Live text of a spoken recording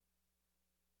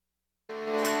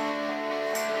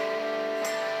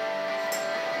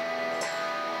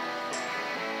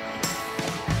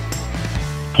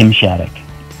Kim Shattuck,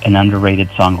 an underrated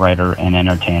songwriter and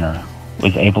entertainer,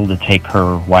 was able to take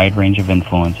her wide range of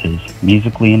influences,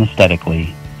 musically and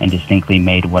aesthetically, and distinctly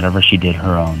made whatever she did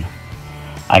her own.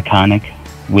 Iconic,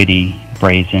 witty,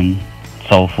 brazen,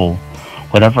 soulful,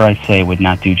 whatever I say would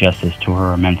not do justice to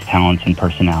her immense talents and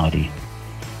personality.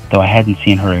 Though I hadn't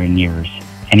seen her in years,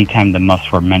 anytime the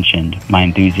Muffs were mentioned, my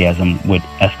enthusiasm would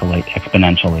escalate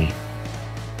exponentially.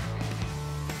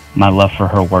 My love for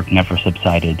her work never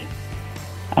subsided.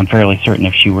 I'm fairly certain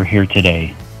if she were here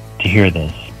today to hear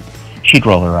this, she'd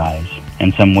roll her eyes,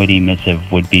 and some witty missive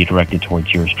would be directed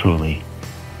towards yours truly.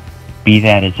 Be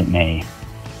that as it may,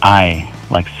 I,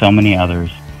 like so many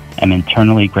others, am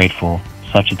eternally grateful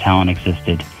such a talent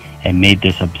existed and made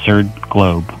this absurd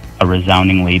globe a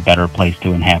resoundingly better place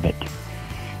to inhabit.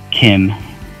 Kim,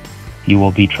 you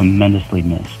will be tremendously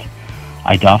missed.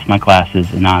 I doff my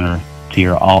glasses in honor to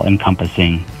your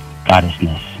all-encompassing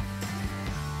goddessness.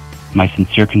 My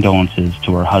sincere condolences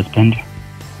to her husband,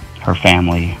 her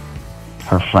family,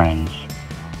 her friends,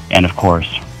 and of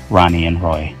course, Ronnie and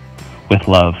Roy. With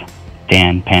love,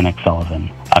 Dan Panic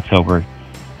Sullivan, October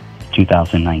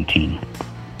 2019.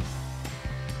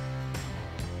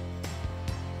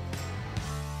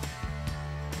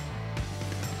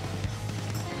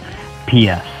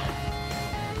 P.S.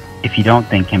 If you don't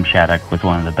think Kim Shattuck was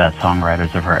one of the best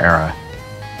songwriters of her era,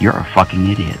 you're a fucking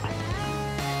idiot.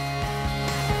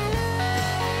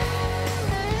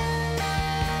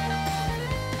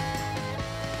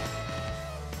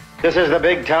 This is the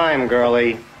big time,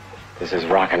 girlie. This is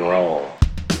rock and roll.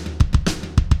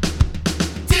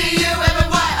 D-U-M-M-Y-R-O-O-M.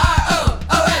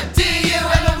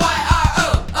 D-U-M-M-Y-R-O-O-M.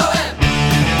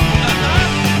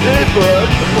 Hey, bud.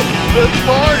 Let's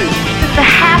party. This is the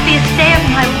happiest day of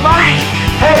my life.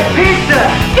 Hey, pizza!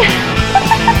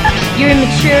 You're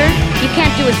immature. You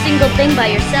can't do a single thing by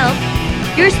yourself.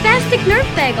 You're a spastic nerve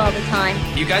bag all the time.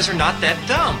 You guys are not that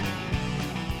dumb.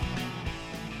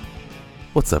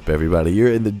 What's up, everybody?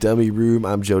 You're in the dummy room.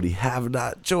 I'm Jody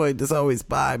Have-Not, joined as always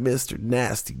by Mr.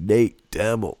 Nasty Nate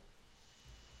Demmel.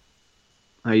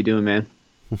 How you doing, man?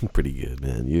 Pretty good,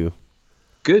 man. You?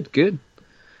 Good.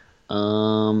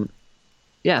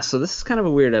 Yeah, so this is kind of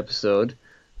a weird episode.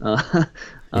 It's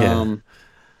kind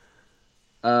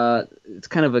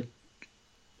of a,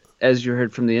 as you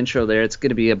heard from the intro there, it's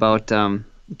going to be about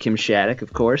Kim Shattuck,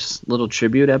 of course. Little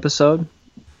tribute episode.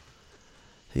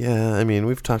 Yeah, I mean,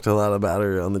 we've talked a lot about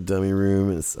her on the dummy room,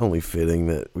 and it's only fitting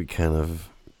that we kind of,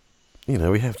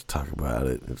 we have to talk about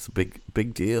it. It's a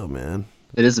big deal, man.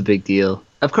 It is a big deal.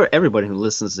 Of course, everybody who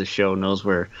listens to the show knows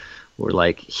we're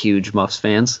like huge Muffs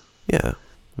fans. Yeah.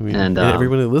 I mean, and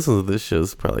everybody who listens to this show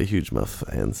is probably huge Muffs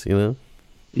fans, Yeah,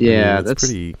 I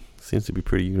mean, seems to be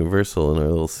pretty universal in our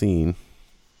little scene.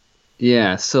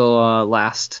 Yeah, so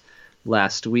last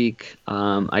week,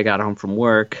 I got home from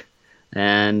work,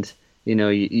 and you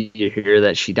hear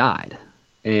that she died,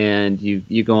 and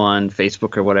you go on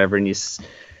Facebook or whatever, and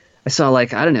I saw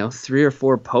 3 or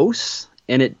 4 posts,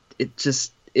 and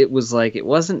it was like it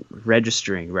wasn't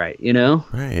registering right,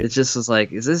 Right. It just was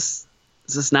like, is this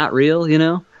not real,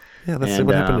 Yeah, that's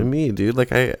what happened to me, dude.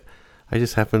 Like I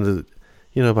just happened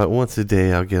to, about once a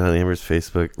day I'll get on Amber's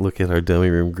Facebook, look at our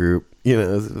dummy room group,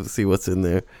 see what's in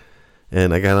there,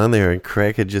 and I got on there, and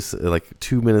Craig had just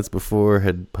 2 minutes before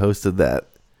had posted that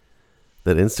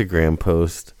Instagram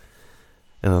post,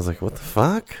 and I was like, what the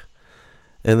fuck?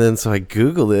 And then so I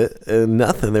Googled it, and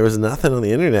there was nothing on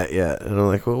the internet yet, and I'm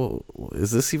like, well,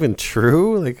 is this even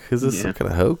true? Is this some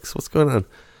kind of hoax? What's going on?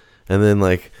 And then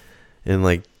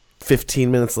in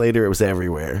 15 minutes later, it was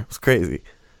everywhere. It was crazy.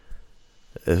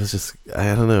 It was just,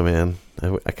 I don't know, man.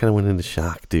 I kind of went into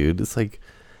shock, dude. It's like,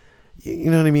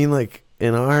 you know what I mean? Like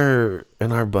in our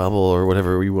bubble or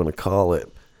whatever we want to call it,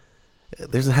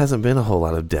 there hasn't been a whole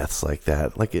lot of deaths like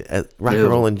that. Like at rock and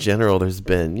roll in general, there's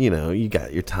been, you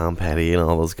got your Tom Petty and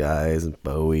all those guys and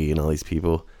Bowie and all these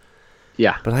people.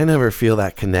 Yeah. But I never feel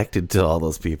that connected to all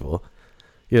those people.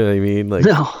 You know what I mean?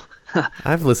 No.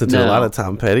 I've listened to a lot of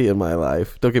Tom Petty in my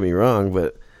life. Don't get me wrong,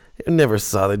 but I never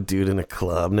saw the dude in a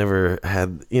club. Never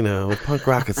had, with punk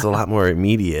rock, it's a lot more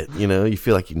immediate. You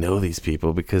feel like these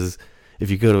people because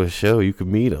if you go to a show, you could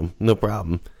meet them. No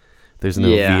problem. There's no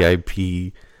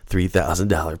VIP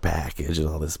 $3,000 package and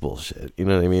all this bullshit. You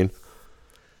know what I mean?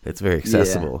 It's very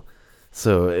accessible. Yeah.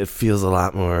 So it feels a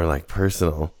lot more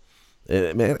personal.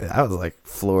 Man, I was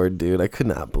floored, dude. I could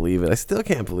not believe it. I still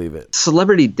can't believe it.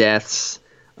 Celebrity deaths,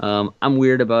 I'm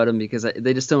weird about them because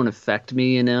they just don't affect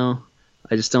me,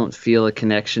 I just don't feel a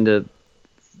connection to,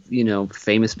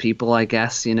 famous people, I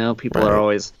guess, People are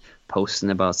always posting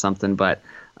about something, but,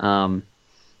 I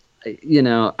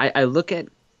look at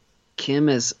Kim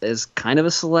as kind of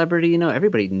a celebrity. You know,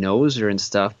 everybody knows her and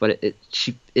stuff, but it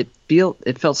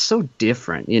felt so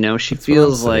different. You know, she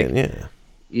feels like, yeah.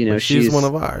 You know, like she's one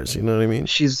of ours. You know what I mean?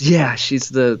 She's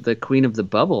the queen of the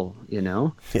bubble. You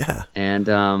know. Yeah. And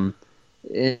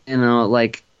you know,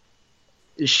 like,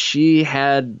 she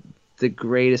had the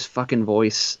greatest fucking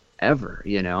voice ever.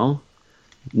 You know,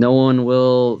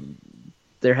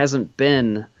 there hasn't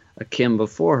been a Kim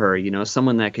before her, you know,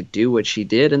 someone that could do what she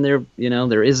did, and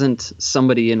there isn't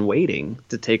somebody in waiting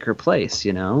to take her place,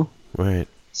 you know? Right.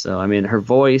 So, I mean, her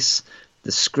voice,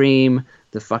 the scream,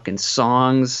 the fucking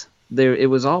songs, it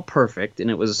was all perfect,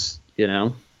 and it was, you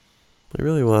know. It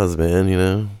really was, man, you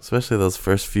know? Especially those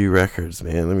first few records,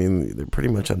 man. I mean, they're pretty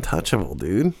much untouchable,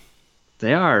 dude.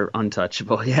 They are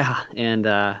untouchable, yeah. And,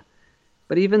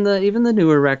 but even the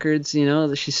newer records, you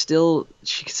know, she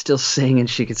could still sing and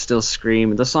she could still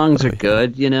scream. The songs are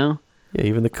good, you know. Yeah,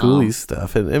 even the Coolies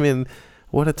stuff. And I mean,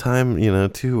 what a time, you know,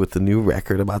 too, with the new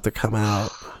record about to come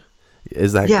out.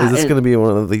 Is this going to be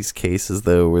one of these cases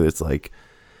though, where it's like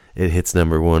it hits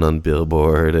 #1 on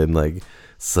Billboard, and like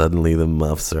suddenly the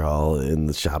Muffs are all in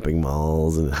the shopping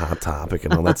malls and Hot Topic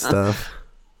and all that stuff?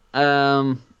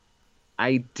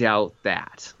 I doubt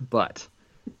that, but.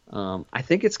 I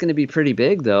think it's going to be pretty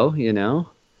big, though. You know,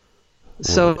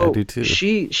 so I do too.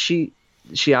 She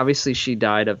obviously she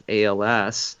died of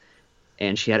ALS,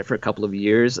 and she had it for a couple of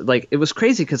years. Like, it was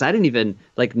crazy because I didn't even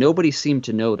nobody seemed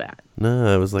to know that.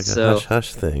 No, it was like a hush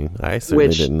hush thing. I certainly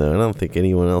didn't know. I don't think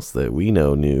anyone else that we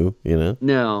know knew. You know,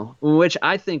 no, which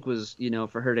I think was, you know,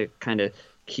 for her to kind of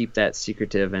keep that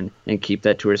secretive and keep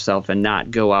that to herself and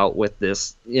not go out with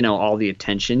this, you know, all the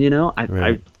attention. You know,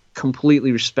 I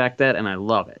completely respect that, and I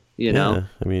love it, you know.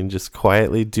 I mean, just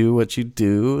quietly do what you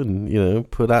do, and, you know,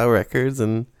 put out records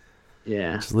and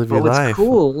just live your life. What's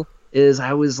cool is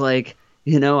I was like,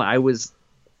 you know, I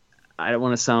don't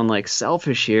want to sound like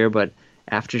selfish here, but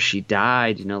after she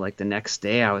died, you know, like the next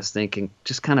day I was thinking,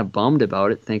 just kind of bummed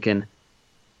about it, thinking,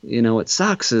 you know, what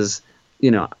sucks is,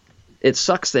 you know, it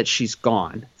sucks that she's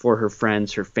gone for her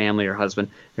friends, her family, her husband,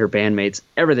 her bandmates,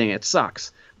 everything. It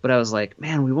sucks. But I was like,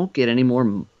 man, we won't get any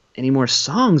more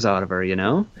songs out of her, you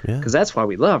know, because that's why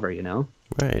we love her, you know.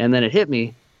 Right. And then it hit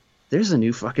me, there's a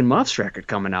new fucking Muffs record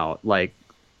coming out. Like,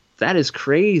 that is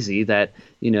crazy that,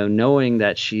 you know, knowing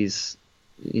that she's,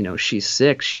 you know, she's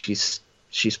sick, she's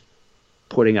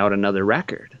putting out another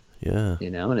record. Yeah.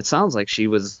 You know, and it sounds like she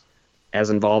was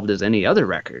as involved as any other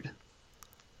record.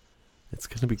 It's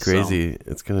going to be crazy. So,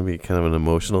 it's going to be kind of an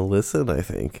emotional listen, I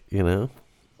think, you know.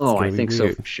 I think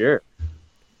so for sure.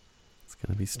 It's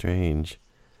going to be strange.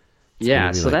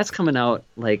 Yeah, so that's coming out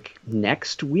like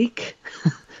next week,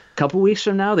 a couple weeks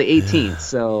from now, the 18th.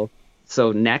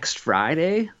 So next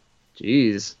Friday.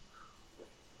 Jeez.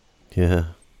 Yeah.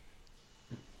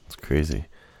 It's crazy.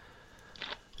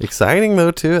 Exciting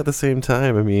though too at the same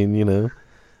time. I mean, you know,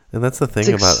 and that's the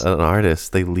thing about an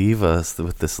artist. They leave us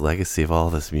with this legacy of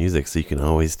all this music, so you can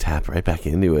always tap right back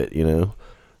into it, you know.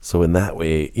 So in that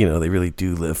way, you know, they really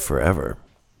do live forever.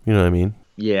 You know what I mean?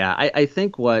 Yeah, I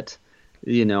think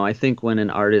I think when an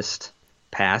artist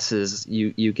passes,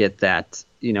 you get that,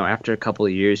 you know, after a couple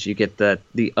of years, you get the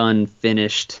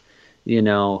unfinished, you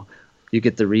know, you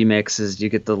get the remixes, you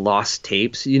get the lost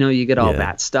tapes, you know, you get all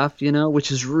that stuff, you know,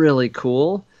 which is really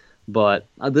cool. But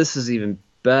this is even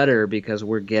better because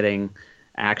we're getting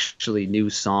actually new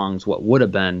songs, what would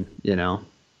have been, you know,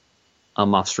 a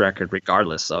Muffs record,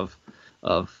 regardless of,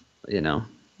 you know,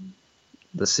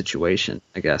 the situation,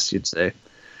 I guess you'd say.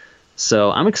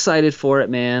 So I'm excited for it,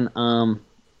 man.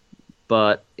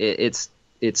 But it's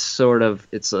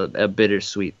a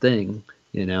bittersweet thing,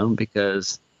 you know,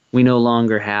 because we no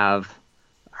longer have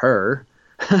her,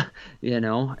 you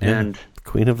know, and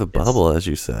Queen of the Bubble, as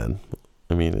you said.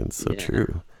 I mean, it's so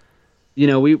true. You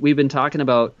know, we've been talking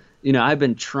about, you know, I've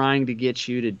been trying to get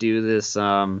you to do this,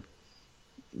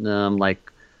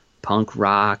 like punk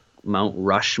rock Mount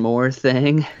Rushmore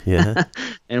thing. Yeah.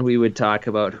 And we would talk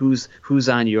about who's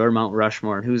on your Mount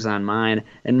Rushmore and who's on mine.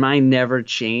 And mine never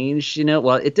changed, you know.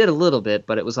 Well, it did a little bit,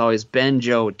 but it was always Ben,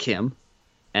 Joe, and Kim.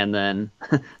 And then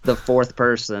the fourth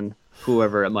person,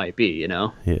 whoever it might be, you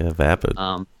know. Yeah, Vapid.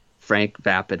 Frank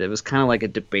Vapid. It was kind of like a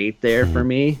debate there for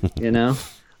me, you know.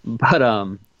 But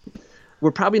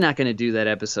we're probably not going to do that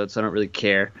episode, so I don't really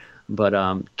care.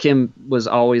 But Kim was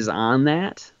always on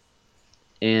that.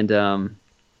 And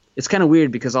it's kind of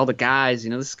weird because all the guys, you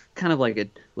know, this is kind of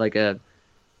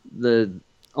the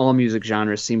all music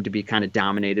genres seem to be kind of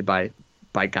dominated by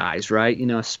guys, right? You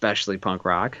know, especially punk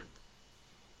rock.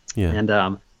 Yeah.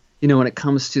 And you know, when it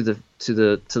comes to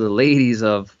the ladies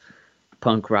of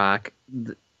punk rock,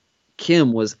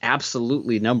 Kim was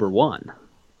absolutely number one.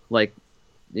 like,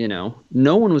 no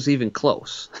one was even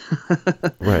close.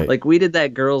 Right. Like, we did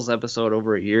that girls episode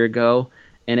over a year ago,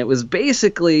 and it was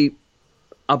basically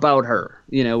about her.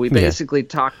 We basically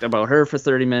talked about her for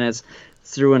 30 minutes,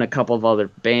 threw in a couple of other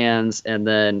bands, and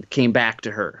then came back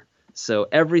to her. So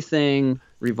everything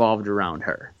revolved around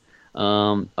her.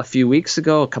 A few weeks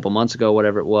ago, a couple months ago,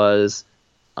 whatever it was,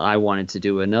 I wanted to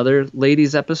do another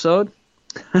ladies episode.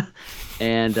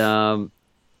 And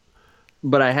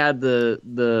but I had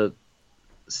the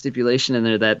stipulation in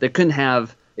there that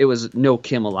it was no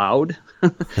Kim allowed.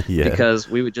 Yeah. Because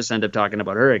we would just end up talking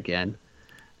about her again.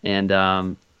 And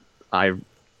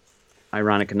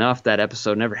ironic enough, that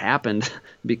episode never happened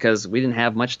because we didn't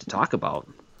have much to talk about.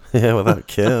 Yeah, without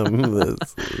Kim,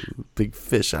 that's a big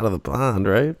fish out of the pond,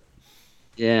 right?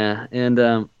 Yeah, and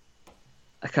a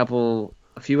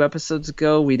few episodes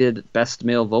ago, we did best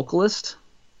male vocalist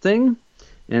thing,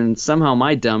 and somehow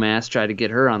my dumbass tried to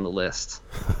get her on the list.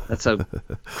 That's how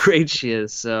great she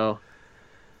is. So.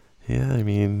 Yeah, I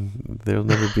mean, there'll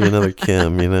never be another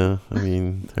Kim, I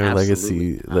mean, her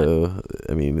legacy, though,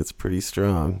 I mean, it's pretty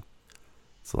strong.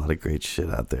 It's a lot of great shit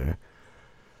out there.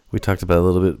 We talked about it a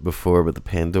little bit before, but the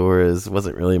Pandoras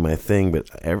wasn't really my thing, but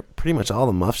pretty much all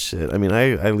the Muff shit. I mean,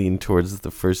 I leaned towards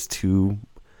the first two,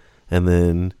 and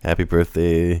then Happy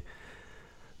Birthday,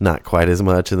 not quite as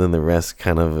much, and then the rest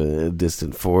kind of a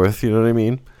distant fourth, you know what I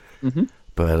mean? Mm-hmm.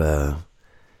 But,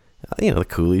 the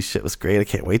Cooley shit was great. I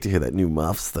can't wait to hear that new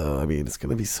Muffs, though. I mean, it's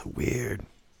going to be so weird.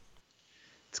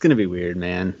 It's going to be weird,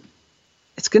 man.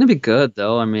 It's going to be good,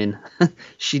 though. I mean,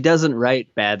 she doesn't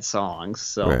write bad songs,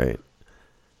 so. Right.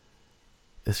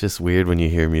 It's just weird when you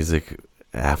hear music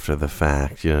after the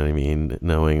fact, you know what I mean?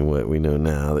 Knowing what we know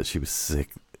now, that she was sick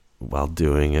while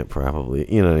doing it, probably.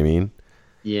 You know what I mean?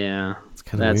 Yeah. It's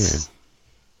kind of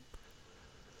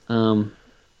weird.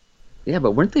 Yeah,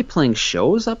 but weren't they playing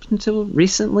shows up until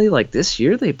recently? Like this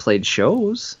year, they played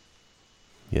shows.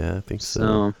 Yeah, I think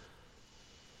so.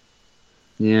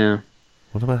 Yeah.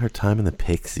 What about her time in the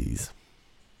Pixies?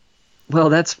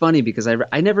 Well, that's funny because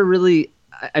I never really...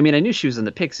 I mean, I knew she was in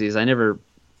the Pixies. I never,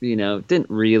 didn't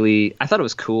really... I thought it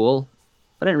was cool,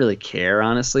 but I didn't really care,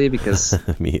 honestly, because...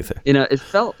 Me either.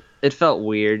 It felt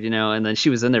weird, and then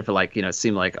she was in there for it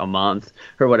seemed like a month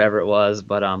or whatever it was,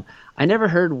 but I never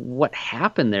heard what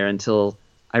happened there until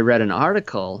I read an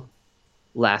article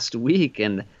last week,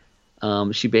 and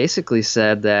she basically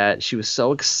said that she was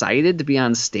so excited to be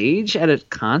on stage at a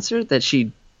concert that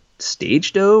she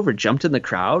stage dove or jumped in the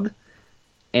crowd,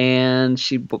 and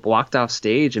she walked off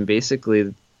stage, and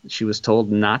basically she was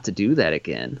told not to do that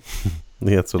again.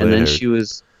 Yeah, that's what and I then heard. she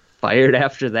was fired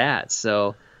after that,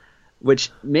 so...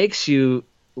 Which makes you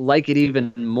like it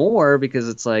even more because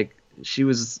it's like she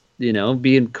was,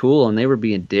 being cool and they were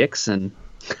being dicks, and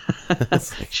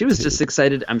she was just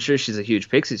excited. I'm sure she's a huge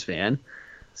Pixies fan,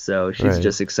 so she's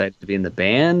just excited to be in the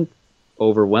band,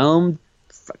 overwhelmed,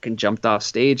 fucking jumped off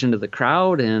stage into the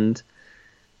crowd, and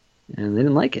they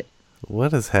didn't like it.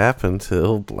 What has happened to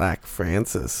old Black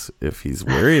Francis if he's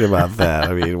worried about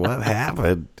that? I mean, what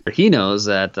happened? He knows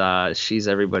that she's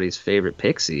everybody's favorite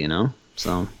Pixie,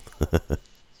 so...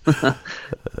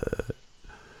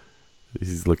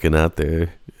 He's looking out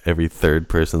there. Every third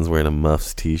person's wearing a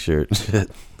Muffs t-shirt and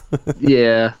shit.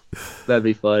 Yeah, that'd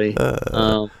be funny.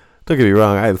 Don't get me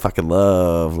wrong, I fucking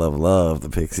love the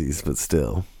Pixies, but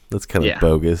still, that's kind of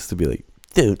bogus to be like,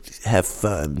 don't have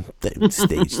fun, don't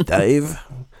stage dive,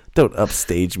 don't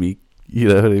upstage me, you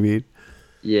know what I mean?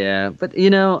 Yeah, but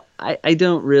I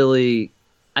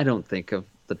don't think of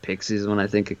the Pixies when I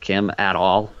think of Kim at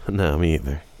all. No, me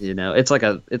either. It's like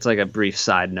a brief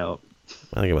side note.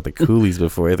 I think about the Coolies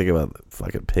before I think about the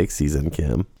fucking Pixies and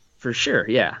Kim. For sure,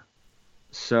 yeah.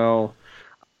 So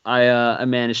I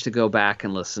managed to go back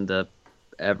and listen to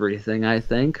everything, I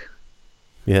think.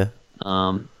 Yeah.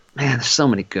 Man, there's so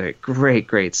many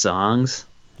great songs.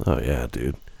 Oh yeah,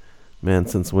 dude. Man,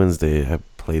 since Wednesday I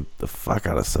played the fuck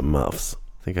out of some Muffs.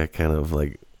 I think I kind of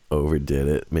overdid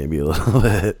it maybe a little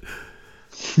bit.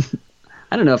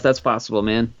 I don't know if that's possible,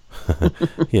 man.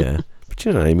 Yeah. But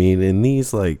you know what I mean? In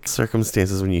these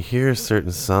circumstances, when you hear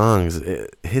certain songs,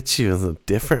 it hits you in a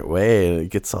different way and it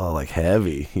gets all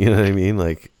heavy. You know what I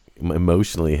mean?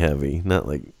 Emotionally heavy. Not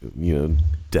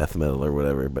death metal or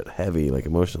whatever, but heavy,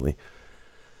 emotionally.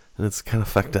 And it's kind of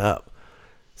fucked up.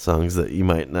 Songs that you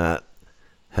might not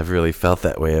have really felt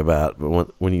that way about, but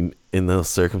when you in those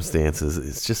circumstances,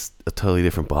 it's just a totally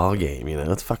different ball game.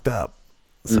 It's fucked up.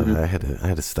 So I had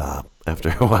to stop after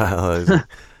a while. I was like,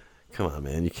 come on,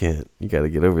 man, you got to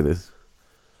get over this.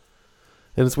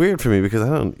 And it's weird for me because I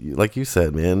don't, like you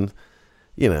said, man,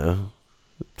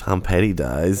 Tom Petty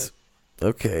dies.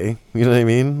 okay, you know what I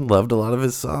mean? Loved a lot of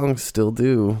his songs, still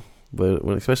do, but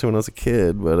especially when I was a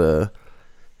kid. But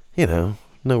you know,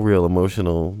 no real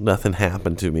emotional. Nothing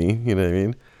happened to me. You know what I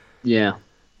mean? Yeah.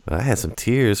 But I had some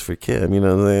tears for Kim. You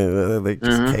know, they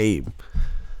just came,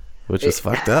 which is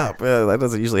fucked up. That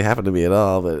doesn't usually happen to me at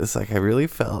all. But it's like I really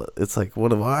felt it's like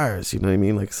one of ours. You know what I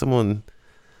mean? Like someone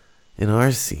in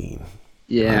our scene.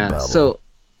 Yeah. So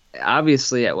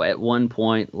obviously, at one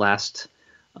point last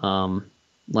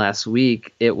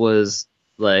week, it was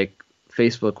like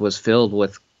Facebook was filled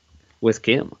with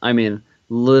Kim. I mean,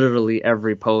 literally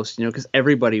every post, you know, because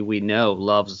everybody we know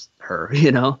loves her,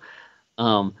 you know.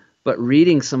 But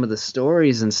reading some of the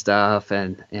stories and stuff,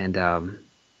 and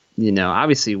you know,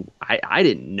 obviously I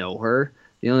didn't know her.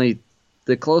 The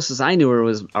closest I knew her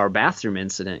was our bathroom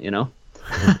incident, you know.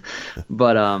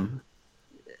 But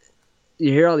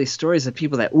you hear all these stories of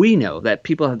people that we know, that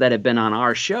people that have been on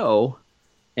our show,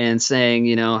 and saying,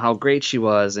 you know, how great she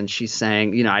was, and she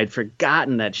sang, you know, I'd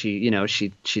forgotten that she, you know,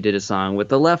 she did a song with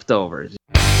The Leftovers.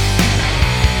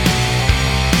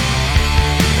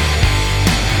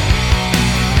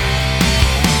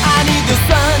 I need the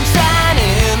sunshine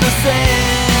in the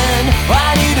sand.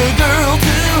 I need a girl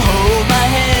to hold my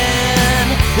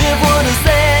hand. If what I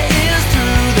say is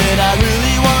true, then I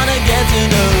really wanna get to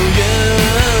know you.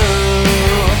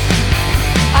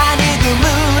 I need the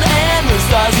moon and the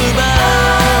stars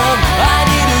above. I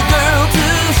need a girl to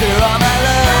share all my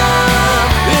love.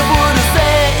 If what I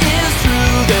say is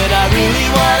true, then I really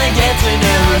wanna get to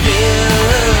know you.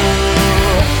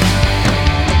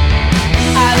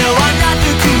 I know I'm not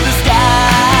the coolest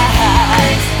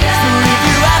guy, so if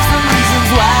you have some reasons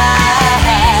why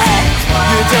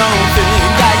you don't think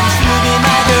that you should be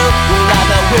my girl, well, I'm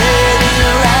not waiting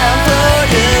around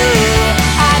for you.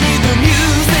 I need the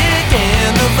music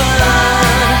and the fun,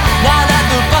 now that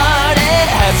the party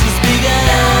has just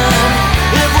begun.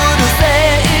 If what I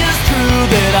say is true,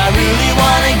 then I really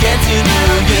wanna get to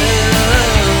know you.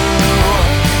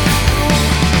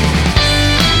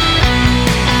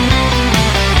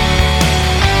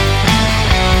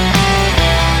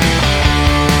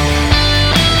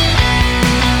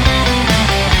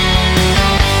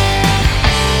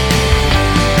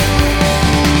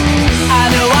 I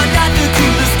know I'm not the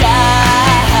coolest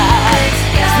guy,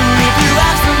 so if you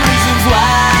have some reasons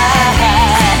why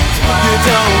you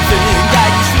don't think that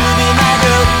you should be my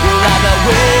girl, well, I'm not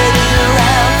waiting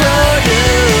around for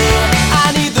you.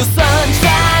 I need the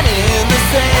sunshine in the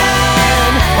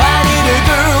sand. I need a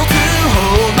girl to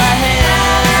hold my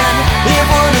hand. If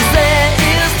what I say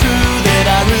is true, then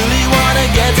I really wanna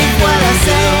get to know you. If what I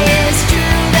say is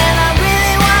true, then I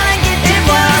really wanna get to know you. If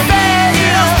what I say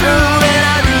is true, then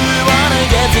I really wanna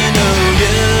get to know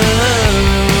you.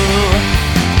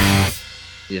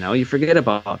 You know, you forget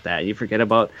about that. You forget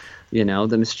about, you know,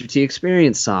 the Mr. T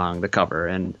Experience song, the cover.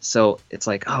 And so it's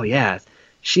like, oh yeah,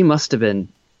 she must have been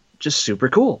just super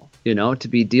cool, you know, to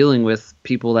be dealing with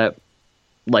people that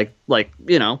like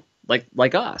you know,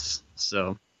 like us.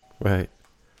 So Right.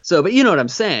 but you know what I'm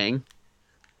saying?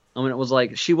 I mean, it was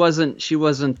like she wasn't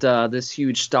this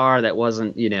huge star that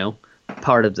wasn't, you know,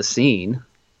 part of the scene.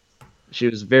 She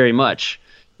was very much,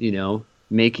 you know,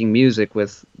 making music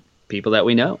with people that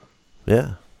we know.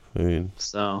 Yeah. I mean,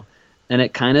 So, and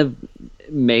it kind of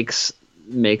makes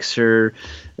her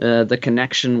the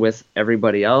connection with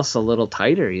everybody else a little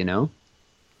tighter, you know.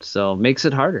 So makes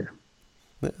it harder.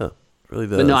 yeah, really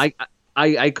does. But no,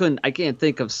 I can't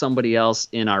think of somebody else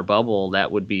in our bubble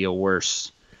that would be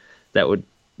that would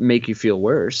make you feel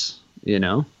worse, you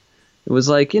know. It was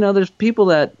like, you know, there's people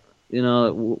that, you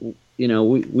know,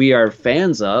 we are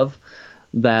fans of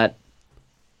that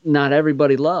not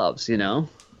everybody loves, you know.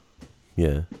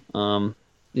 Yeah.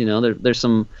 You know, there's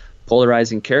some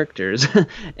polarizing characters,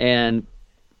 and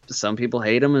some people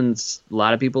hate them, and a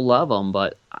lot of people love them.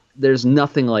 But there's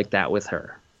nothing like that with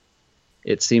her.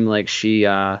 It seemed like she,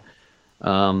 her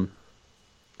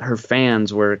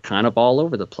fans were kind of all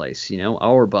over the place. You know,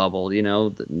 our bubble. You know,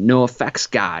 the No Effects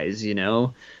guys. You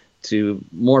know, to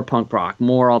more punk rock,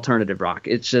 more alternative rock.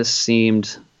 It just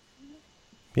seemed.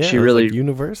 Yeah, she it was really like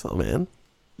universal, man.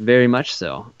 Very much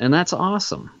so, and that's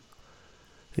awesome.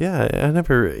 Yeah, I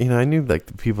never, you know, I knew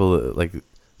like people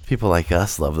like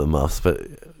us love the Muffs, but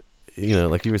you know,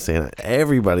 like you were saying,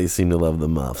 everybody seemed to love the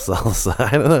Muffs. Also,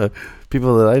 I don't know,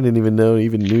 people that I didn't even know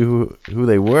even knew who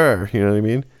they were. You know what I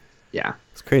mean? Yeah,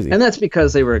 it's crazy, and that's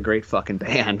because they were a great fucking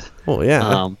band. Well,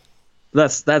 yeah,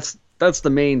 that's the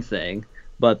main thing.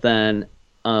 But then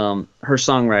her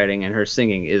songwriting and her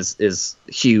singing is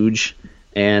huge,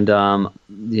 and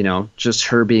you know, just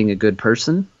her being a good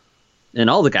person. And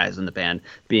all the guys in the band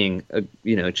being,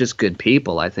 you know, just good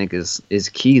people, I think is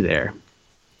key there.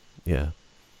 Yeah.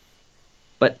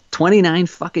 But 29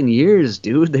 fucking years,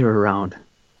 dude, they were around.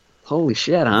 Holy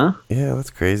shit, huh? Yeah, that's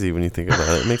crazy when you think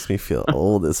about it. It makes me feel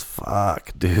old as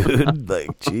fuck, dude.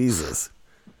 Like, Jesus.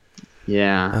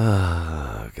 Yeah.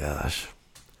 Oh, gosh.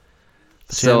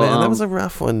 So, yeah, man, that was a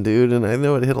rough one, dude. And I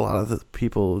know it hit a lot of the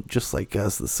people just like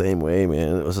us the same way,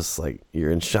 man. It was just like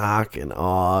you're in shock and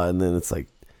awe. And then it's like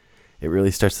it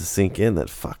really starts to sink in that,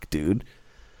 fuck, dude.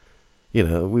 You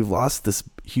know, we've lost this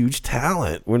huge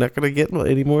talent. We're not going to get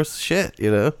any more shit,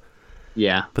 you know?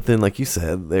 Yeah. But then, like you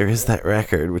said, there is that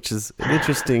record, which is an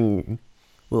interesting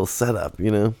little setup,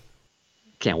 you know?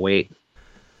 Can't wait.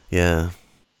 Yeah.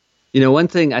 You know, one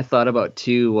thing I thought about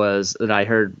too was that I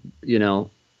heard, you know,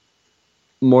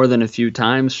 more than a few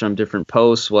times from different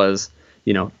posts was,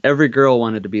 you know, every girl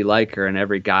wanted to be like her and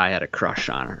every guy had a crush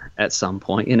on her at some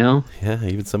point, you know? Yeah,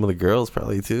 even some of the girls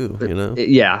probably too, you know?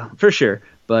 Yeah, for sure.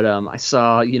 But I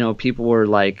saw, you know, people were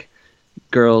like,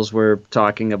 girls were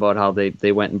talking about how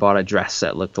they went and bought a dress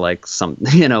that looked like some,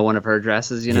 you know, one of her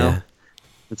dresses, you know? Yeah.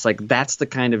 It's like, that's the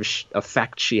kind of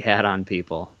effect she had on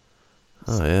people.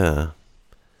 Oh, yeah.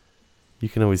 You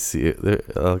can always see it.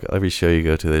 Every show you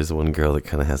go to, there's one girl that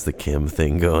kind of has the Kim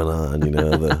thing going on, you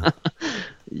know, the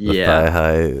yeah,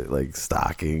 thigh-high, like,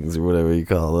 stockings or whatever you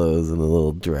call those, and the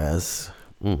little dress.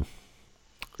 That's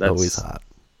always hot.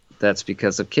 That's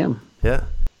because of Kim. Yeah.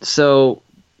 So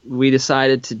we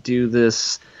decided to do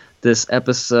this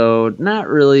episode. Not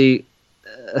really.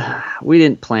 We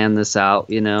didn't plan this out,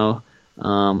 you know.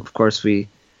 Of course,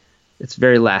 it's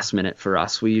very last minute for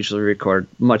us. We usually record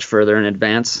much further in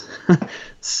advance.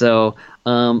 So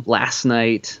last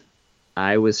night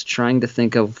I was trying to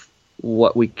think of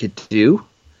what we could do,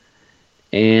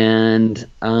 and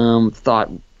thought,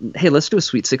 hey, let's do a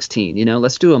Sweet 16. You know,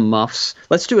 let's do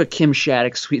a Kim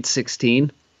Shattuck Sweet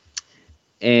 16.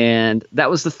 And that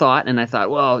was the thought. And I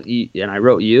thought, well, and I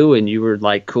wrote you, and you were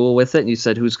like cool with it. And you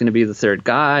said, who's going to be the third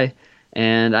guy?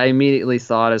 And I immediately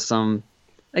thought of some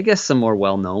more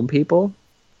well-known people.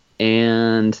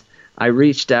 And I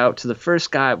reached out to the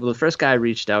first guy. Well, the first guy I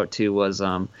reached out to was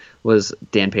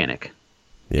Dan Panic.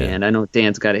 Yeah. And I know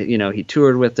Dan's got it. You know, he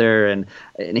toured with her, and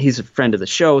he's a friend of the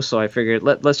show. So I figured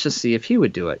let's just see if he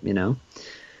would do it. You know,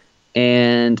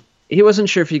 and he wasn't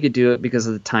sure if he could do it because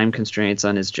of the time constraints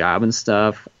on his job and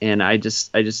stuff. And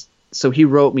so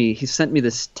he sent me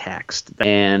this text,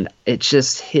 and it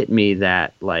just hit me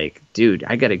that, like, dude,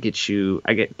 I got to get you,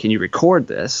 can you record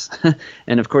this?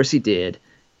 And of course he did.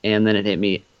 And then it hit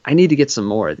me, I need to get some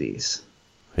more of these.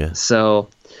 Yeah. So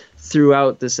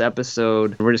throughout this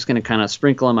episode, we're just going to kind of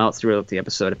sprinkle them out throughout the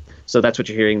episode. So that's what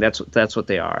you're hearing. That's what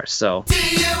they are. So.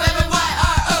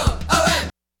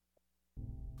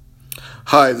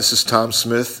 Hi, this is Tom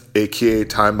Smith, aka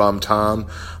Time Bomb Tom.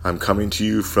 I'm coming to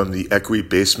you from the echoey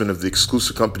basement of the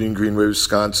exclusive company in Greenway,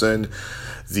 Wisconsin,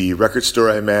 the record store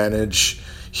I manage.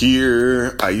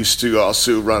 Here, I used to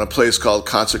also run a place called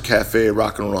Concert Cafe at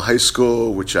Rock and Roll High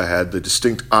School, which I had the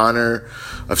distinct honor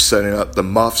of setting up the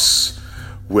Muffs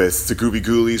with the Gooby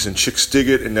Ghoulies and Chicks Dig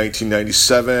It in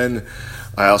 1997.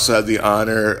 I also had the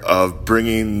honor of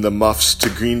bringing the Muffs to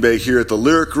Green Bay here at the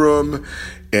Lyric Room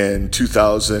in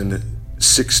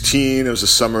 2016. It was a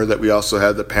summer that we also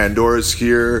had the Pandoras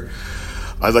here.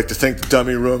 I'd like to thank the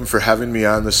Dummy Room for having me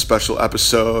on this special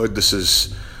episode.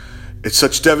 It's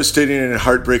such devastating and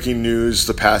heartbreaking news,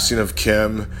 the passing of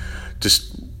Kim,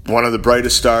 just one of the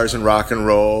brightest stars in rock and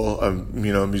roll, a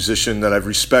musician that I've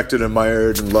respected,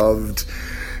 admired, and loved,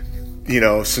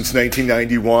 since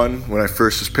 1991 when I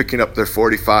first was picking up their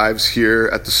 45s here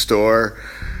at the store.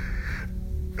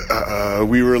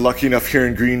 We were lucky enough here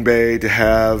in Green Bay to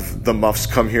have the Muffs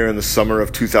come here in the summer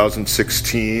of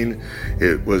 2016.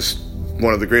 It was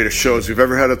one of the greatest shows we've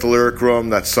ever had at the Lyric Room.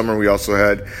 That summer we also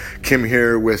had Kim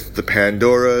here with the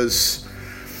Pandoras.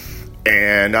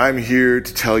 And I'm here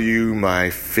to tell you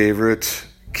my favorite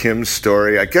Kim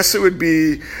story. I guess it would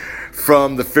be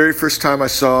from the very first time I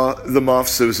saw the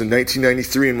Muffs. It was in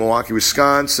 1993 in Milwaukee,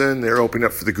 Wisconsin. They were opening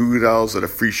up for the Goo Goo Dolls at a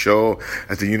free show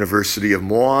at the University of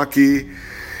Milwaukee.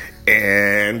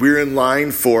 And we were in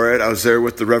line for it. I was there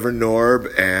with the Reverend Norb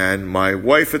and my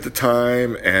wife at the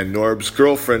time and Norb's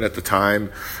girlfriend at the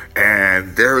time.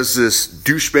 And there was this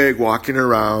douchebag walking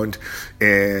around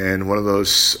in one of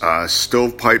those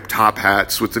stovepipe top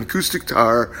hats with an acoustic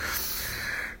guitar,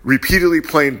 repeatedly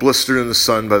playing Blistered in the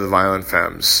Sun by the Violent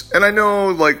Femmes. And I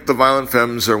know, the Violent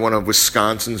Femmes are one of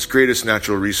Wisconsin's greatest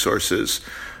natural resources.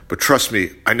 But trust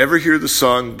me, I never hear the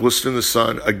song Blistered in the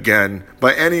Sun again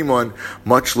by anyone,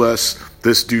 much less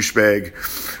this douchebag,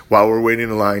 while we're waiting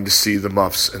in line to see the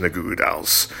Muffs and the Goo Goo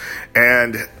Dolls.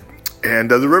 And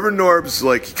the Reverend Norb's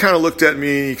he kind of looked at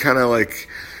me, he kind of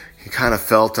he kind of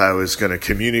felt I was going to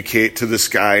communicate to this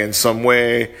guy in some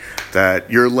way that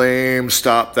you're lame,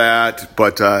 stop that.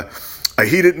 But I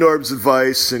heeded Norb's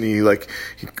advice, and he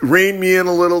reined me in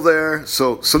a little there.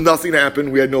 So nothing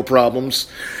happened. We had no problems.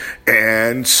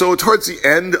 And so towards the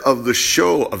end of the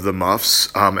show of the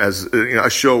Muffs, as a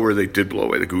show where they did blow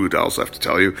away the Goo Goo Dolls, I have to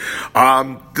tell you,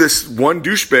 this one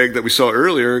douchebag that we saw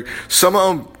earlier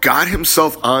somehow got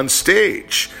himself on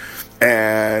stage.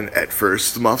 And at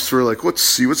first, the Muffs were like, let's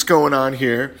see what's going on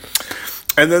here.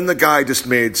 And then the guy just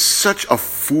made such a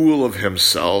fool of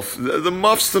himself. The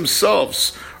Muffs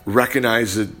themselves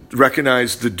recognized the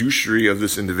douchery of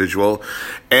this individual.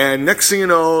 And next thing you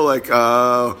know,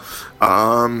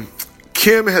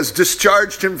 Kim has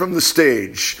discharged him from the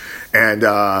stage. And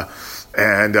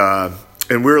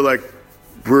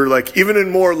we're like even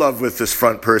in more love with this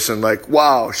front person. Like,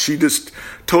 wow, she just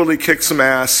totally kicked some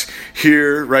ass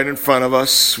here right in front of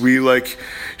us. We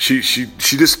she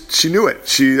knew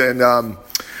it.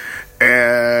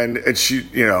 And she,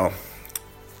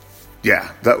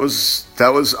 yeah, that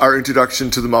was our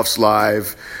introduction to the Muffs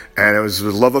live, and it was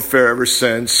a love affair ever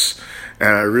since. And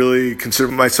I really consider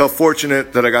myself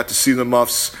fortunate that I got to see the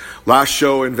Muffs last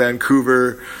show in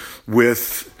Vancouver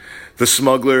with the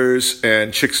Smugglers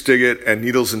and Chicks Dig It and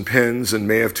Needles and Pins in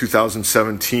May of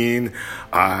 2017.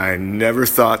 I never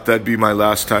thought that'd be my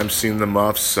last time seeing the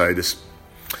Muffs. I just,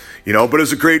 but it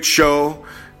was a great show.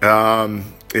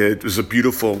 It was a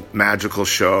beautiful, magical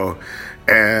show.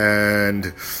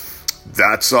 And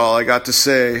that's all I got to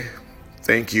say.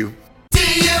 Thank you.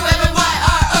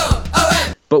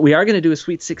 But we are going to do a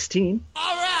Sweet 16.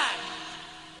 All right.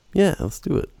 Yeah, let's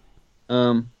do it.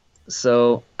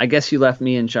 So I guess you left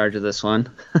me in charge of this one.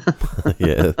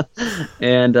 Yeah.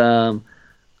 And I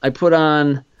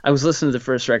was listening to the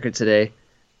first record today,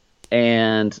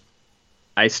 and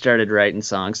I started writing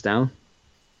songs down,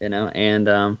 and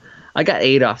I got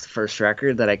 8 off the first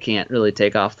record that I can't really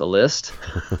take off the list.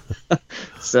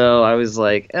 So I was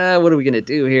like, what are we going to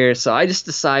do here? So I just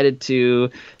decided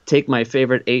to take my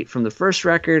favorite 8 from the first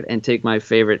record and take my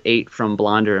favorite 8 from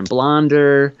Blonder and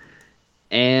Blonder,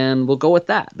 and we'll go with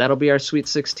that. That'll be our Sweet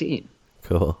 16.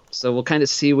 Cool. So we'll kind of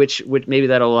see which maybe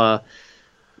that'll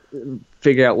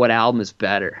figure out what album is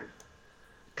better.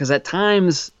 Because at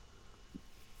times,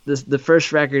 the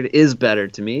first record is better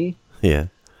to me. Yeah.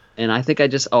 And I think I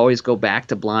just always go back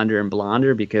to Blonder and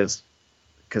Blonder because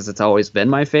it's always been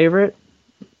my favorite.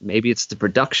 Maybe it's the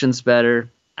production's better.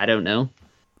 I don't know.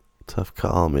 Tough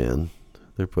call, man.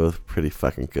 They're both pretty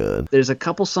fucking good. There's a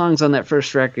couple songs on that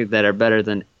first record that are better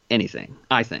than anything,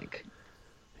 I think.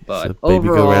 But so Baby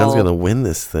overall, Go Round's gonna win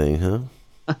this thing, huh?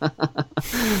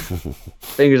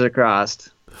 Fingers are crossed.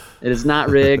 It is not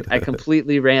rigged. I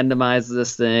completely randomized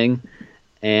this thing.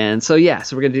 And so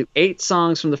we're gonna do 8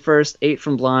 songs from the first, 8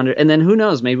 from Blonder, and then who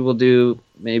knows? Maybe we'll do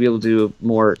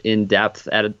more in depth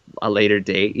at a later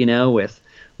date.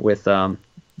 With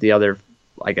the other,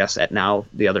 I guess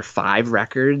the other 5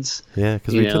 records. Yeah,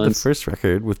 because we did the first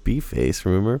record with B-Face.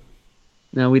 Remember?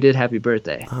 No, we did Happy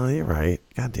Birthday. Oh, you're right.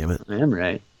 God damn it. I am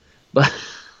right, but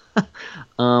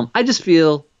I just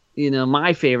feel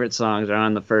my favorite songs are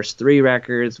on the first 3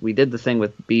 records. We did the thing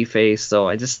with B-Face, so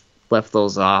I just left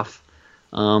those off.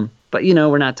 But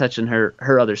we're not touching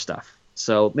her other stuff.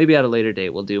 So maybe at a later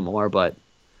date we'll do more, but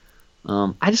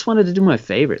I just wanted to do my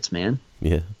favorites, man.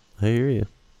 Yeah, I hear you.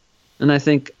 And I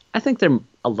think they're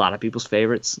a lot of people's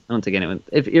favorites. I don't think anyone,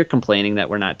 if you're complaining that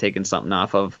we're not taking something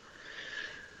off of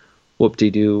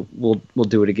whoop-de-doo, we'll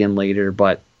do it again later,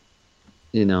 but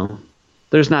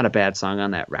there's not a bad song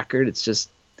on that record. It's just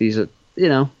these are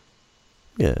yeah,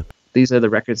 these are the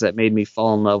records that made me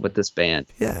fall in love with this band.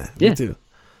 Yeah, me too.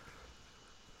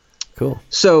 Cool.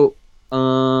 So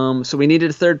we needed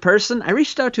a third person. I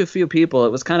reached out to a few people.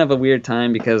 It was kind of a weird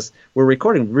time because we're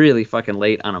recording really fucking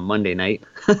late on a Monday night.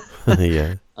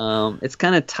 Yeah. It's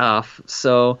kind of tough.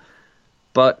 So,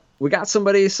 but we got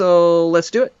somebody, so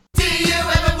let's do it.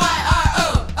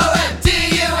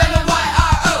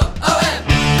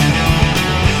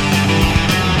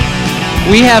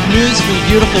 We have news for the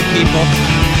beautiful people.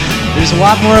 There's a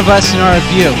lot more of us in our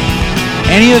view.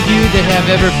 Any of you that have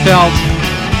ever felt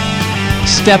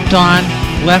stepped on,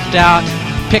 left out,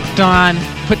 picked on,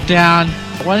 put down,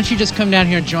 why don't you just come down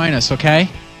here and join us, okay?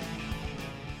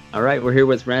 All right, we're here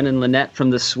with Ren and Lynette from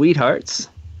the Sweethearts.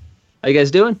 How you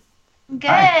guys doing? Good.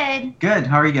 Hi. Good.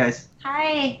 How are you guys?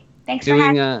 Hi. Thanks for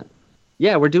having me.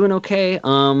 Yeah, we're doing okay.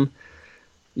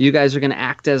 You guys are going to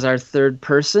act as our third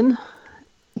person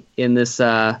in this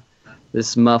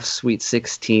Muff Sweet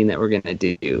 16 that we're going to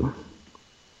do.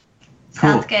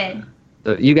 Sounds good.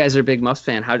 So you guys are a big Muffs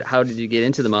fan. How did you get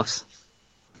into the Muffs?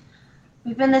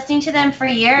 We've been listening to them for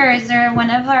years. They're one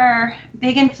of our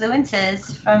big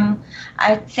influences from,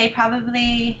 I'd say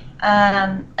probably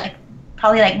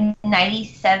like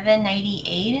 97,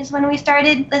 98 is when we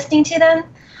started listening to them.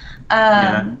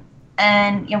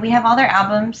 And we have all their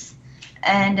albums,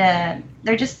 and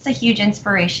they're just a huge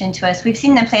inspiration to us. We've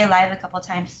seen them play live a couple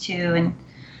times too,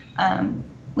 and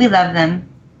we love them.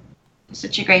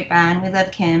 Such a great band. We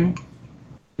love Kim.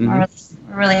 We're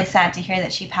really sad to hear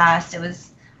that she passed. It was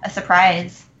a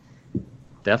surprise.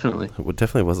 Definitely. It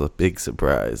definitely was a big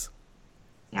surprise.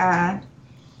 Yeah.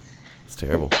 It's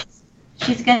terrible.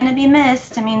 She's going to be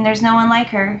missed. I mean, there's no one like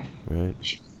her. Right.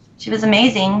 She was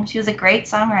amazing. She was a great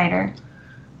songwriter.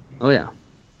 Oh, yeah.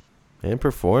 And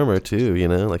performer, too,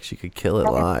 like she could kill it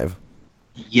live.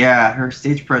 Yeah, her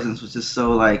stage presence was just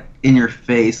so, like, in your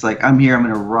face. Like, I'm here, I'm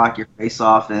going to rock your face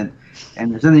off, and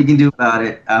there's nothing you can do about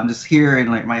it. I'm just here,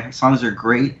 and, like, my songs are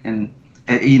great, and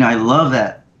I love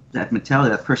that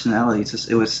mentality, that personality. It's just,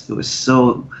 it was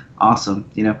so awesome,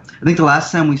 I think the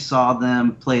last time we saw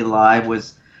them play live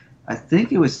was, I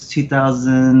think it was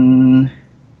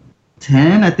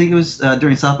 2010. I think it was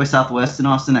during South by Southwest in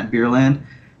Austin at Beerland.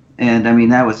 And, I mean,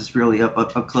 that was just really up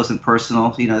close and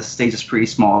personal. The stage is pretty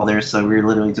small there, so we were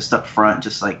literally just up front,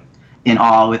 just, like, in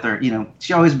awe with her.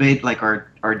 She always made, like,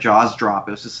 our jaws drop.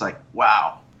 It was just like,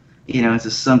 wow. It's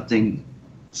just something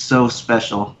so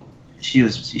special. She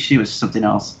was something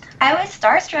else. I was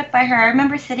starstruck by her. I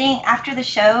remember sitting after the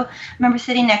show,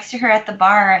 next to her at the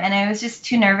bar, and I was just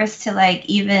too nervous to, like,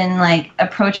 even, like,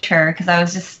 approach her because I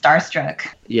was just starstruck.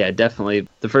 Yeah, definitely.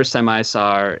 The first time I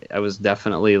saw her, I was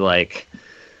definitely, like,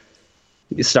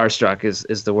 starstruck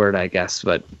is the word, I guess.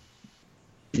 But,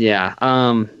 yeah.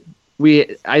 I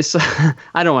saw,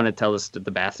 I don't want to tell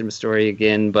the bathroom story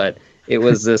again, but it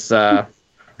was this,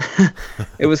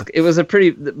 it was a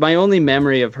pretty, my only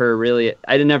memory of her really,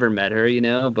 I never met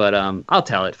her, but I'll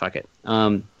tell it, fuck it.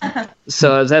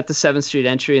 So I was at the 7th Street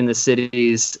entry in the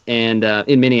cities and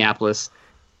in Minneapolis,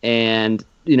 and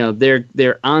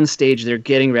they're on stage, they're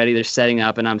getting ready, they're setting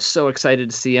up, and I'm so excited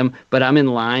to see them, but I'm in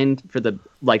line for the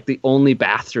only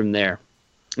bathroom there,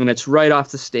 and it's right off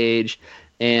the stage.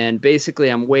 And basically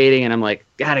I'm waiting, and I'm like,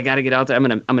 God, I gotta get out there. I'm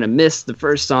gonna miss the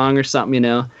first song or something,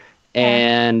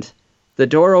 and the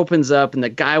door opens up and the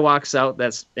guy walks out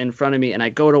that's in front of me, and I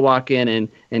go to walk in,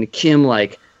 and Kim,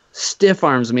 like, stiff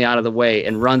arms me out of the way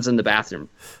and runs in the bathroom.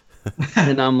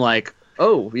 And I'm like,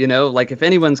 oh, like, if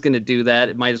anyone's going to do that,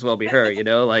 it might as well be her,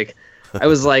 like, I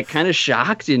was, like, kind of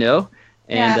shocked,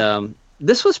 and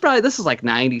this was like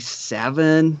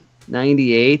 97,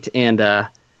 98, and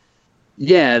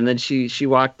yeah, and then she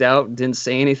walked out, didn't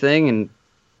say anything, and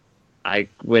I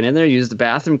went in there, used the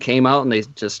bathroom, came out, and they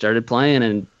just started playing,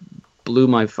 and blew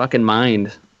my fucking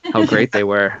mind how great they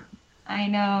were. I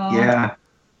know. Yeah.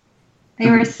 They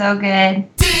were so good.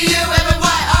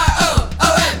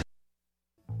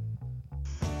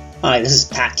 Hi, this is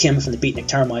Pat Kim from the Beatnik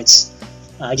Termites.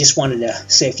 I just wanted to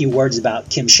say a few words about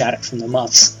Kim Shattuck from the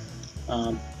Muffs.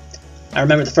 I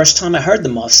remember the first time I heard the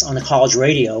Muffs on the college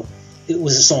radio, it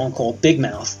was a song called Big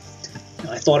Mouth.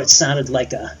 I thought it sounded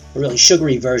like a really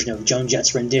sugary version of Joan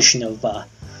Jett's rendition of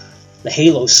the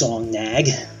Halo song Nag.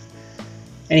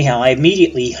 Anyhow, I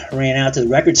immediately ran out to the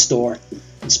record store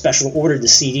and special ordered the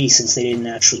CD since they didn't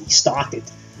actually stock it.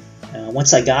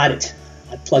 Once I got it,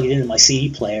 I plugged it into my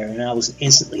CD player and I was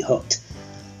instantly hooked.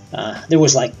 There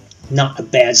was like not a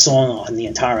bad song on the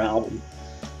entire album.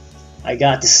 I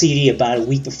got the CD about a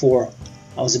week before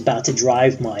I was about to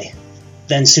drive my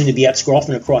then soon-to-be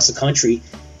ex-girlfriend across the country,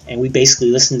 and we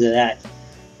basically listened to that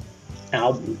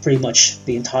album pretty much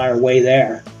the entire way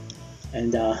there.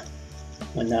 And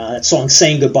when that song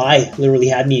Saying Goodbye literally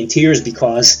had me in tears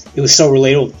because it was so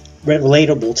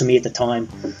relatable to me at the time.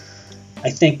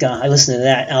 I think I listened to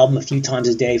that album a few times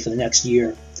a day for the next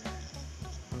year.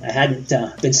 I hadn't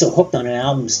been so hooked on an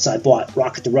album since I bought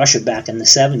Rocket to Russia back in the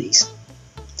 70s.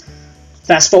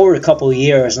 Fast forward a couple of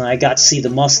years and I got to see the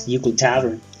Muffs at the Euclid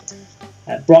Tavern.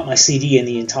 I brought my CD and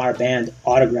the entire band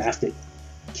autographed it.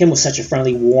 Kim was such a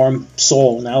friendly, warm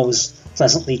soul, and I was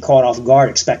pleasantly caught off guard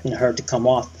expecting her to come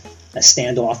off as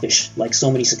standoffish, like so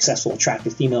many successful,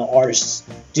 attractive female artists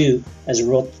do as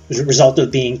a result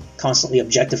of being constantly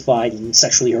objectified and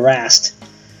sexually harassed.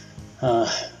 But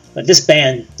this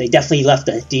band, they definitely left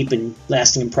a deep and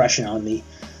lasting impression on me.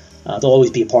 They'll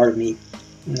always be a part of me,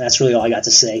 and that's really all I got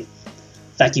to say.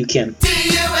 Thank you, Kim.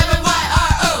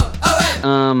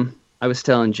 I was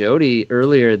telling Jody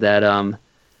earlier that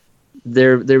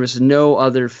there was no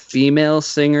other female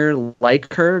singer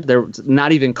like her. There's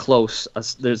not even close.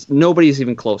 There's nobody's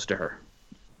even close to her,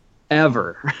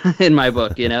 ever in my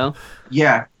book.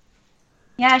 Yeah.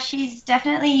 Yeah, she's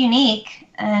definitely unique,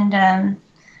 and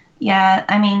yeah,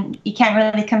 I mean, you can't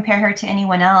really compare her to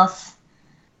anyone else.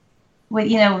 With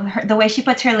the way she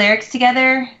puts her lyrics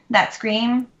together, that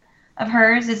scream of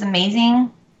hers is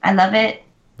amazing. I love it.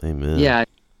 Amen. Yeah,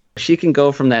 she can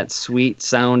go from that sweet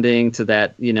sounding to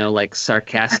that, like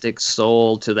sarcastic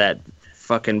soul to that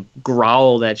fucking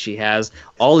growl that she has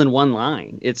all in one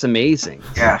line. It's amazing.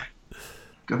 Yeah.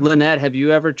 Lynette, have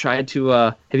you ever tried to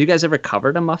have you guys ever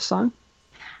covered a Muff song?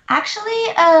 Actually,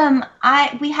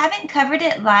 we haven't covered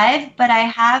it live, but I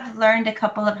have learned a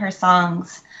couple of her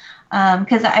songs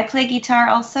because I play guitar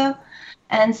also,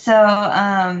 and so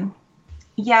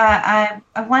yeah,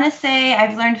 I want to say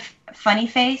I've learned "Funny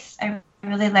Face." I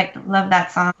really love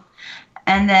that song,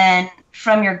 and then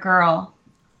 "From Your Girl."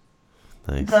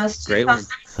 Nice. Those two Great one.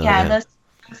 songs, yeah, those.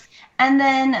 And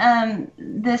then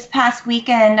this past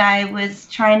weekend, I was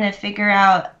trying to figure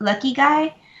out "Lucky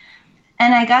Guy."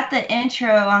 And I got the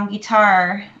intro on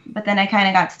guitar, but then I kind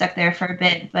of got stuck there for a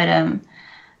bit.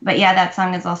 But yeah, that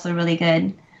song is also really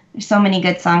good. There's so many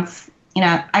good songs.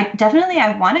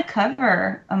 I want to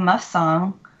cover a Muff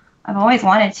song. I've always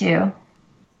wanted to.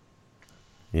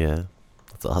 Yeah,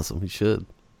 that's awesome. You should.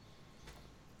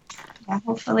 Yeah,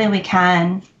 hopefully we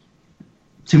can.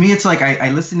 To me, it's like I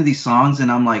listen to these songs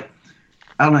and I'm like,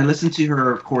 I don't know. I listen to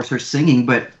her, of course, her singing,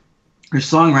 but her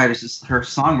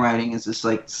songwriting is just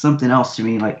like something else to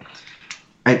me. Like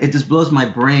it just blows my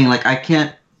brain. Like I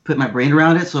can't put my brain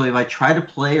around it. So if I try to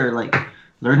play or like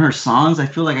learn her songs, I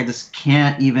feel like I just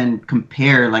can't even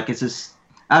compare. Like it's just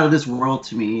out of this world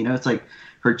to me. It's like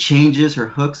her changes, her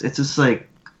hooks. It's just like,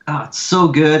 oh, it's so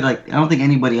good. Like I don't think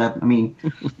anybody. I mean,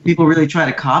 people really try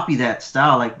to copy that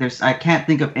style. Like I can't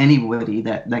think of anybody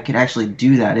that could actually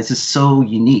do that. It's just so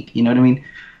unique. You know what I mean?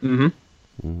 Mm-hmm.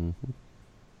 Mm-hmm.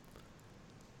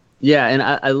 Yeah, and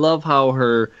I love how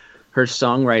her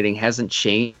songwriting hasn't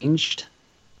changed.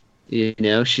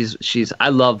 She's I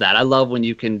love that. I love when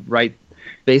you can write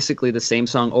basically the same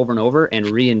song over and over and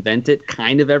reinvent it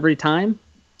kind of every time.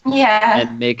 Yeah.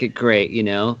 And make it great,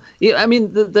 Yeah, I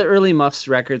mean, the early Muffs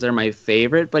records are my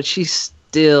favorite, but she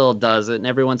still does it. And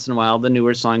every once in a while, the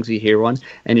newer songs, you hear one,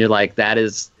 and you're like, that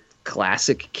is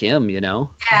classic Kim,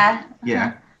 Yeah.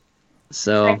 Yeah.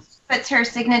 So. She puts her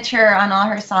signature on all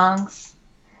her songs.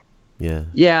 Yeah.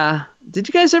 Yeah. Did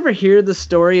you guys ever hear the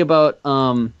story about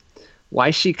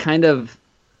why she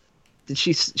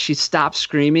she stopped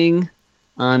screaming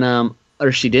on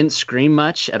or she didn't scream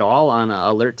much at all on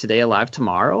Alert Today Alive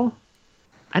Tomorrow?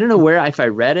 I don't know if I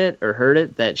read it or heard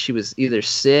it that she was either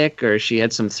sick or she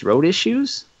had some throat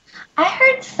issues. I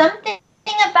heard something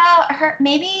about her.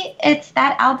 Maybe it's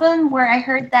that album where I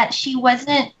heard that she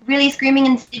wasn't really screaming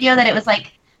in the studio, that it was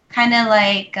like kind of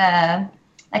like a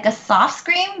soft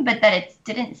scream, but that it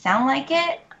didn't sound like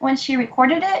it when she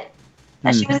recorded it.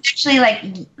 That she was actually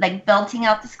like belting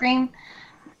out the scream.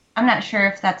 I'm not sure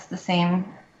if that's the same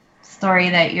story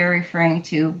that you're referring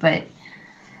to, but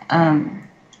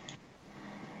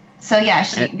so yeah,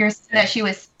 you're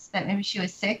saying that maybe she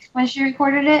was sick when she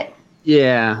recorded it.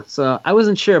 Yeah, so I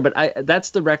wasn't sure, but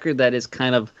that's the record that is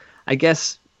kind of, I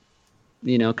guess,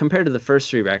 compared to the first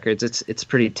three records, it's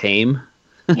pretty tame.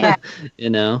 Yeah.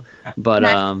 But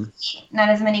not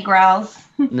as many growls.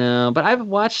 No, but I've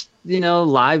watched,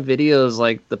 live videos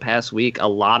like the past week, a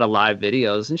lot of live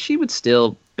videos, and she would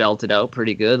still belt it out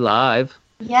pretty good live.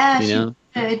 Yeah, she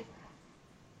could.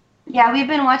 Yeah, we've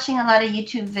been watching a lot of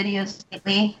YouTube videos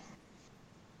lately.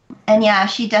 And yeah,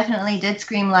 she definitely did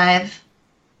scream live.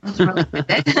 It was really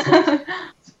good.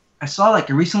 I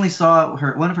recently saw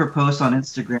one of her posts on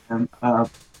Instagram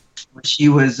where she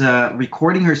was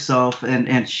recording herself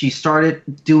and she started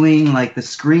doing like the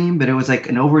scream, but it was like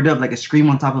an overdub, like a scream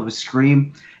on top of a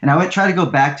scream. And I would try to go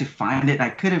back to find it. I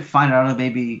couldn't find it. I don't know,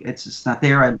 maybe it's just not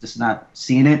there. I'm just not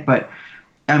seeing it. But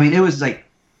I mean, it was like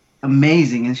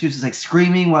amazing. And she was just like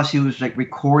screaming while she was like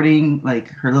recording like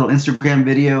her little Instagram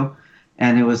video.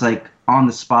 And it was like on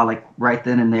the spot, like right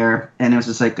then and there. And it was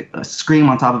just like a scream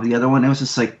on top of the other one. It was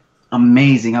just like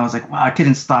amazing. I was like, wow, I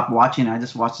couldn't stop watching it. I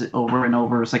just watched it over and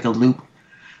over. It was like a loop.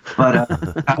 But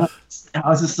it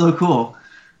was just so cool.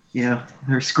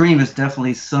 Her scream is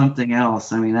definitely something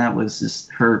else. I mean, that was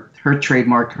just her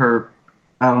trademark. I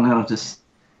don't know, just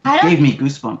gave me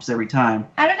goosebumps every time.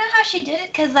 I don't know how she did it,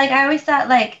 because like I always thought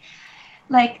like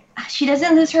she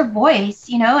doesn't lose her voice,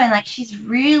 and like she's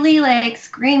really like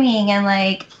screaming, and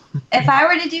like if I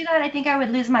were to do that, I think I would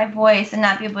lose my voice and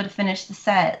not be able to finish the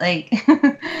set. Like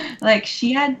like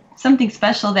she had something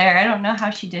special there. I don't know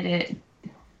how she did it.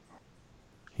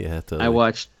 Yeah, totally. I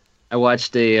watched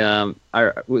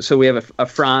so we have a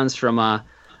Franz from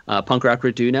Punk Rock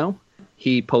Reduno.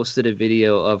 he posted a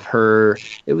video of her.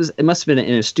 It must have been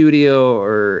in a studio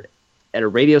or at a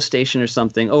radio station or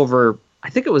something over.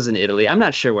 I think it was in Italy. I'm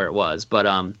not sure where it was, but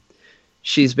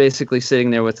she's basically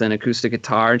sitting there with an acoustic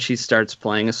guitar and she starts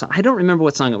playing a song. I don't remember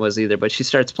what song it was either, but she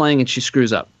starts playing and she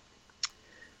screws up.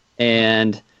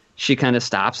 And she kind of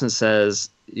stops and says,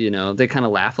 they kind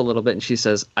of laugh a little bit and she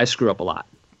says, "I screw up a lot."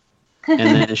 And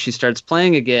then she starts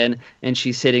playing again and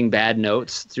she's hitting bad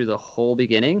notes through the whole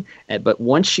beginning. But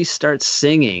once she starts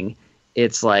singing,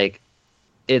 it's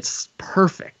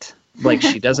perfect. Like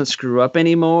she doesn't screw up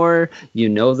anymore.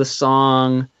 The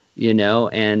song,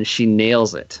 and she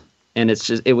nails it. And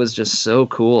it was just so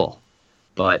cool.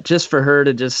 But just for her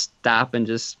to just stop and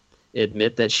just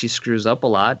admit that she screws up a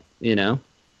lot,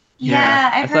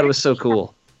 Yeah, I thought it was so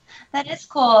cool. That is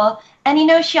cool. And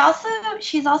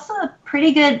she's also a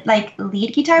pretty good like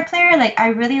lead guitar player. Like I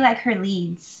really like her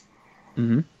leads.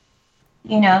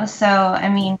 Mm-hmm. So I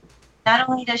mean, not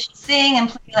only does she sing and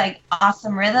play like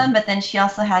awesome rhythm, but then she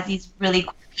also has these really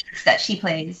cool beats that she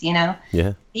plays. Yeah.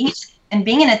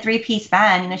 Being in a 3-piece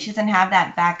band, she doesn't have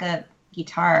that backup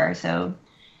guitar, so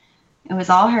it was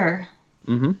all her.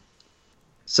 Mm-hmm.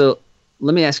 So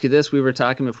let me ask you this: we were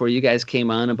talking before you guys came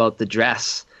on about the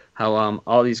dress. How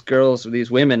all these girls,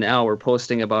 these women now, were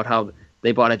posting about how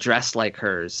they bought a dress like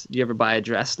hers. Did you ever buy a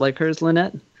dress like hers,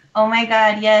 Lynette? Oh my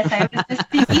God, yes!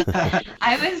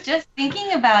 I was just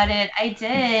thinking about it. I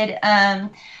did.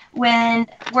 When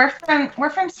we're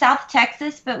from South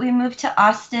Texas, but we moved to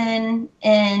Austin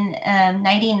in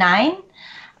 '99,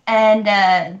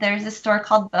 and there's a store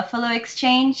called Buffalo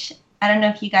Exchange. I don't know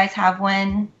if you guys have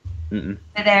one. Mm-mm.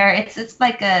 There, it's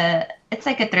like a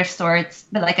thrift store.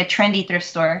 But like a trendy thrift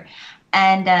store,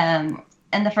 and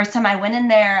the first time I went in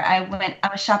there, I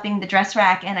was shopping the dress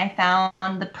rack and I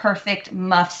found the perfect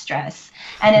muffs dress,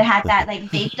 and it had that like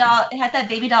baby doll. It had that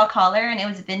baby doll collar, and it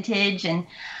was vintage, and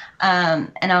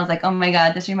I was like, oh my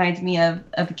God, this reminds me of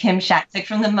Kim Shattuck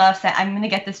from the Muffs. I'm gonna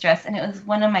get this dress, and it was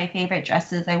one of my favorite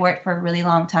dresses. I wore it for a really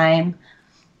long time.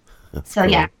 That's so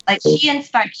cool. Yeah, like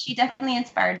she definitely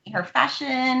inspired me. Her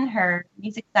fashion, her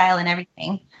music style, and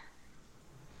everything.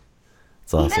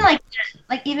 It's awesome.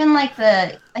 Even like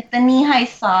the knee-high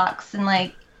socks and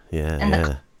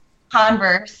the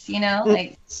Converse,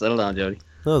 like. Settle down, Jody.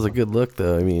 That was a good look,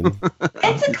 though. I mean,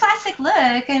 it's a classic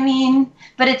look. I mean,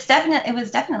 but it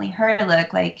was definitely her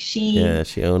look. Like she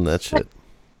owned that shit.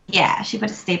 Yeah, she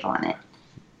put a staple on it.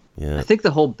 Yeah, I think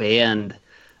the whole band,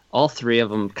 all three of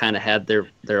them, kind of had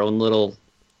their own little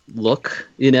look.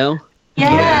 Yeah,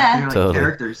 totally.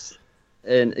 Characters.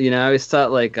 And I always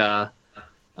thought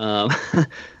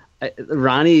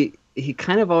Ronnie, he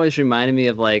kind of always reminded me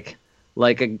of like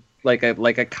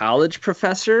a college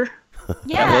professor.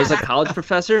 Yeah. That was a college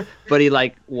professor, but he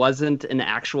wasn't an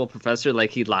actual professor.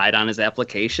 Like he lied on his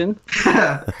application.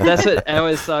 That's what I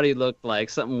always thought he looked like,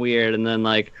 something weird. And then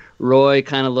Roy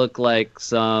kind of looked like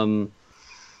some,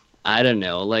 I don't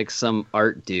know, like some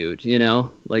art dude, some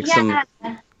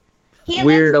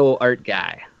weirdo art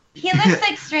guy. He looks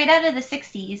like straight out of the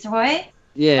 60s, Roy.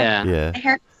 Yeah. The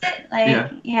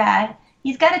haircut,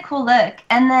 he's got a cool look.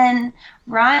 And then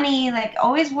Ronnie,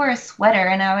 always wore a sweater,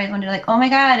 and I always wondered, oh my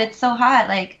God, it's so hot.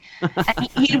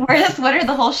 He'd wear the sweater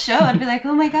the whole show. I'd be like,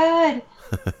 oh my God.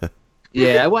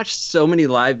 Yeah, I watched so many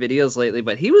live videos lately,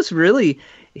 but he was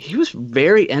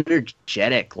very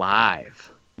energetic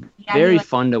live. Yeah, very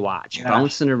fun to watch,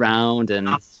 bouncing around and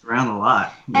around a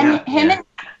lot. And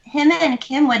him and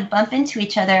Kim would bump into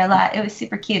each other a lot. It was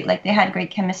super cute. They had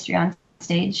great chemistry on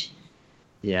stage.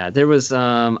 Yeah, there was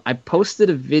I posted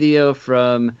a video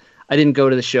from, I didn't go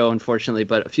to the show unfortunately,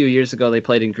 but a few years ago they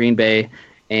played in Green Bay,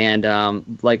 and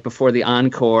before the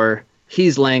encore,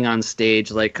 he's laying on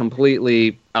stage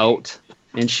completely out,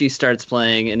 and she starts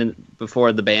playing, and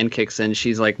before the band kicks in,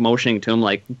 she's motioning to him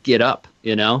get up,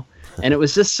 and it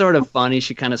was just sort of funny.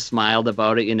 She kind of smiled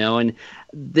about it, and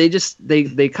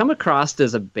they come across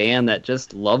as a band that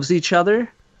just loves each other.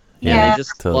 Yeah, and they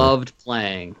just loved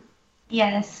playing.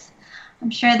 Yes. I'm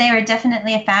sure they were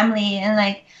definitely a family, and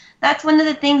that's one of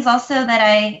the things also that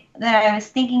I was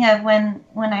thinking of when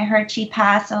I heard she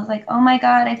passed. I was like, oh my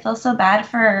God, I feel so bad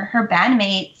for her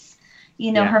bandmates,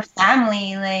 her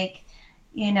family,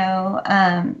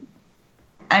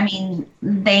 I mean,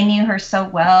 they knew her so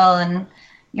well, and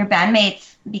your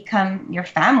bandmates become your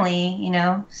family,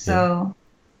 so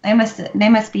they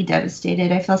must be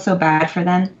devastated. I feel so bad for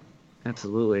them.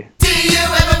 Absolutely.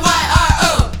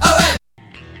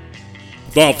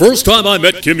 The First Time I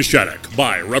Met Kim Shattuck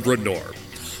by Reverend Norm.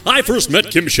 I first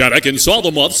met Kim Shattuck and saw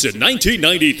the Muffs in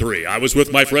 1993. I was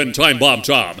with my friend Time Bomb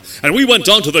Tom, and we went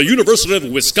down to the University of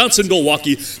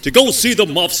Wisconsin-Milwaukee to go see the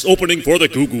Muffs opening for the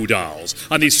Goo Goo Dolls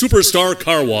on the Superstar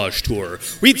Car Wash Tour.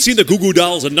 We'd seen the Goo Goo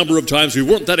Dolls a number of times. We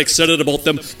weren't that excited about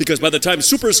them because by the time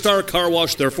Superstar Car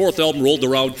Wash, their fourth album, rolled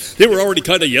around, they were already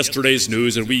kind of yesterday's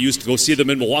news, and we used to go see them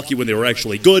in Milwaukee when they were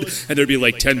actually good, and there'd be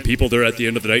like 10 people there at the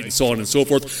end of the night and so on and so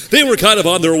forth. They were kind of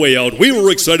on their way out. We were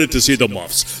excited to see the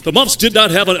Muffs. The Muffs did not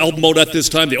have an album out at this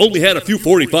time. They only had a few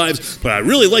 45s, but I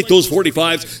really liked those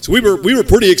 45s, so we were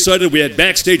pretty excited. We had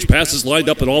backstage passes lined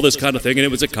up and all this kind of thing, and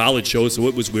it was a college show, so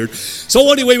it was weird.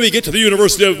 So anyway, we get to the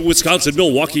University of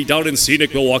Wisconsin-Milwaukee down in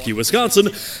scenic Milwaukee, Wisconsin,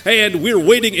 and we're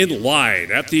waiting in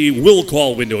line at the will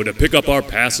call window to pick up our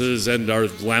passes and our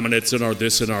laminates and our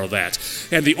this and our that.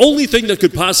 And the only thing that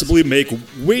could possibly make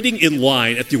waiting in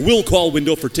line at the will call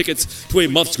window for tickets to a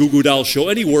Muffs Goo Goo Dolls show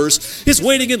any worse is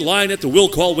waiting in line at the will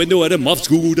call window at a Muffs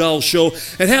Goo Goo Dolls show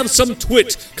and have some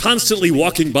twit constantly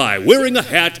walking by, wearing a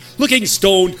hat, looking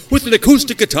stoned, with an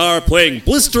acoustic guitar playing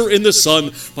Blister in the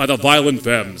Sun by the Violent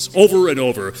Femmes over and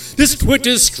over. This twit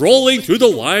is strolling through the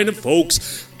line of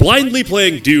folks, blindly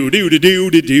playing do do do do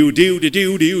do do do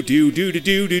do do do do do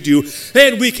do do do,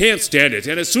 and we can't stand it.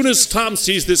 And as soon as Tom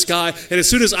sees this guy, and as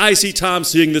soon as I see Tom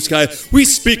seeing this guy, we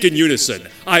speak in unison.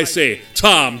 I say,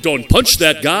 "Tom, don't punch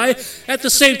that guy." At the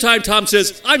same time, Tom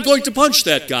says, "I'm going to punch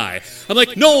that guy." I'm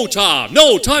like, "No, Tom,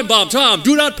 no, Time Bomb Tom,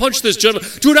 do not punch this gentleman.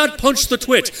 Do not punch the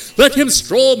twit. Let him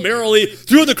stroll merrily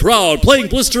through the crowd, playing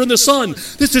Blister in the Sun.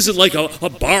 This isn't like a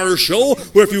bar show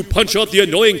where if you punch out the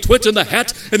annoying twit in the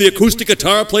hat and the acoustic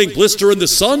guitar playing Blister in the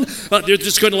Sun, they're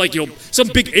just going to some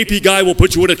big AP guy will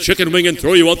put you in a chicken wing and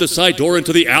throw you out the side door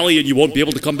into the alley and you won't be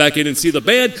able to come back in and see the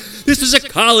band. This is a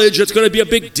college. It's going to be a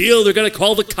big deal. They're going to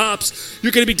call the cops.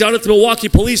 You're going to be down at the Milwaukee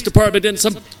Police Department in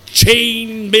some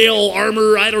chain mail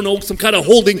armor, I don't know, some kind of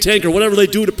holding tank or whatever they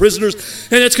do to prisoners,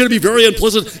 and it's going to be very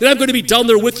unpleasant, and I'm going to be down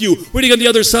there with you, waiting on the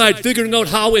other side, figuring out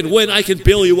how and when I can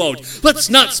bail you out. Let's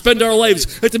not spend our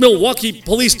lives at the Milwaukee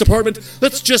Police Department.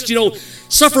 Let's just,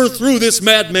 suffer through this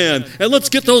madman, and let's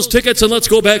get those tickets, and let's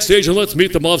go backstage, and let's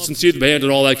meet the Muffs and see the band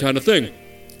and all that kind of thing."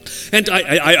 And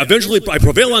I eventually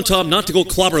prevail on Tom not to go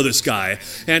clobber this guy.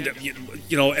 And,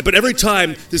 but every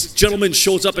time this gentleman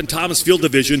shows up in Tom's field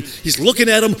of vision, he's looking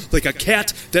at him like a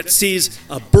cat that sees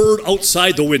a bird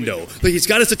outside the window. Like he's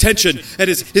got his attention, and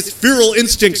his feral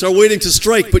instincts are waiting to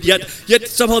strike, but yet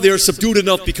somehow they are subdued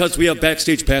enough because we have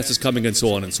backstage passes coming and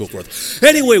so on and so forth.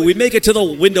 Anyway, we make it to the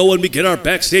window and we get our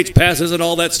backstage passes and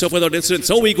all that stuff without incident.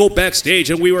 So we go backstage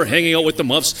and we were hanging out with the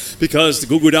Muffs because the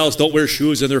Goo Goo Dolls don't wear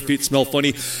shoes and their feet smell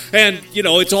funny. And,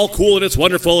 it's all cool and it's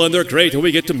wonderful and they're great and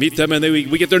we get to meet them and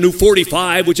we get their new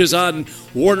 45, which is on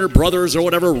Warner Brothers or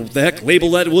whatever the heck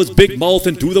label that was, Big Mouth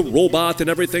and Do the Robot and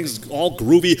everything's all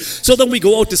groovy. So then we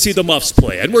go out to see the Muffs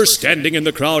play and we're standing in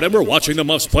the crowd and we're watching the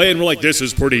Muffs play and we're like, this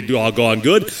is pretty doggone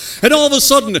good. And all of a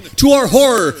sudden, to our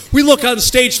horror, we look on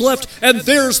stage left and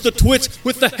there's the twit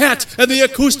with the hat and the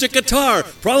acoustic guitar,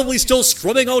 probably still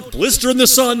strumming out Blister in the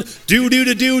Sun, do do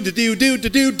do do do do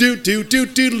do do do do do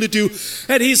do do,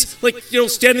 and he's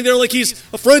standing there like he's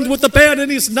a friend with the band,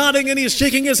 and he's nodding and he's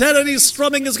shaking his head and he's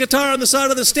strumming his guitar on the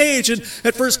side of the stage. And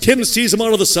at first Kim sees him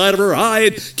out of the side of her eye,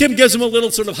 and Kim gives him a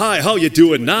little sort of hi, how you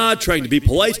doing nod, trying to be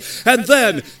polite. And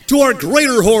then, to our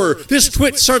greater horror, this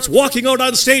twit starts walking out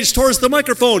on stage towards the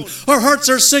microphone. Our hearts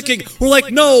are sinking. We're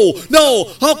like, no,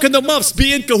 how can the Muffs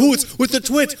be in cahoots with the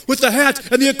twit, with the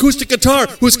hat and the acoustic guitar,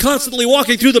 who's constantly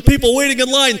walking through the people waiting in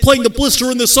line, playing the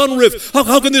Blister in the Sun riff?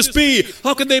 How can this be?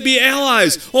 How can they be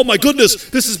allies? Oh my goodness,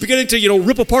 this is beginning to,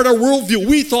 rip apart our worldview.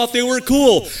 We thought they were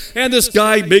cool. And this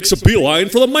guy makes a beeline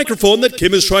for the microphone that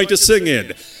Kim is trying to sing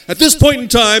in. At this point in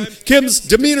time, Kim's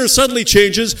demeanor suddenly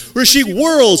changes, where she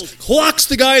whirls, clocks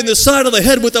the guy in the side of the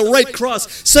head with a right cross,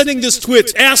 sending this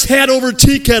twit ass hat over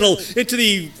tea kettle into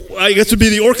the, I guess it would be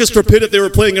the orchestra pit if they were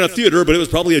playing in a theater, but it was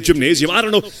probably a gymnasium, I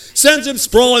don't know, sends him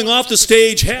sprawling off the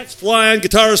stage, hats flying,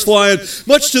 guitars flying,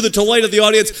 much to the delight of the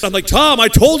audience. I'm like, Tom, I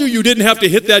told you didn't have to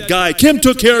hit that guy. Kim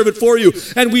took care of it for you.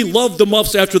 And we loved the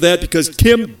Muffs after that because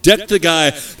Kim decked the guy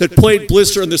that played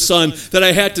Blister in the Sun that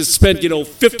I had to spend,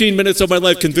 15 minutes of my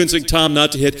life convincing Tom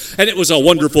not to hit, and it was a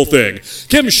wonderful thing.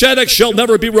 Kim Shattuck shall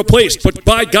never be replaced, but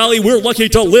by golly, we're lucky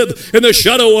to live in the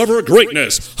shadow of her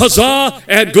greatness. Huzzah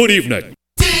and good evening.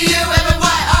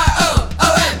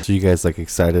 So you guys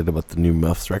excited about the new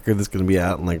Muffs record that's going to be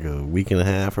out in a week and a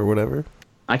half or whatever?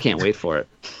 I can't wait for it.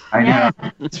 I know.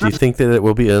 Do you think that it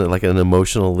will be an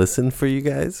emotional listen for you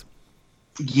guys?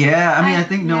 Yeah, I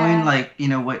think knowing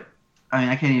what,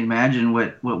 I can't even imagine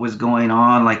what was going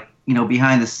on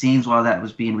behind the scenes while that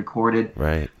was being recorded.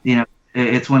 Right.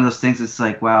 It's one of those things. It's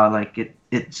like, wow,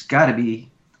 it's got to be,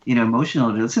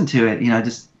 emotional to listen to it.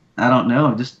 I don't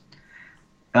know, it's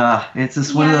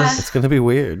just one of those. It's gonna be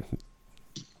weird.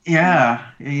 Yeah,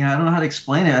 I don't know how to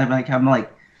explain it. I'm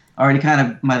like already kind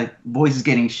of, my voice is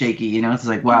getting shaky. It's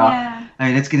like, wow. Yeah. I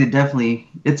mean,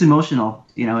 it's emotional.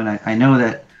 And I know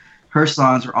that her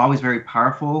songs are always very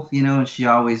powerful. And she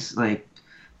always like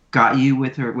got you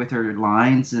with her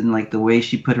lines and like the way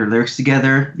she put her lyrics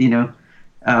together.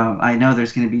 I know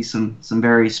there's going to be some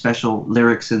very special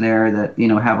lyrics in there that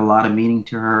have a lot of meaning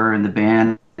to her and the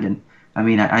band. And I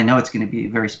mean, I know it's going to be a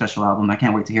very special album. I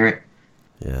can't wait to hear it.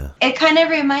 Yeah. It kind of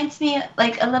reminds me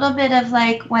like a little bit of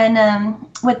like when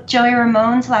with Joey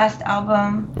Ramone's last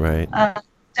album. Right.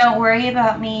 Don't Worry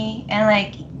About Me, and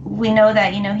like we know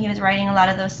that he was writing a lot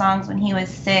of those songs when he was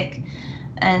sick,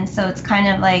 and so it's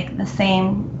kind of like the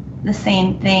same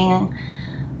thing.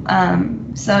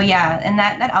 So yeah, and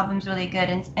that album's really good,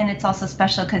 and it's also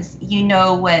special because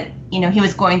what he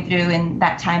was going through in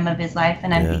that time of his life,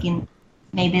 and I'm thinking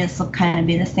maybe this will kind of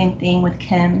be the same thing with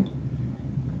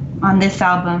Kim on this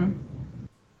album.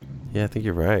 Yeah, I think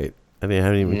you're right. I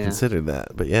haven't even considered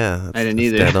that, but yeah, I didn't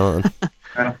either. Dead on.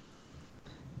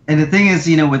 And the thing is,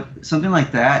 with something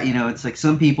like that, it's like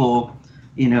some people,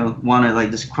 want to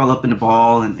like just crawl up in a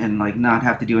ball and like not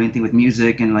have to do anything with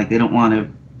music, and like they don't want to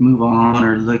move on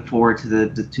or look forward to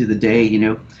the day,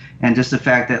 and just the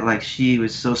fact that like she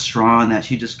was so strong that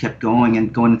she just kept going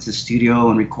into the studio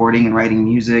and recording and writing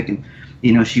music, and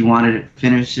she wanted to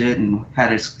finish it and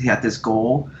had this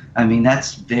goal. I mean,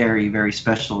 that's very, very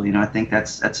special. I think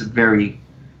that's a very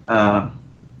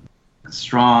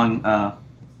strong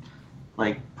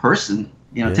like person.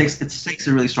 It takes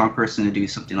a really strong person to do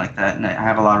something like that, and I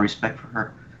have a lot of respect for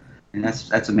her, and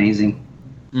that's amazing.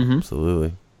 Mm-hmm.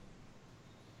 Absolutely.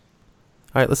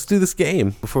 All right, let's do this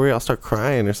game before we all start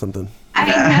crying or something. I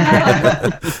know.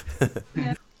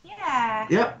 Yeah.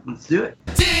 Yep, let's do it.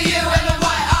 T-U-M-M-Y-R-O-O-M.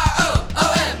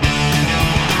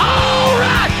 All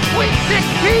right, Sweet 16.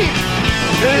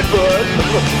 Hey, bud,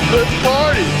 let's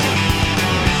party.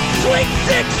 Sweet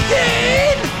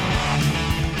 16!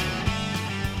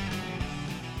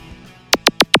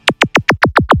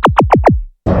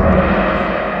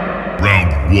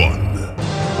 Round 1.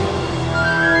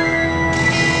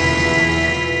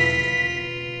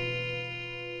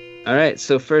 All right,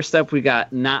 so first up we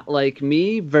got Not Like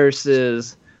Me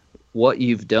versus What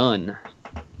You've Done.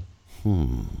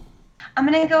 I'm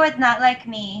gonna go with Not Like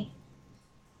Me.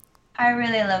 I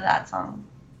really love that song.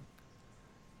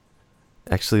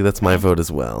 Actually, that's my vote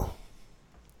as well.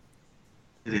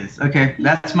 It is. Okay,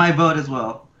 that's my vote as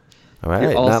well. All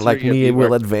right, Not Like Me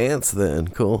will advance then.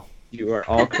 Cool. You are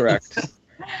all correct.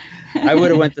 I would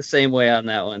have went the same way on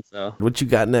that one. So, what you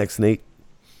got next, Nate?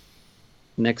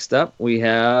 Next up, we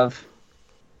have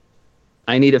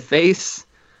I Need a Face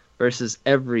versus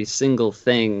Every Single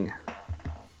Thing.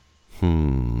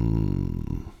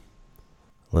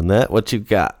 Lynette, what you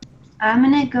got? I'm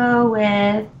gonna go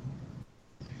with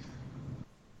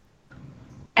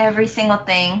Every Single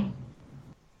Thing.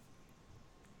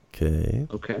 Okay.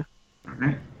 Okay.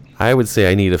 I would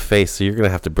say I Need a Face, so you're going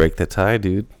to have to break that tie,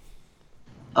 dude.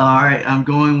 All right, I'm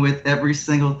going with Every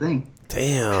Single Thing.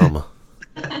 Damn.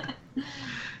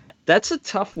 That's a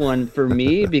tough one for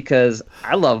me because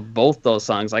I love both those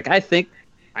songs. Like, I think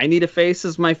I Need a Face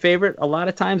is my favorite a lot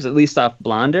of times, at least off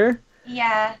Blonder.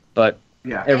 Yeah. But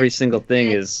Every Single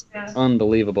Thing is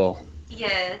unbelievable.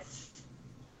 Yes.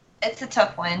 It's a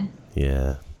tough one.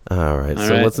 Yeah. All right,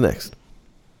 so what's next?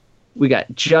 We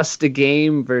got Just a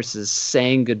Game versus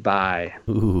Saying Goodbye.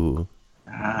 Ooh.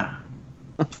 Yeah,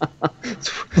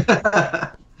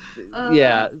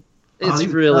 it's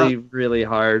really, really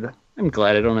hard. I'm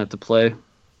glad I don't have to play.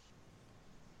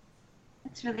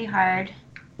 It's really hard.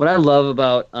 What I love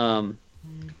about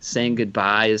Saying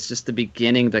Goodbye is just the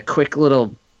beginning, the quick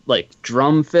little like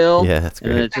drum fill. Yeah, that's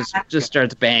great. And then it just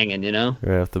starts banging,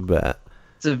 Right off the bat.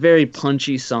 It's a very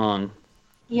punchy song.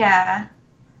 Yeah.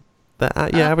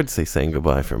 I would say Saying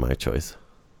Goodbye for my choice.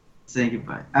 Saying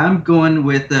Goodbye. I'm going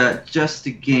with Just a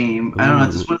Game. I don't know,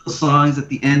 it's just one of those songs at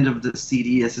the end of the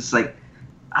CD. It's just like,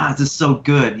 it's just so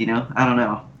good, I don't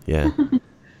know. Yeah.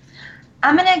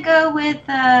 I'm gonna go with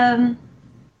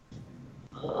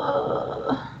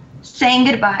Saying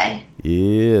Goodbye.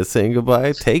 Yeah, Saying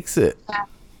Goodbye takes it.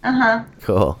 Uh-huh.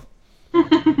 Cool.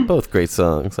 Both great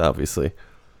songs, obviously.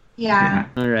 Yeah.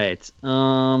 All right.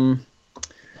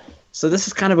 So this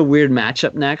is kind of a weird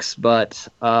matchup next, but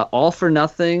All for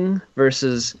Nothing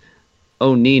versus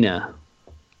Oh Nina.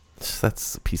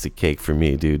 That's a piece of cake for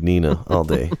me, dude. Nina, all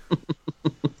day.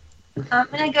 I'm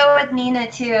gonna go with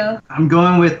Nina too. I'm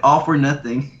going with All for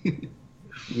Nothing.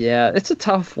 Yeah, it's a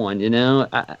tough one,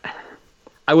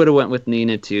 I would have went with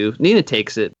Nina too. Nina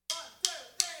takes it.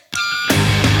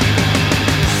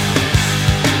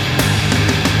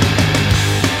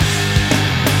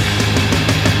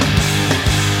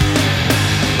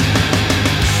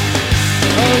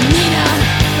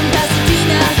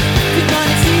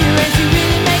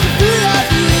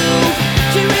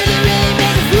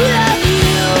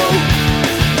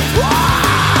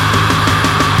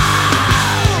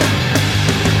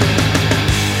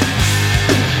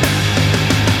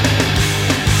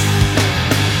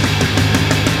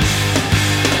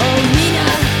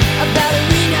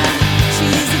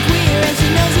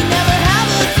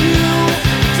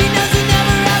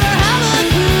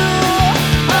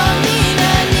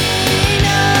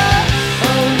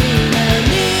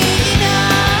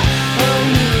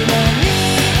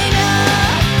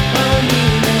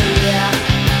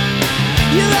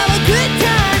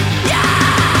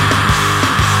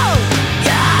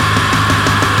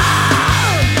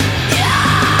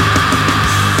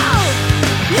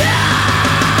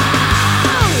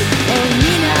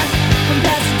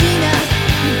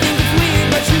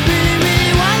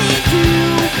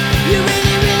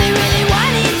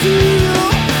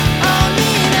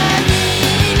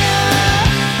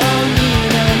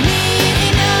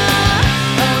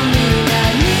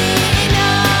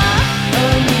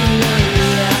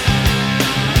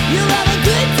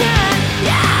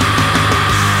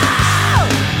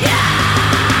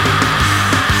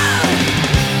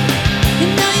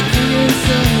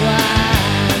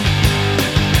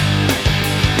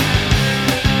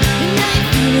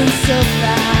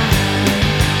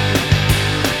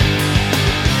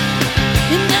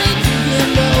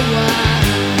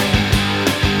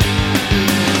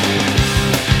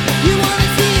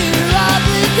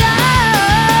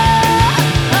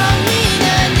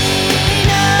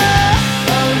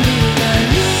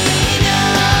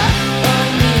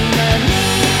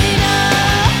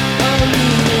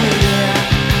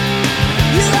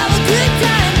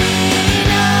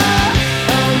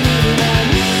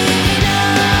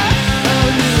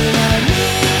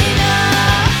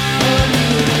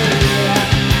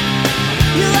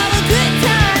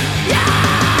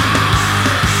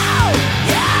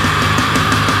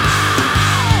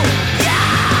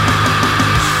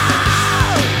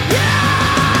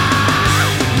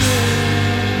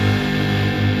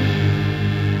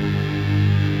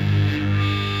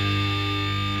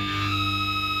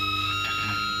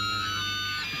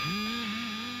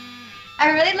 I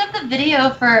really love the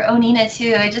video for Onina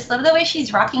too. I just love the way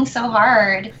she's rocking so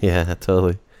hard. Yeah,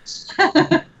 totally.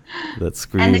 That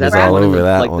scream is all over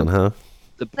that one, huh?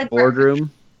 The boardroom.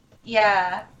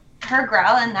 Yeah, her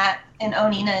growl in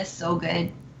Onina is so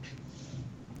good.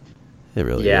 It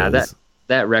really is. Yeah,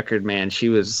 that record, man. She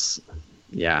was,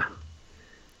 yeah,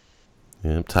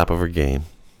 top of her game.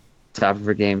 Top of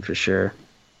her game for sure.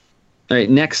 All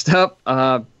right, next up,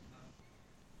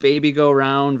 Baby Go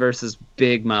Round versus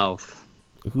Big Mouth.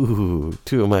 Ooh,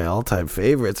 two of my all-time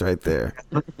favorites right there.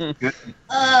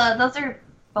 Those are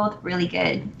both really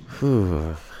good.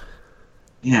 Ooh.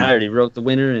 Yeah, I already wrote the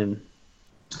winner and.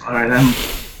 All right,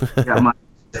 I got my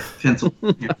pencil.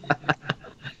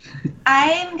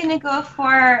 I'm gonna go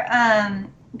for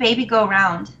Baby Go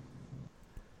Round.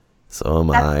 So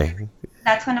am I.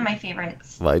 That's one of my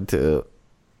favorites. Mine too.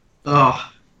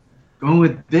 Oh, going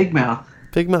with Big Mouth.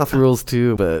 Big Mouth rules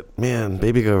too, but man,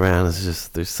 Baby Go Round is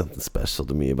just, there's something special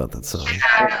to me about that song.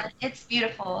 Yeah, it's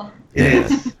beautiful. Yeah,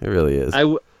 it really is.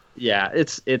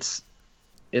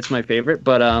 It's my favorite,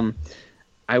 but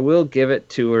I will give it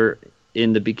to her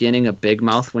in the beginning of Big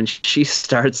Mouth when she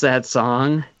starts that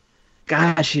song.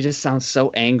 Gosh, she just sounds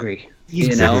so angry.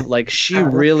 You know, like she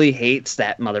really hates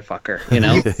that motherfucker, you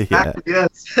know? Yeah.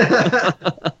 Yes.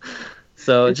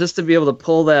 So just to be able to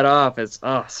pull that off, it's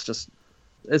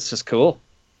just cool.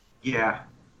 Yeah.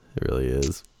 It really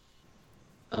is.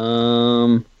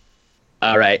 All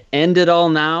right. End It All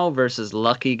Now versus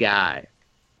Lucky Guy.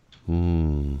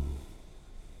 I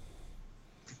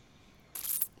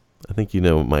think you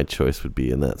know what my choice would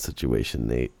be in that situation,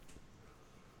 Nate.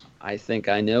 I think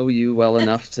I know you well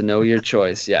enough to know your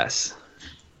choice, yes.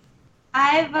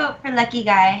 I vote for Lucky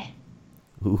Guy.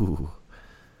 Ooh.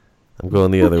 I'm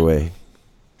going the other way.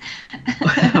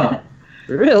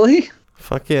 Really?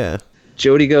 Fuck yeah.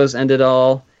 Jody goes End It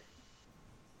All.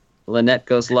 Lynette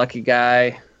goes Lucky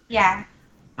Guy. Yeah.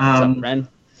 What's up, Ren?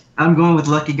 I'm going with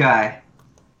Lucky Guy.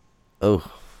 Oh.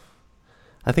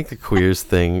 I think the queers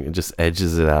thing just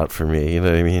edges it out for me, you know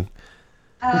what I mean?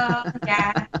 Oh,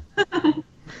 yeah.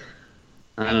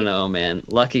 I don't know, man.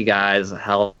 Lucky Guy is a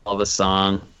hell of a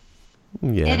song.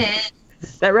 Yeah. It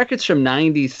is. That record's from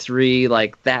 '93.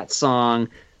 Like, that song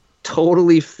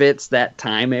totally fits that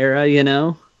time era, you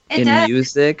know, It does.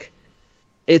 music.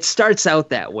 It starts out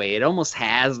that way. It almost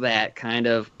has that kind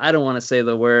of, I don't want to say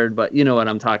the word, but you know what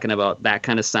I'm talking about, that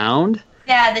kind of sound.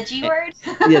 Yeah, the G word.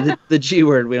 Yeah, the G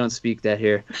word. We don't speak that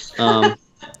here.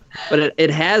 But it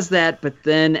has that, but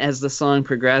then as the song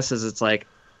progresses, it's like,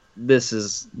 this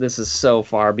is so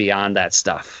far beyond that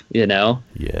stuff, you know?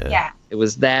 Yeah. It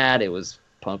was that, it was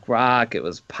punk rock, it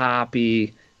was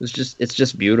poppy. It's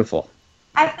just beautiful.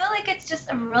 I feel like it's just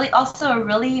a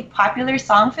really popular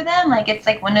song for them. Like it's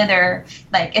like one of their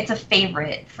it's a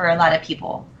favorite for a lot of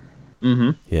people. Mm-hmm.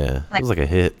 Yeah, it was like a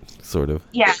hit, sort of.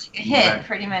 Yeah, like a hit,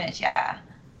 pretty much. Yeah.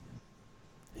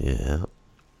 Yeah.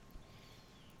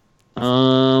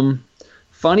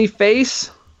 Funny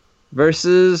Face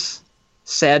versus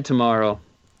Sad Tomorrow.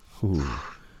 Ooh.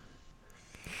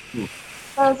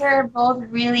 Those are both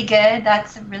really good.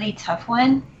 That's a really tough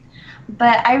one.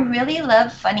 But I really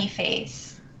love Funny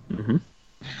Face. Mm-hmm.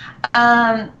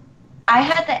 I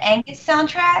had the Angus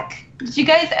soundtrack. Did you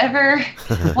guys ever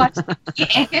watch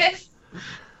Angus?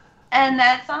 And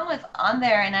that song was on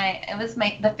there, and it was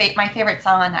my favorite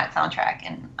song on that soundtrack,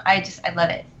 and I love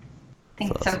it. I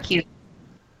think it's so cute.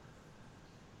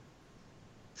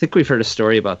 I think we've heard a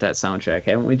story about that soundtrack,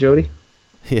 haven't we, Jody?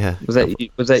 Yeah. Was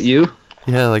that you?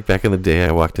 Yeah, like back in the day,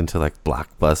 I walked into like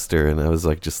Blockbuster, and I was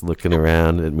like just looking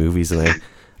around at movies, and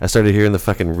I started hearing the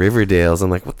fucking Riverdales.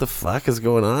 I'm like, what the fuck is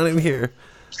going on in here?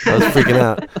 I was freaking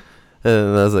out,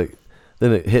 and I was like,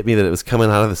 then it hit me that it was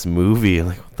coming out of this movie. I'm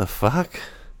like, what the fuck?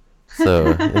 So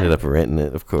I ended up renting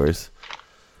it, of course.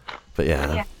 But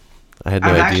yeah. I had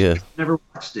no idea. I've never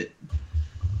watched it.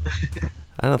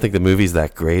 I don't think the movie's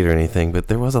that great or anything, but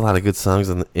there was a lot of good songs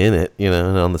in it, you know,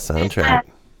 and on the soundtrack.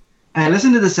 I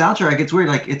listened to the soundtrack. It's weird.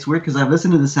 Like it's weird because I've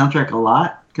listened to the soundtrack a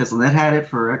lot because Lynette had it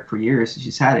for years.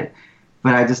 She's had it,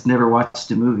 but I just never watched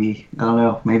the movie. I don't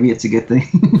know. Maybe it's a good thing.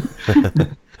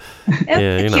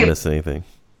 Yeah, you're not missing anything.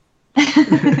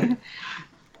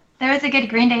 There was a good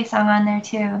Green Day song on there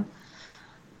too.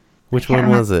 Which one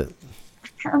was it? I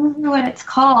can't remember what it's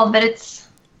called, but it's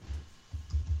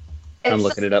I'm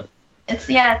looking it up. It's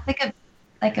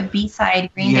like a B-side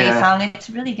Green Day song. It's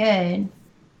really good.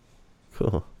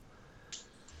 Cool.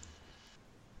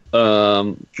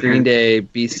 Green Day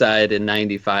B-side in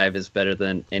 '95 is better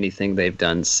than anything they've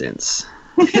done since.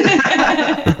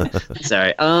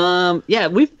 Sorry. Yeah,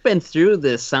 we've been through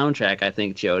this soundtrack, I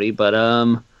think, Jody, but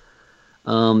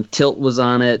Tilt was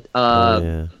on it.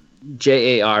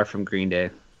 JAR from Green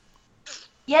Day.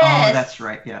 Yes. Oh, that's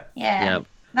right. Yeah. Yeah. Yep.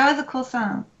 That was a cool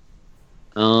song.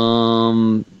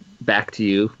 Back to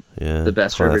You. Yeah. The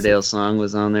best classic. Riverdale song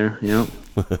was on there. Yep.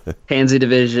 Pansy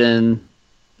Division.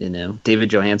 You know, David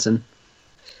Johansen.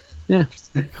 Yeah.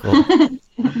 Cool.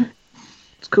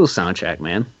 It's a cool soundtrack,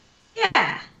 man.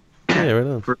 Yeah. Yeah, right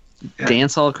on.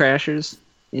 Dance Hall Crashers.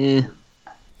 Yeah.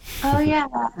 Oh yeah.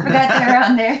 I forgot they were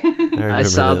on there.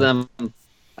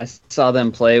 I saw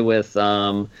them play with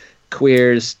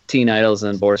Queers, Teen Idols,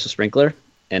 and Boris the Sprinkler,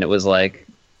 and it was like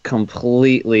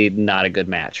completely not a good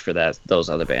match for those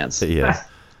other bands. Yeah.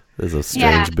 There's a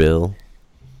strange bill.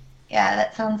 Yeah,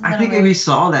 that sounds. I think we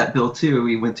saw that bill too.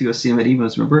 We went to go see him at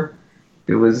Emo's. Remember?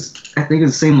 I think it was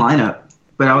the same lineup,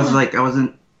 but I was like, I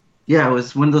wasn't. Yeah, it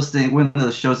was one of those things. One of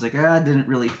those shows like, didn't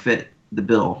really fit the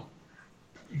bill.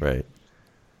 Right.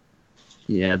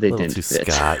 Yeah, they didn't too fit.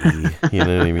 Scotty, you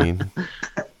know what I mean?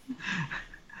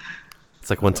 It's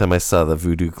like one time I saw the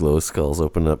Voodoo Glow Skulls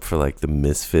open up for like the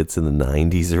Misfits in the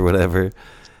 90s or whatever,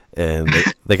 and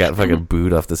they got fucking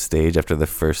booed off the stage after the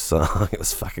first song. It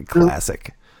was fucking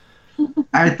classic.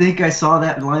 I think I saw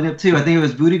that lineup too. I think it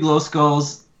was Voodoo Glow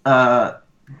Skulls,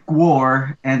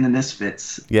 War, and the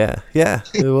Misfits. Yeah,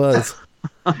 it was.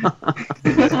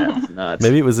 That's nuts.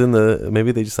 Maybe it was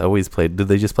maybe they just always played. Did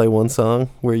they just play one song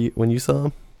when you saw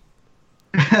them?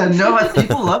 No,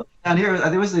 people love it down here.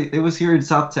 It was here in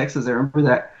South Texas. I remember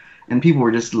that, and people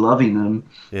were just loving them.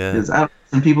 Yeah.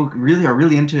 Some people are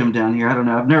really into him down here. I don't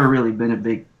know. I've never really been a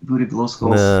big Voodoo Glow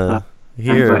Skulls.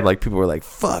 Here, like people were like,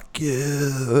 "Fuck you,"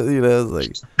 you know,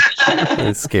 like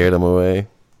it scared them away.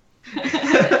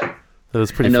 It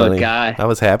was pretty funny. I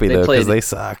was happy though because they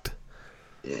sucked.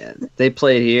 Yeah, they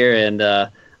played here, and a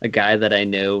guy that I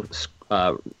know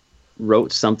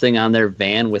wrote something on their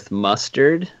van with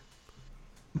mustard,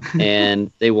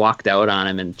 and they walked out on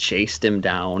him and chased him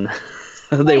down.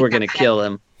 They were going to kill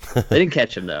him. They didn't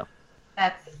catch him, though.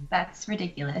 That's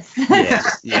ridiculous.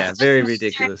 Yeah, very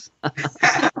ridiculous.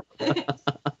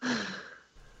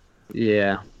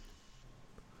 Yeah.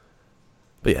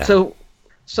 But yeah. So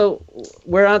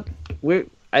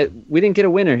we didn't get a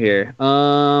winner here.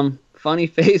 Funny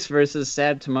Face versus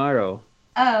Sad Tomorrow.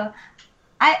 Oh,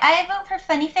 I vote for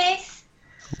Funny Face.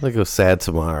 I'm gonna go Sad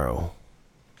Tomorrow.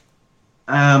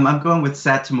 I'm going with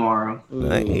Sad Tomorrow.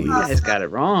 Nice. You guys got it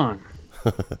wrong.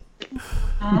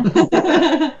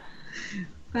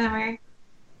 Bummer.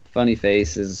 Funny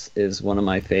Face is one of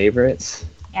my favorites.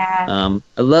 Yeah.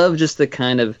 I love just the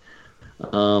kind of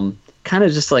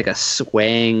just like a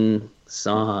swang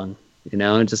song,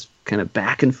 just kind of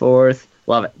back and forth.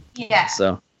 Love it. Yeah.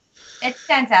 So it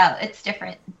stands out. It's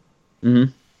different.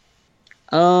 Mm-hmm.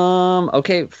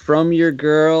 Okay, From Your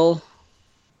Girl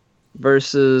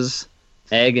versus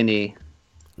Agony.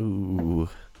 Ooh.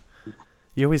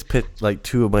 You always pit like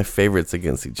two of my favorites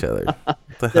against each other.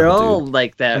 They're all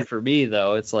like that for me,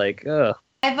 though. It's like, ugh.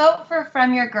 I vote for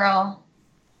From Your Girl.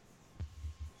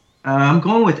 I'm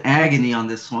going with Agony on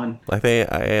this one. I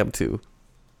think I am too.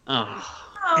 Oh.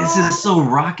 It's just so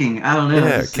rocking. I don't know.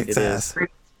 Yeah, It's kicks a ass. great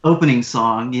opening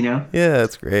song, Yeah,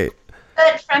 it's great.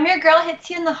 But From Your Girl hits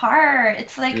you in the heart.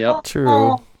 It's like, Yep.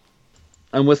 True.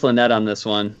 I'm with Lynette on this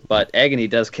one, but Agony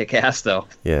does kick ass, though.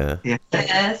 Yeah.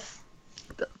 Yes.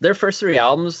 Their first three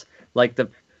albums, like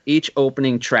each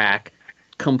opening track,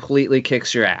 completely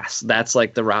kicks your ass. That's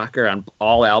like the rocker on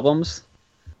all albums.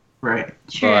 Right.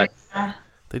 Sure. But,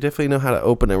 They definitely know how to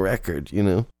open a record,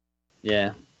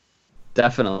 yeah,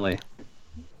 definitely.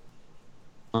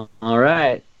 All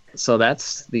right. So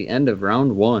that's the end of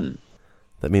round one.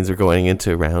 That means we're going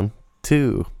into round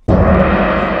 2.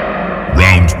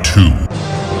 Round 2.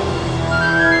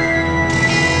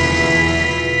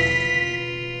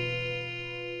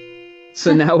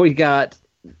 So now we got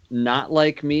Not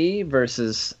Like Me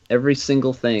versus Every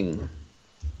Single Thing.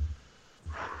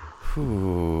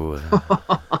 Ooh.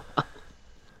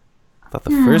 Thought the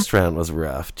first round was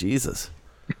rough. Jesus.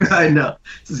 I know.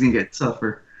 This is going to get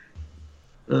tougher.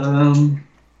 I think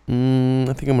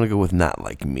I'm going to go with Not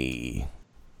Like Me.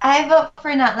 I vote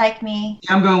for Not Like Me.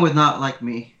 I'm going with Not Like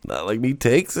Me. Not Like Me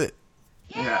takes it.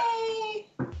 Yeah.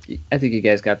 I think you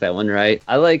guys got that one right.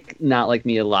 I like Not Like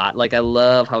Me a lot. Like, I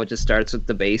love how it just starts with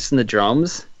the bass and the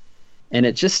drums. And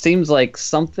it just seems like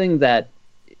something that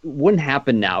wouldn't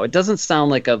happen now. It doesn't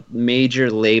sound like a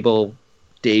major label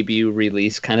debut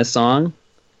release kind of song,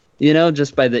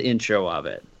 just by the intro of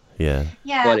it. Yeah.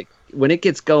 Yeah. But when it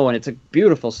gets going, it's a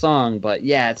beautiful song. But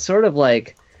yeah, it's sort of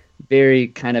like very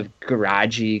kind of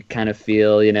garagey kind of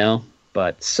feel,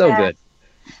 but so good.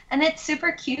 And it's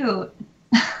super cute.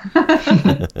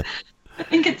 I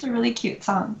think it's a really cute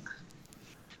song.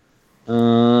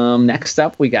 Next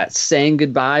up, we got Saying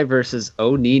Goodbye versus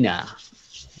Oh Nina.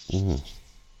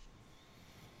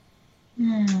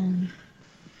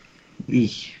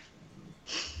 Eesh.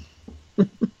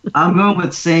 I'm going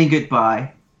with Saying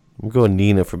Goodbye. I'm going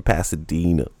Nina from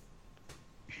Pasadena.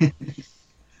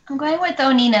 I'm going with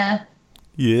Onina.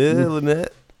 Yeah,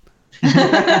 Lynette.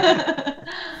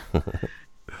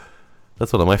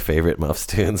 That's one of my favorite Muffs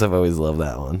tunes. I've always loved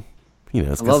that one.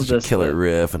 It's got such a killer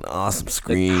riff and awesome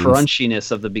screams. The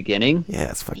crunchiness of the beginning.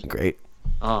 Yeah, it's fucking great.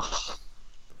 Oh.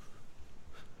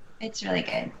 It's really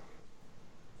good.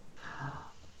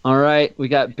 All right, we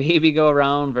got Baby Go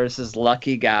Round versus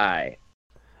Lucky Guy.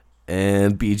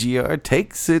 And BGR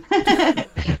takes it.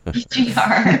 BGR.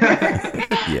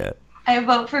 Yeah. I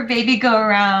vote for Baby Go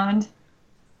Around.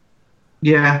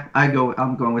 Yeah, I'm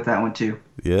going with that one too.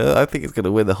 Yeah, I think it's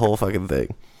gonna win the whole fucking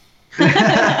thing.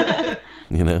 I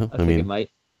think it might.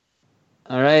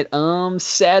 All right,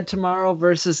 Sad Tomorrow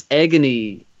versus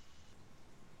Agony.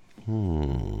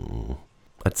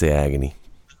 I'd say Agony.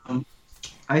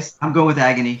 I'm going with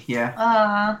Agony. Yeah.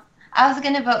 I was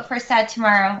gonna vote for Sad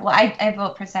Tomorrow. Well, I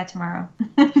vote for Sad Tomorrow.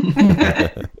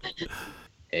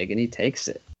 Agony takes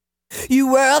it.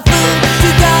 You were a fool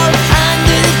to go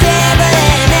under the table,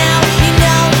 and now you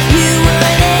know you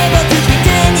weren't able to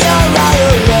pretend you're all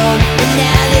alone. And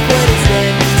now look what it's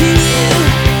done to you.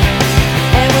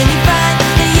 And when you find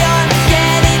that you're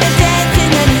getting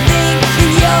attention and you think that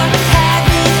you're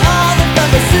having all the fun,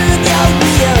 but soon you'll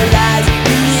realize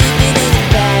you're living in a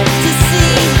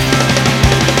fantasy.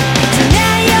 So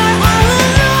now you're all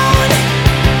alone,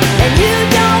 and you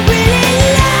don't really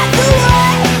like the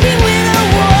way you went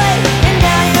away. And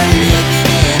now you're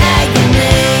living in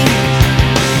agony.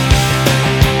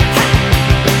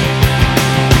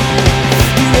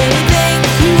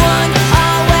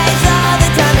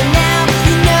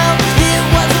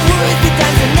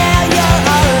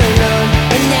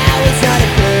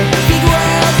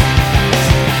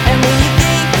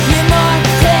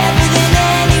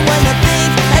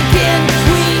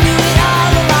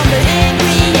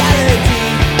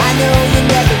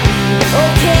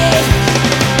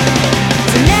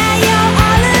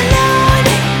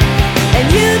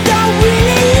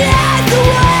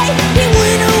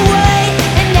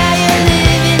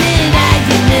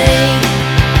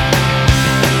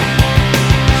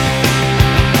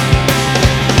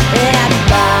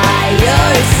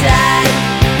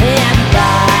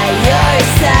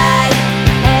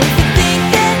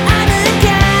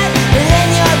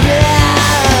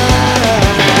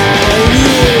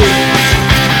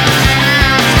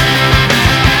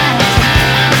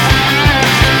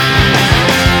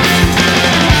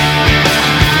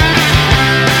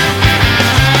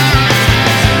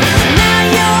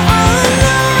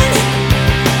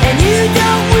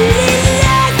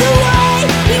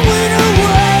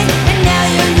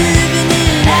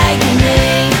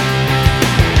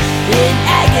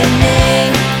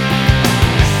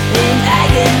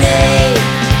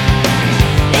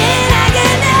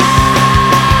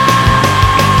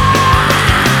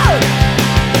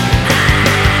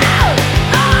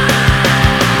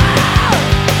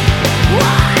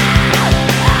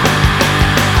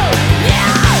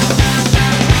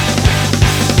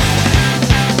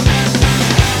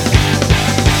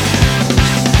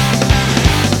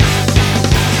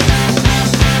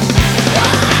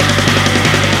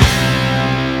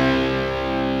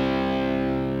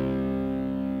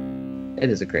 It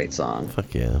is a great song.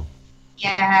 Fuck yeah.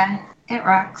 Yeah, it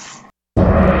rocks.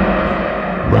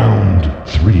 Round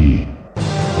 3.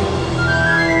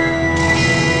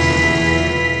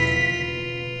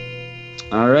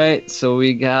 All right, so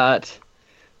we got,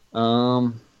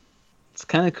 it's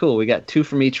kind of cool. We got 2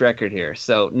 from each record here.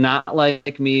 So Not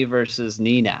Like Me versus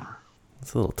Nina.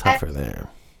 It's a little tougher there.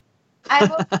 I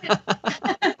vote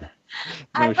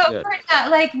for Not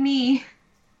Like Me.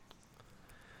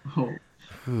 Oh.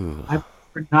 I vote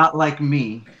for Not Like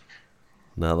Me.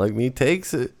 Not Like Me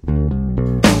takes it.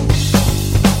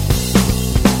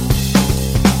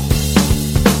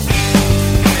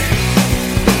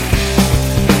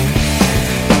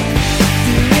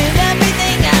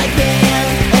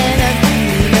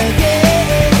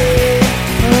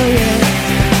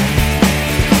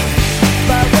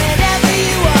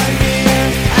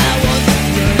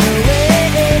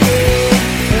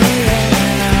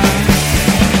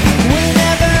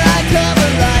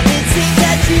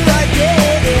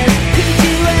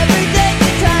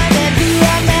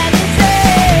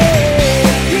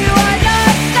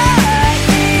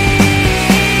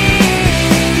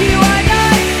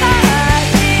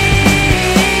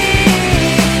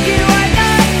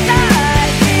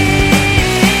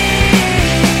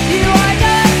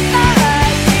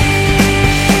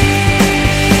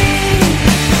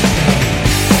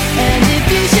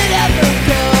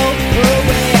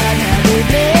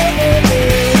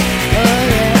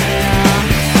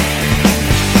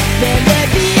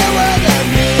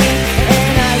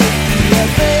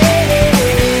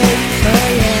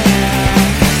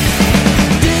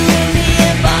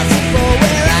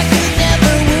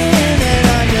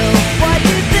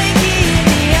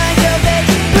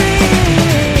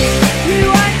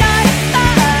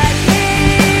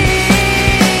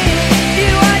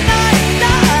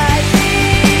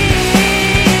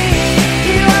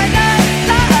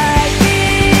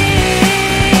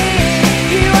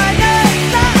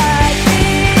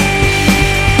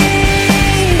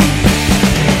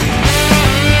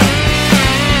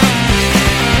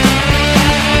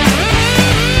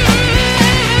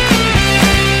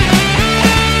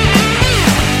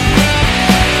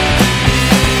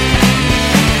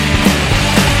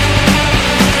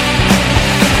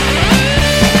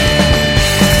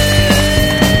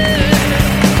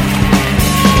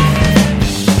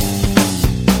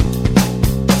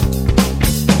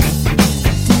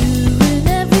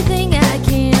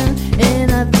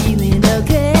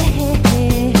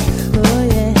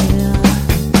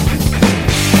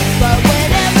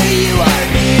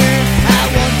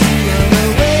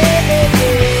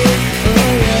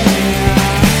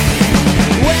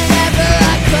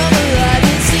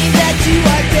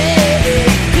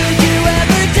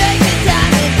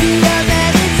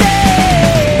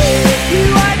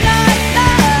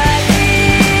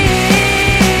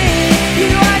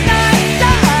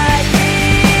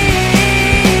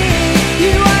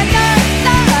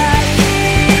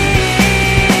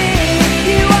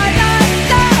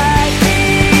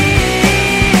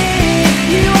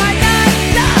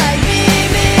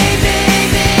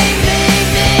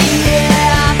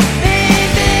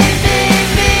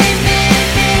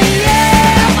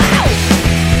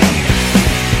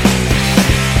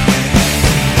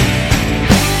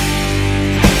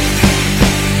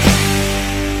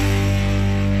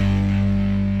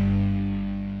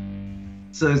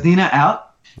 So is Nina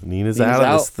out? Nina's out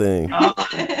of this thing. All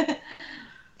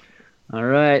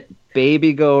right.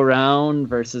 Baby Go Round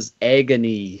versus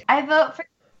Agony. I vote for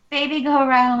Baby Go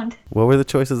Round. What were the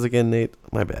choices again, Nate?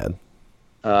 My bad.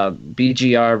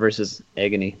 BGR versus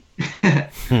Agony.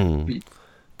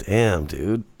 Damn,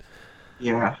 dude.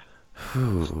 Yeah.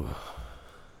 Whew.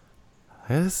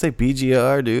 I had to say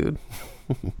BGR, dude.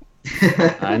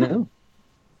 I know.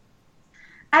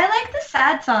 I like the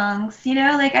sad songs, you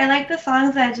know? Like, I like the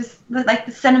songs that just, like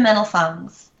the sentimental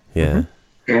songs. Yeah.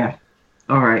 Yeah.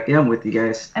 All right. Yeah, I'm with you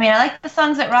guys. I mean, I like the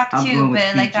songs that rock I'm too, going with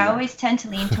but like I BGR. always tend to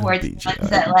lean towards the ones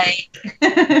that like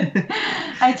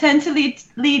I tend to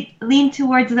lean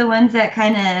towards the ones that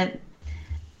kind of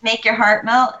make your heart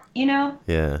melt, you know?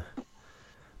 Yeah.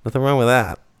 Nothing wrong with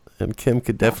that. And Kim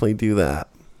could definitely do that.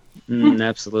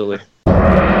 Absolutely.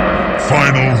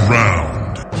 Final round.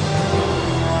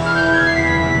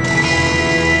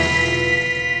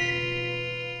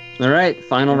 All right,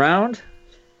 final round.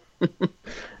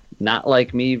 Not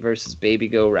Like Me versus Baby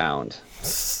Go Round.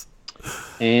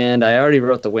 And I already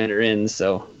wrote the winner in,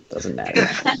 so it doesn't matter.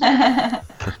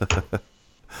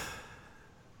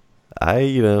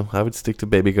 I would stick to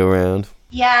Baby Go Round.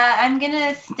 Yeah, I'm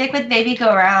gonna stick with Baby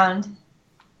Go Round.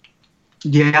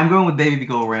 Yeah, I'm going with Baby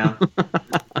Go Round.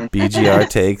 BGR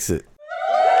takes it.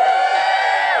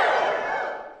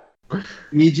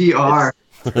 EGR.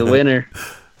 It's the winner.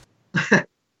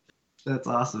 That's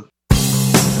awesome.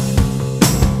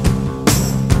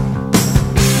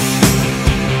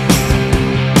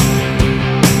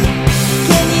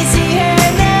 Can you see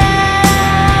her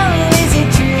now? Is it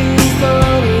true he's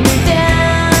pulling her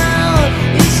down?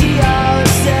 Is she all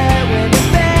upset when the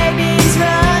baby's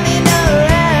running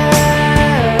around?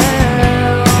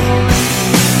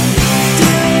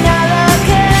 Doing all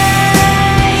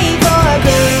okay for a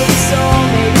girl whose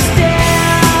soulmate is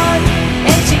down,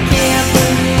 and she can't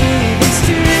believe it's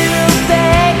true.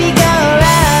 Baby, go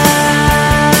round.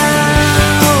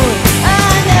 I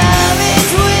know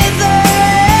it's with her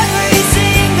every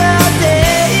single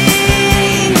day,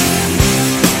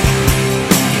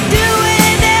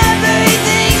 doing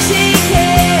everything she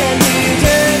can to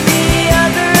turn the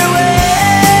other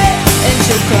way. And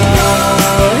she'll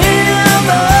call him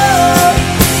up,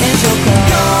 and she'll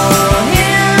call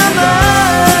him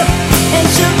up, and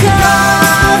she'll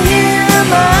call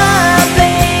him up.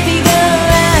 Baby, go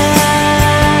round.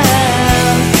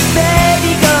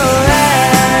 Baby, go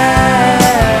round.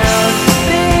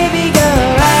 Baby, go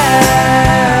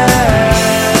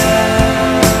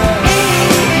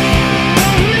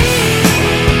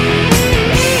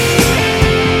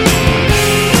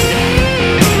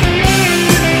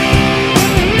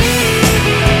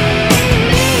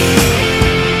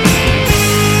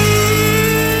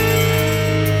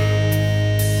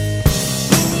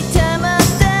Anytime I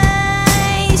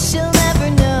say, she'll never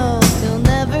know, she'll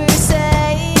never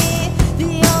say.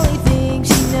 The only thing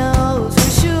she knows for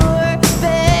sure,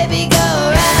 baby, go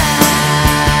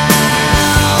round.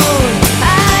 I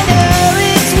know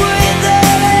it's worth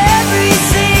it every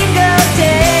single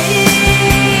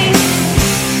day,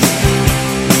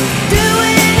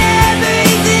 doing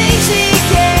everything she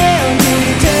can to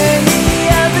turn the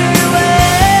other way.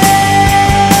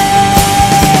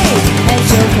 And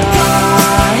she'll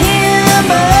call him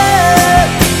up,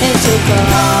 and she'll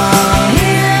call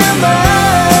him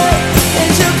up, and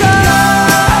she'll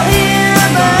call him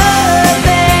up.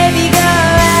 Baby, go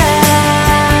round.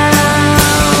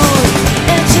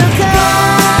 And she'll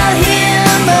call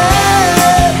him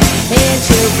up, and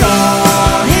she'll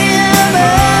call him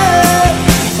up,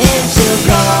 and she'll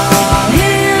call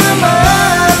him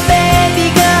up. Baby,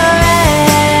 go round.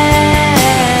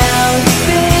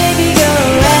 Baby, go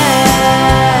round.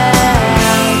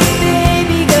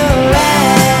 Baby, go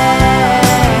round.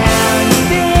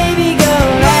 Baby, go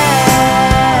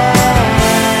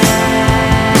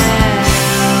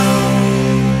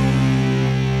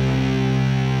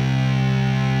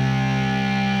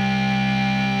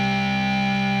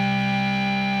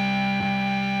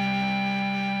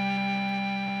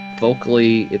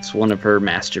Vocally, it's one of her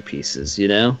masterpieces, you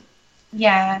know?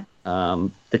 Yeah.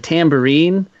 The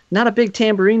tambourine, not a big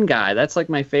tambourine guy. That's like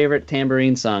my favorite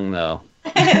tambourine song, though.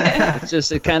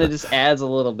 It kind of just adds a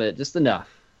little bit, just enough.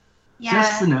 Yeah.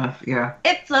 Just enough, yeah.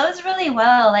 It flows really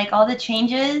well. Like all the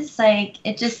changes, like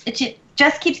it just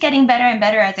keeps getting better and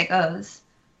better as it goes.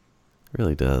 It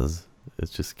really does. It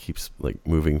just keeps like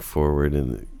moving forward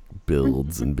and it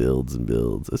builds and builds and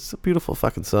builds. It's a beautiful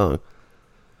fucking song.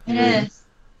 It is.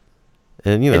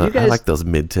 And you know, Have you I guys- like those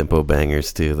mid-tempo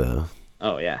bangers too, though.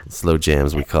 Oh, yeah. Slow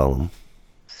jams, we call them.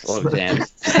 Slow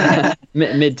jams.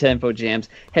 Mid-tempo jams.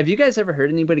 Have you guys ever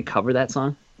heard anybody cover that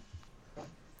song?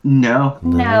 No.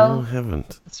 No. I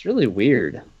haven't. It's really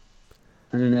weird.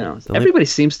 I don't know. Don't Everybody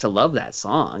seems to love that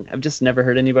song. I've just never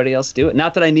heard anybody else do it.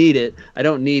 Not that I need it. I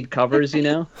don't need covers, you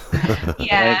know?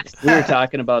 Yeah. Like, we were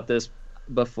talking about this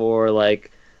before,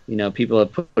 like, you know, people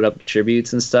have put up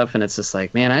tributes and stuff, and it's just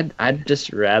like, man, I'd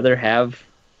just rather have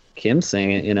Kim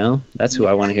sing it, you know? That's who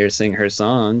I want to hear sing her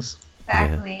songs.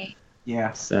 Exactly.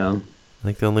 Yeah. So I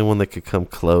think the only one that could come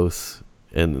close,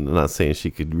 and I'm not saying she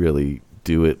could really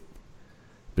do it,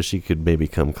 but she could maybe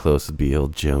come close would be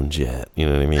old Joan Jett. You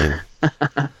know what I mean?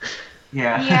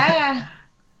 Yeah. Yeah.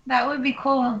 That would be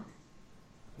cool.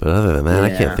 But other than that, I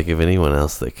Yeah. can't think of anyone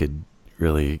else that could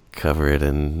really cover it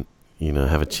and, you know,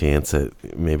 have a chance at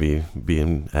maybe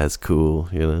being as cool,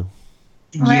 you know?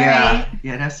 Yeah. Right.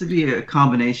 Yeah, it has to be a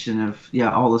combination of,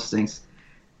 all those things.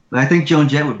 But I think Joan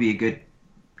Jett would be a good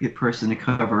person to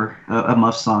cover a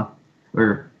Muff song.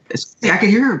 Or I could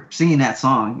hear her singing that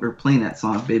song or playing that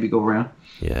song, Baby Go Round.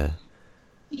 Yeah.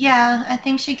 Yeah, I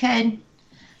think she could.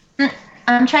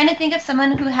 I'm trying to think of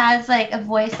someone who has like a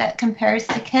voice that compares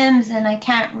to Kim's, and I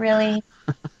can't really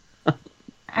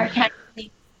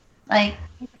like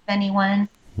think of anyone.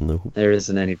 Nope. there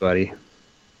isn't anybody.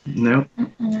 Nope.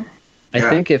 I Yeah.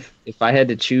 think if I had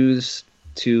to choose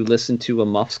to listen to a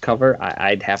Muffs cover,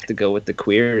 I'd have to go with the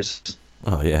Queers.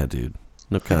 Oh, yeah, dude.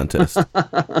 No contest.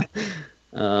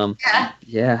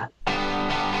 Yeah.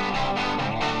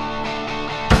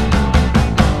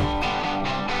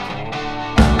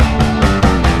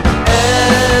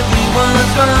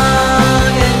 Everyone's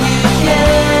wrong and you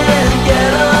can't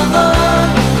get along.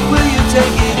 Will you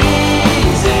take it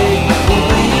easy? Or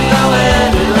will you go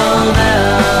at it all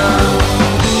now?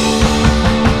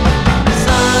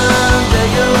 Someday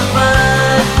you'll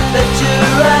find that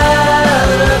you're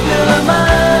out of your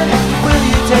mind. Will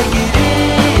you take it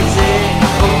easy?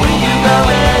 Or will you go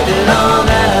at it all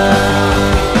now?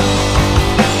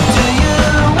 Do you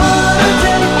wanna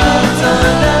take the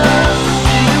time now?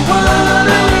 Do you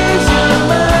wanna lose your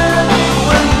mind?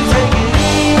 Will you take it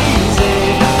easy?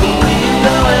 Or will you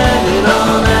go at it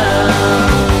all now?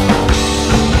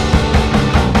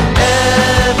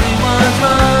 Everyone's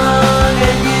wrong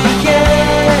and you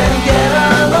can't get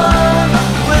along.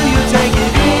 Will you take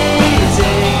it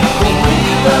easy? Or will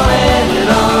you go at it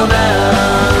all now?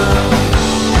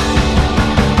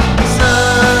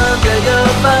 Someday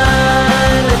you'll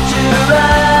find that you're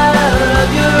out of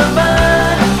your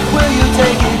mind. Will you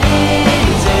take it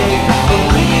easy? Or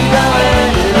will you go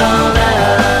at it all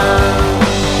now?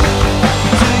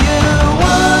 Do you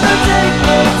wanna take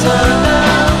your time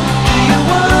now? Do you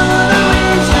wanna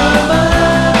lose your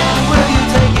mind? Will you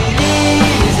take it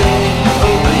easy?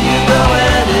 Or will you go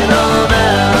at it all now?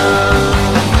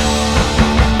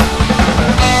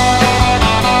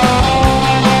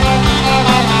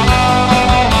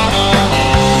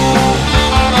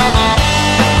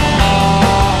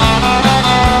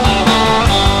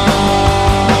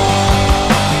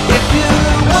 If you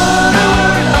wanna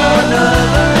hurt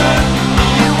another, if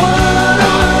you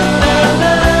wanna hurt them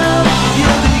now,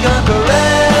 you'll be gone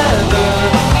forever.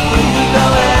 Will you go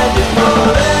at it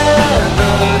forever?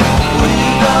 Will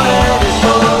you go at it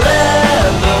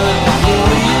forever?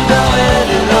 Will you go at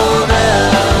it all now?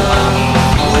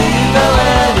 Will you go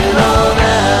at it all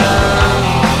now?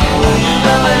 Will you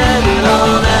go at it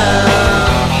all now?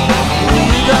 Will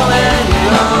you go at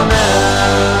it all now?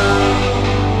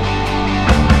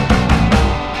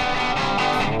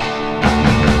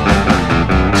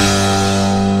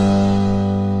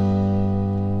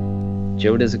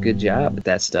 Joe does a good job at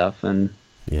that stuff, and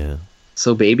Yeah.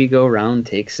 so Baby Go Round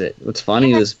takes it. What's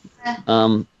funny was,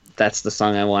 that's the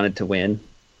song I wanted to win.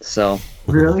 So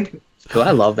Really? cool. I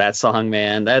love that song,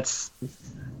 man. That's,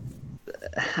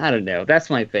 I don't know. That's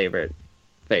my favorite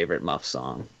Muff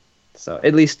song. So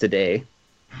at least today.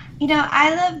 You know,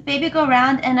 I love Baby Go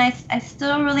Round, and I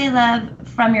still really love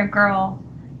From Your Girl.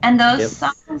 And those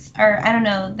Yep. songs are, I don't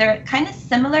know, they're kind of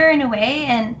similar in a way,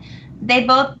 and they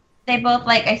both,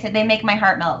 like I said, they make my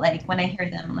heart melt, like, when I hear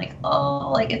them. Like, oh,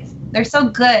 like, they're so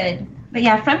good. But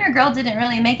yeah, From Your Girl didn't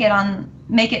really make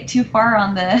it too far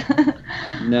on the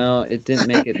No, it didn't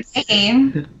make it.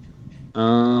 game.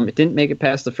 It didn't make it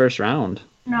past the first round.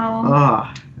 No. Oh,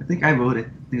 I think I voted. I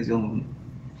think it was the only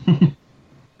one.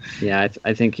 Yeah,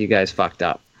 I think you guys fucked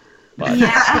up. But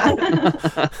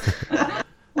Yeah.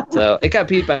 so it got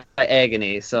beat by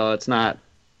Agony, so it's not.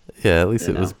 Yeah, at least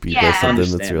it was beat by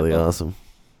something that's really awesome.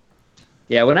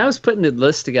 Yeah, when I was putting the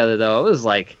list together, though, it was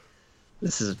like,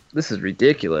 this is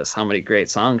ridiculous how many great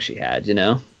songs she had, you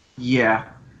know? Yeah.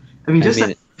 I mean,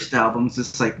 the first album's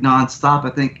just like nonstop. I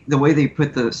think the way they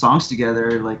put the songs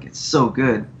together, like, it's so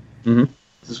good. Mm-hmm.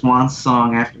 Just one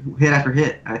song after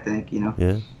hit, I think, you know?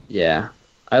 Yeah. Yeah.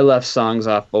 I left songs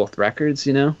off both records,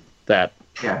 you know? That,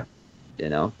 yeah. You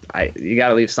know, you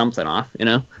gotta leave something off, you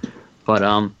know?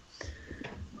 But,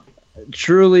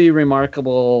 truly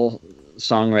remarkable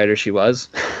songwriter she was.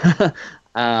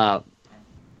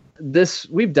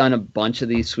 We've done a bunch of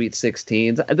these Sweet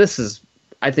 16s.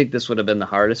 I think this would have been the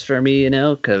hardest for me, you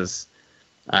know, because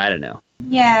I don't know.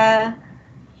 Yeah.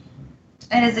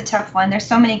 It is a tough one. There's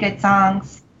so many good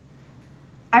songs.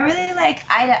 I really like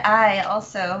Eye to Eye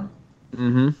also.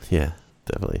 Mm-hmm. Yeah,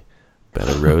 definitely. Bed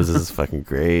of Roses is fucking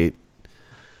great.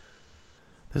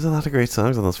 There's a lot of great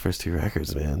songs on those first two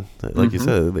records, man. Like you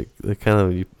said,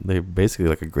 they're basically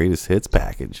like a greatest hits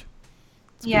package.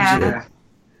 It's Yeah.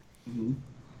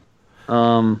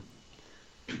 I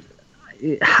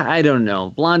don't know.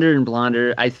 Blonder and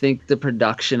Blonder, I think the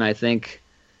production,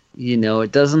 you know,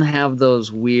 it doesn't have those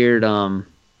weird, I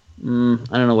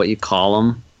don't know what you call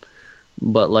them,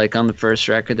 but like on the first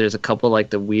record, there's a couple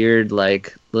like the weird,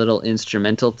 like little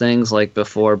instrumental things, like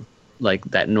before, like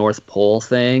that North Pole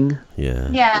thing. Yeah.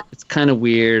 Yeah. It's kind of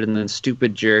weird, and then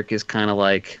Stupid Jerk is kind of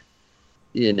like,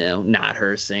 you know, not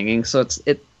her singing, so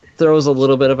it throws a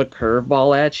little bit of a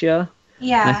curveball at you.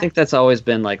 Yeah. And I think that's always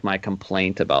been like my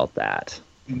complaint about that.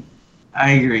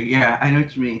 I agree. Yeah, I know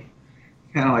what you mean.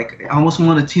 kind of like I almost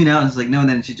want to tune out, and it's like no, and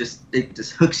then it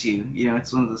just hooks you. You know,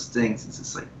 it's one of those things. It's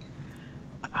just like.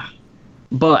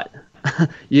 But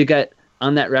you got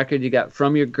on that record, you got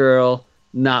From Your Girl,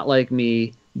 Not Like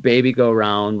Me, Baby Go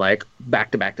Round, like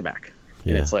back to back to back.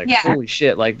 Yeah. And it's like holy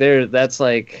shit, like that's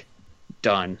like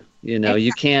done. You know,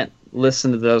 you can't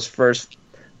listen to those first,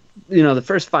 the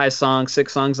first 5 songs,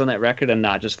 6 songs on that record and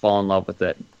not just fall in love with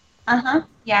it.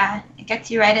 Yeah, it gets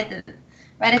you right at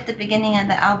the beginning of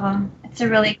the album. It's a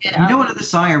really good album. You know what other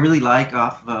song I really like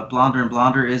off Blonder and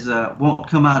Blonder is Won't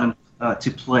Come Out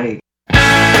to Play.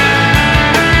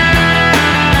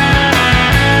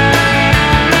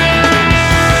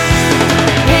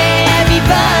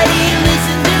 Everybody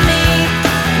listen to me,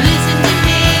 listen to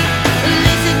me,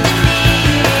 listen to me.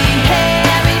 Hey,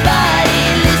 everybody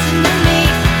listen to me,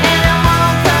 and I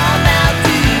won't come out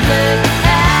to play.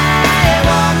 I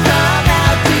won't come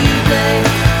out to play.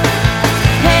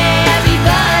 Hey,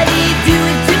 everybody do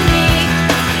it to me,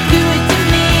 do it to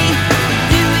me,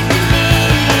 do it to me.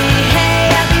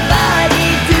 Hey, everybody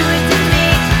do it to me,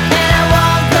 and I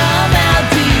won't come out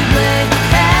to play.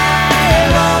 I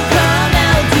won't come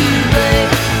out to play.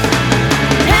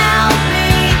 Help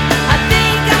me, I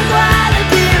think I'm quite a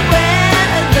bit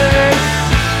weathered.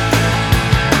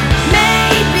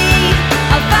 Maybe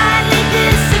I'll finally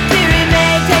disappear, it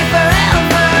may take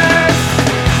forever.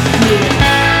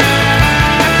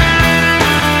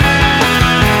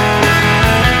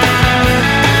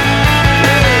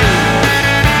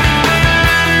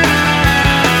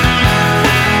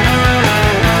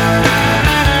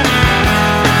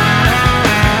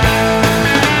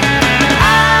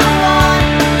 I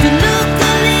want to look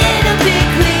a little bit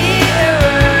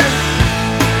clearer,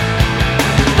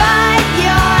 but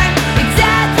your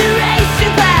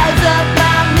exaggeration clouds up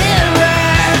my mirror.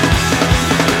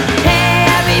 Hey,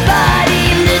 everybody,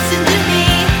 listen to me,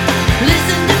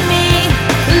 listen to me,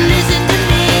 listen to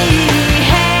me.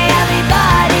 Hey,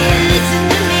 everybody, listen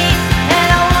to me, and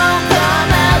I won't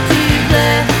come out to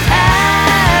play.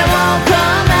 I won't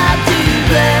come out to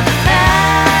play.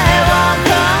 I won't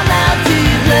come out to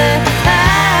play.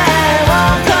 I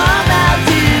won't come out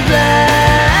to play.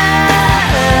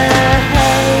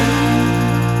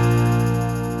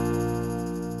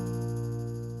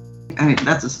 I mean,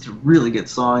 that's just a really good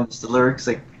song. Just the lyrics,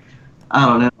 like, I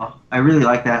don't know. I really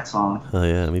like that song. Oh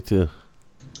yeah, me too.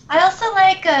 I also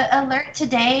like Alert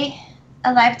Today,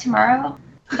 Alive Tomorrow.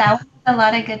 That was a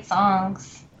lot of good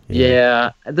songs.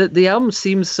 Yeah, the album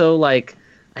seems so like,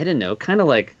 I don't know, kind of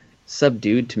like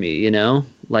subdued to me,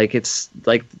 like it's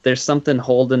like there's something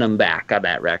holding them back on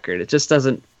that record. It just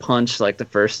doesn't punch like the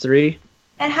first 3.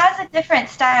 It has a different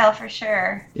style for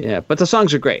sure. Yeah, but the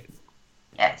songs are great.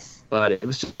 Yes. But it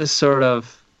was just sort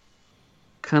of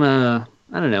kind of,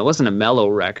 I don't know, it wasn't a mellow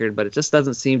record, but it just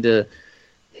doesn't seem to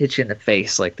hit you in the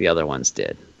face like the other ones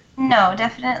did. No,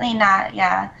 definitely not.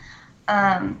 Yeah.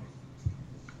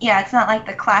 It's not like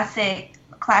the classic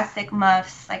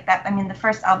Muffs like that. I mean, the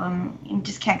first album you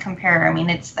just can't compare. I mean,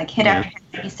 it's like hit after hit,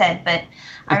 like you said. But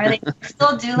I really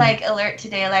still do like Alert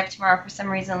Today, Alive Tomorrow for some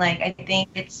reason. Like I think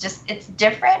it's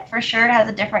different for sure. It has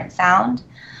a different sound,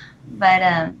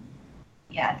 but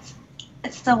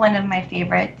it's still one of my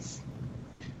favorites.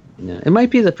 Yeah, it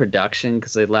might be the production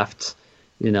because they left,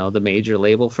 the major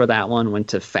label for that one went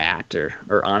to Fat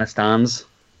or Honest Tom's,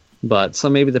 but so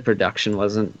maybe the production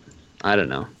wasn't. I don't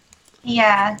know.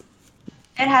 Yeah,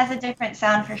 it has a different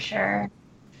sound for sure.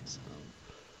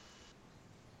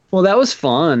 Well, that was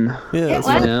fun. Yeah, it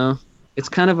was. It's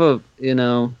kind of a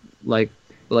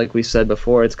like we said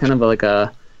before, it's kind of like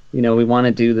a we want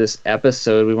to do this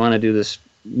episode, we want to do this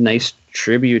nice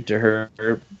tribute to her,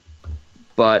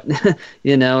 but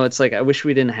it's like I wish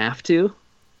we didn't have to.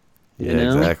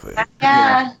 Exactly.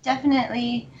 Yeah,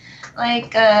 definitely.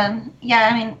 Like, I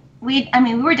mean, we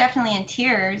were definitely in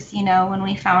tears, when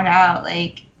we found out.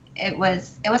 Like, it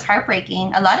was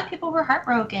heartbreaking. A lot of people were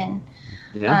heartbroken.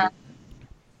 Yeah.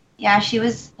 She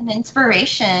was an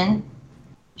inspiration.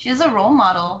 She was a role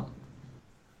model.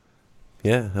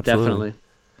 Yeah, absolutely. Definitely.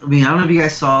 I mean, I don't know if you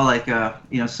guys saw like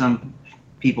some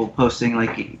people posting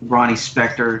like Ronnie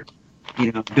Spector,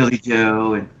 Billy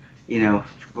Joe, and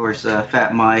of course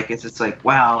Fat Mike. It's just like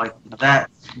wow, like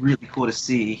that's really cool to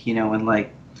see, and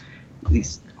like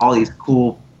all these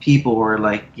cool people were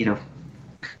like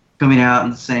coming out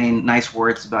and saying nice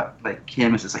words about like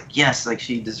Kim. It's just like yes, like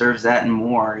she deserves that and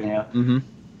more. Mm-hmm.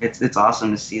 It's awesome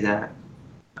to see that.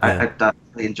 Yeah. I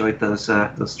really enjoyed those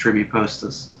tribute posts,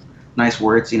 those nice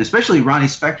words. Especially Ronnie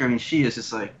Spector. I mean, she is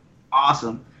just like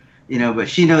awesome. But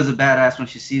she knows a badass when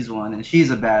she sees one, and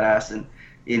she's a badass, and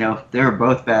they were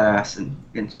both badass,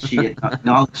 and she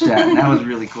acknowledged that, and that was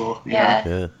really cool.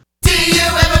 Yeah. Do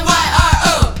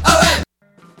C-U-M-M-Y-R-O-O-M.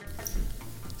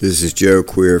 This is Joe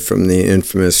Queer from the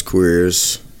infamous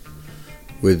Queers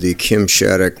with the Kim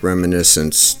Shattuck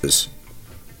reminiscences.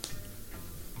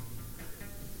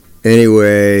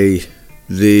 Anyway,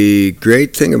 the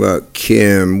great thing about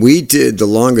Kim, we did the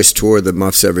longest tour the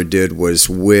Muffs ever did was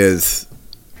with,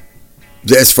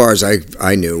 as far as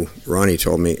I knew, Ronnie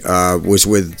told me, was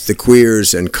with the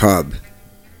Queers and Cub.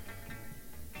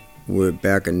 We're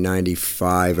back in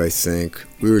 95, I think.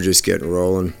 We were just getting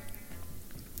rolling.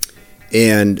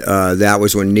 And that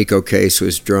was when Nico Case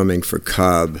was drumming for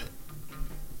Cub.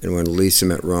 And when Lisa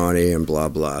met Ronnie and blah,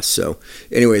 blah. So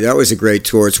anyway, that was a great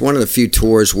tour. It's one of the few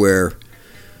tours where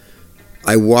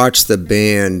I watched the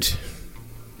band.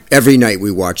 Every night we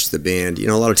watched the band. You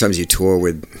know, a lot of times you tour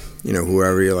with, you know,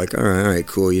 whoever. You're like, all right,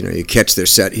 cool. You know, you catch their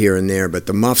set here and there. But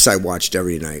the Muffs I watched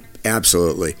every night.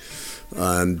 Absolutely.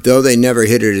 Though they never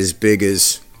hit it as big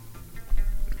as,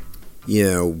 you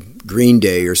know, Green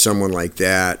Day or someone like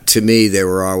that. To me, they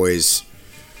were always,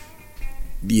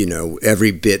 you know,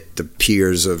 every bit the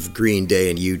peers of Green Day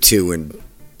and U2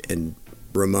 and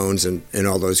Ramones and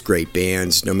all those great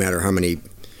bands. No matter how many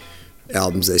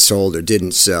albums they sold or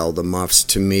didn't sell, the Muffs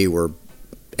to me were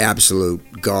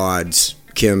absolute gods.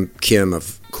 Kim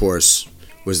of course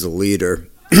was the leader.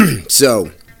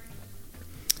 So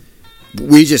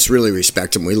we just really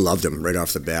respect them. We loved them right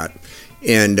off the bat.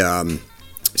 And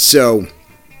so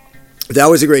that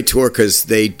was a great tour because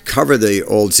they cover the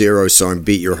old Zero song,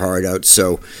 Beat Your Heart Out.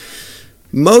 So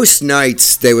most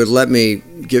nights they would let me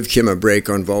give Kim a break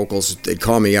on vocals. They'd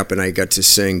call me up and I got to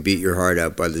sing Beat Your Heart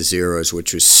Out by the Zeros,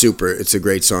 which was super. It's a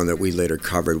great song that we later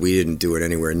covered. We didn't do it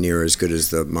anywhere near as good as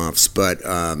the Muffs, but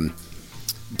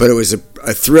it was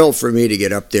a thrill for me to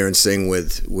get up there and sing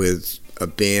with a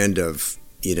band of,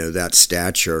 you know, that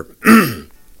stature.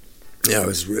 Yeah, it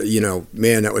was, you know,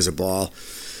 man, that was a ball.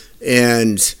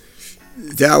 And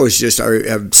that was just, I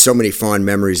have so many fond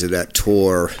memories of that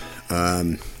tour.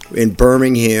 In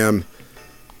Birmingham,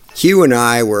 Hugh and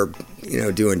I were, you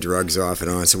know, doing drugs off and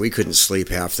on, so we couldn't sleep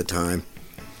half the time.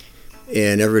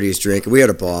 And everybody was drinking. We had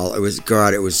a ball. It was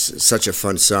such a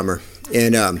fun summer.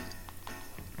 And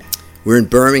we were in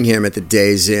Birmingham at the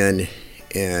Days Inn,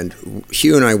 and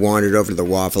Hugh and I wandered over to the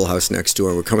Waffle House next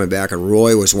door. We're coming back, and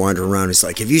Roy was wandering around. He's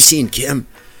like, "Have you seen Kim?"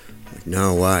 I'm like,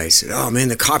 "No, why?" He said, "Oh, man,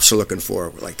 the cops are looking for her."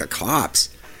 We're like, "The cops?"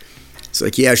 It's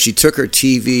like, yeah, she took her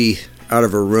TV out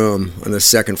of her room on the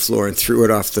second floor and threw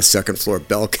it off the second floor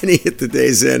balcony at the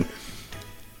Days Inn.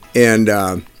 And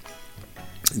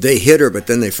they hit her, but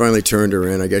then they finally turned her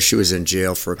in. I guess she was in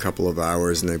jail for a couple of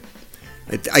hours, and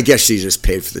I guess she just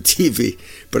paid for the TV.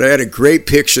 But I had a great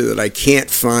picture that I can't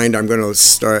find. I'm going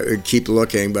to keep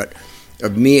looking, but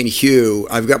of me and Hugh,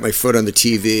 I've got my foot on the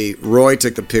TV. Roy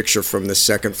took the picture from the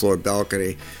second floor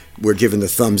balcony. We're giving the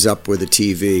thumbs up with the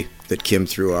TV that Kim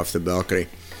threw off the balcony.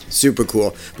 Super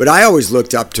cool. But I always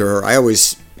looked up to her. I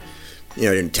always, you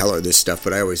know, I didn't tell her this stuff,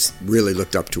 but I always really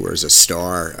looked up to her as a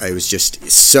star. I was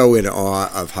just so in awe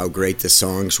of how great the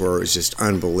songs were. It was just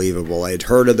unbelievable. I had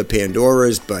heard of the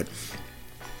Pandoras, but,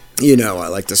 you know, I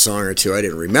liked a song or two. I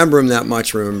didn't remember them that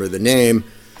much, remember the name.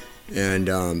 And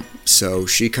so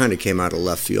she kind of came out of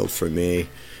left field for me.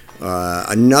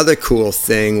 Another cool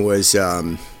thing was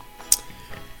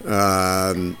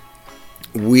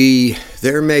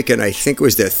they're making, I think it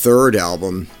was their third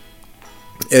album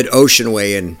at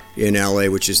Oceanway in LA,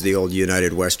 which is the old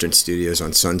United Western Studios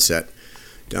on Sunset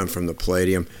down from the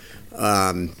Palladium.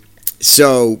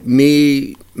 So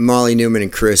me, Molly Newman,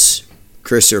 and Chris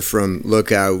are from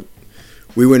Lookout.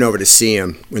 We went over to see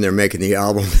him when they're making the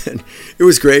album, and it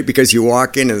was great because you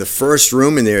walk in and the first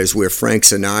room in there is where Frank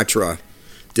Sinatra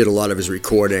did a lot of his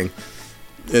recording,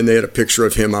 and they had a picture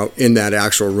of him out in that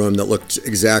actual room that looked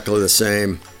exactly the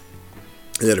same.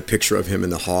 They had a picture of him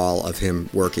in the hall of him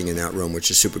working in that room, which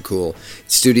is super cool.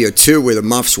 Studio 2, where the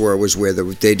Muffs were, was where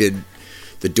the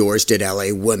Doors did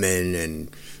LA Women, and,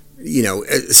 you know,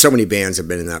 so many bands have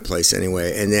been in that place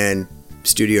anyway. And then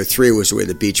Studio 3 was where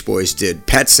the Beach Boys did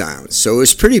Pet Sounds. So it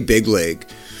was pretty big league.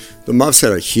 The Muffs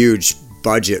had a huge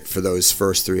budget for those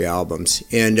first three albums.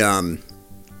 And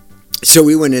so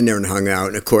we went in there and hung out.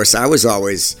 And, of course, I was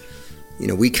always, you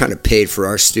know, we kind of paid for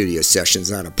our studio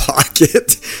sessions out of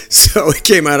pocket. So it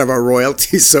came out of our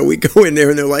royalties. So we go in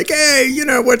there and they're like, "Hey, you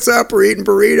know, what's up? We're eating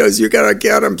burritos. You got to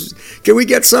get them. Can we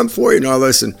get some for you?" And all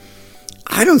this. And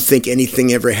I don't think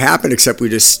anything ever happened except we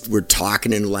just were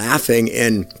talking and laughing.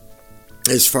 And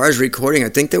as far as recording, I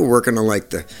think they were working on like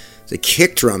the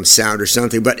kick drum sound or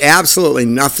something, but absolutely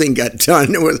nothing got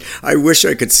done. I wish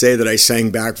I could say that I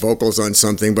sang back vocals on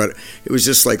something, but it was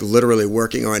just like literally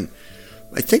working on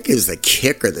I think it was the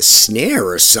kick or the snare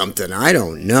or something. I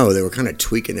don't know. They were kind of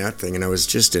tweaking that thing, and I was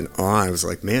just in awe. I was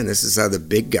like, man, this is how the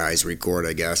big guys record,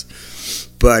 I guess.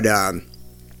 But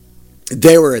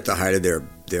they were at the height of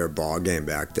their ball game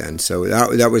back then, so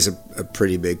that was a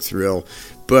pretty big thrill.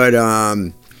 But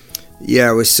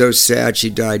yeah, it was so sad. She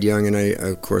died young, and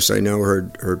of course I know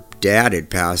her dad had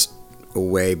passed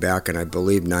away back in, I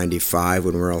believe, 95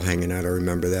 when we were all hanging out. I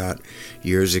remember that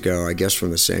years ago, I guess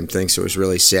from the same thing. So it was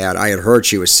really sad. I had heard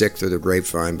she was sick through the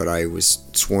grapevine, but I was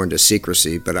sworn to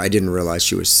secrecy, but I didn't realize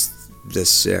she was this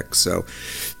sick. So,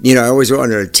 I always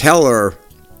wanted to tell her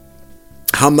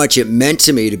how much it meant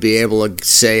to me to be able to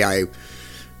say I,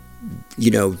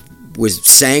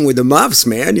 sang with the Muffs,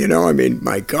 man. I mean,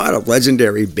 my God, a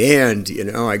legendary band.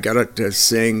 I got to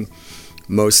sing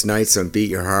most nights on Beat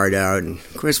Your Heart Out, and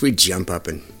of course we jump up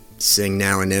and sing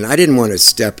now and then. I didn't want to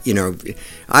step, we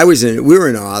were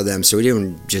in awe of them, so we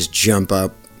didn't just jump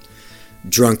up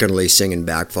drunkenly singing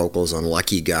back vocals on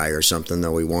Lucky Guy or something,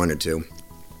 though we wanted to.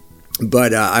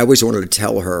 But I always wanted to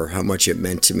tell her how much it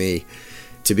meant to me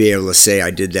to be able to say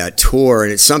I did that tour,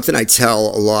 and it's something I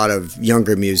tell a lot of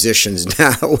younger musicians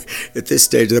now at this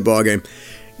stage of the ballgame.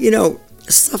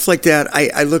 Stuff like that,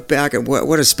 I look back at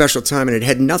what a special time, and it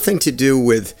had nothing to do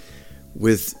with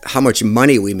how much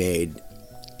money we made.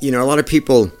 A lot of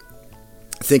people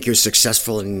think you're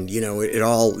successful and, it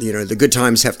all, the good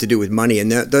times have to do with money.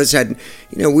 And those had,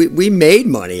 we made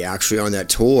money actually on that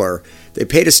tour. They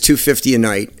paid us $250 a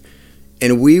night,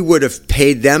 and we would have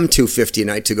paid them $250 a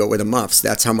night to go with the Muffs.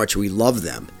 That's how much we love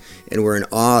them, and we're in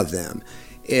awe of them.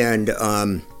 And,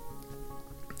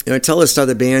 I tell this to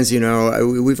other bands,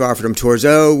 we've offered them tours.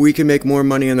 Oh, we can make more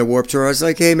money on the Warped Tour. I was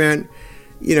like, hey, man,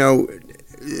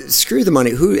 screw the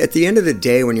money. Who, at the end of the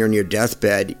day, when you're on your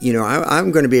deathbed,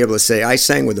 I'm going to be able to say I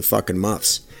sang with the fucking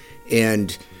Muffs,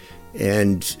 and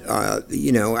I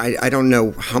don't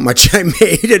know how much I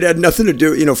made. It had nothing to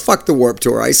do, fuck the Warped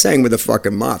Tour. I sang with the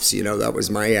fucking Muffs. That was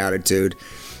my attitude,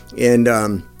 and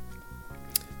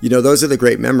those are the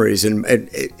great memories,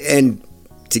 and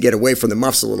to get away from the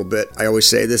Muffs a little bit, I always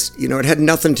say this, it had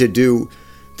nothing to do,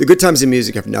 the good times in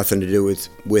music have nothing to do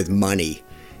with money.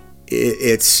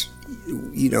 It's,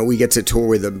 we get to tour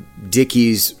with the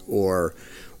Dickies or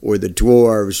the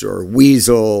Dwarves or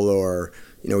Weasel, or,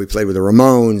 we played with the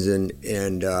Ramones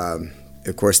and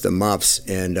of course the Muffs,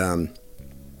 and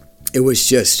it was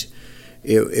just,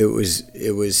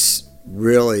 it was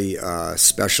really a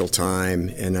special time,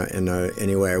 and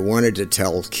anyway, I wanted to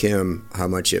tell Kim how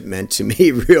much it meant to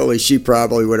me. Really, she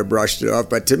probably would have brushed it off,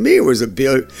 but to me it was a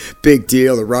big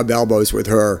deal to rub elbows with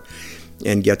her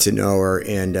and get to know her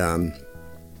and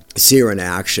see her in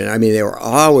action. I mean, they were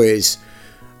always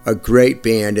a great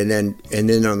band, and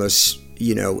then on those,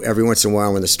 every once in a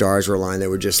while when the stars were aligned, they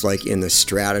were just like in the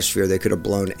stratosphere. They could have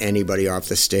blown anybody off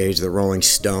the stage, the Rolling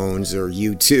Stones or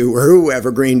U2 or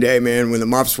whoever, Green Day, man. When the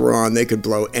Muffs were on, they could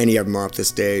blow any of them off the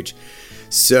stage.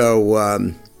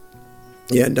 So,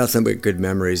 yeah, nothing but good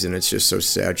memories, and it's just so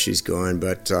sad she's gone.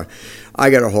 But I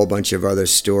got a whole bunch of other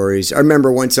stories. I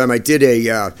remember one time I did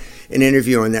an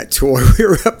interview on that tour. We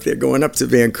were up there going up to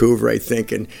Vancouver, I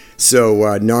think, and so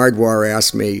Nardwar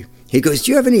asked me, he goes,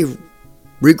 do you have any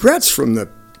regrets from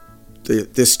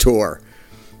this tour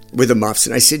with the Muffs?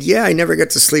 And I said, yeah, I never got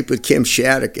to sleep with Kim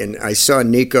Shattuck. And I saw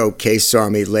Nico Case saw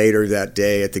me later that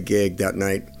day at the gig that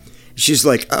night. She's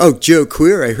like, oh, Joe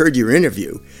Queer, I heard your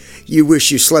interview. You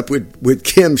wish you slept with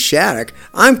Kim Shattuck.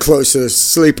 I'm closer to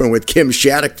sleeping with Kim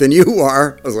Shattuck than you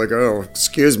are. I was like, oh,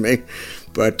 excuse me.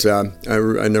 But I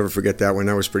never forget that one.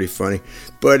 That was pretty funny.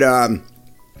 But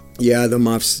yeah, the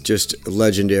Muffs, just a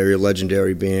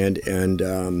legendary band.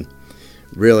 And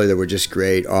really, they were just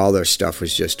great. All their stuff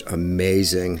was just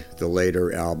amazing, the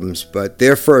later albums. But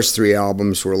their first three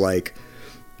albums were like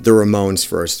the Ramones'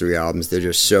 first three albums. They're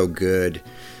just so good.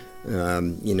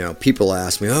 People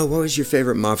ask me, oh, what was your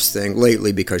favorite Muffs thing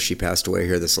lately, because she passed away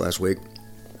here this last week.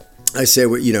 I say,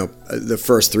 well, the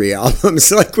first three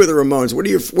albums, like with the Ramones.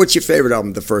 What's your favorite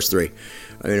album? The first three.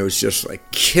 I mean, it was just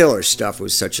like killer stuff. It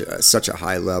was such a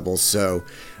high level. So,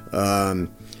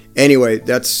 anyway,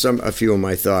 that's a few of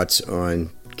my thoughts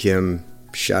on Kim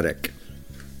Shattuck.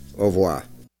 Au revoir.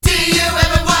 It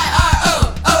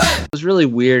was really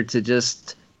weird to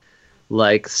just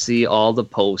see all the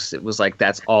posts. It was like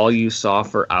that's all you saw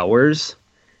for hours.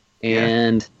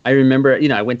 And I remember,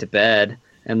 I went to bed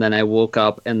and then I woke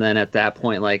up, and then at that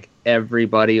point,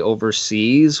 everybody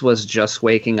overseas was just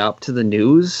waking up to the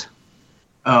news.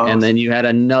 Oh. And then you had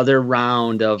another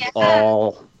round of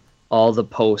all the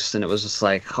posts, and it was just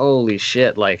like, holy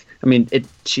shit.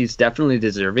 She's definitely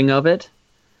deserving of it,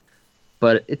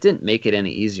 but it didn't make it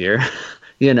any easier,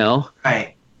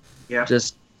 Right. Yeah.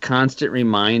 Just constant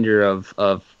reminder of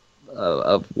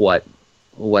what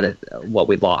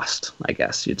we lost, I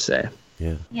guess you'd say.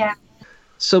 Yeah. Yeah.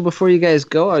 So before you guys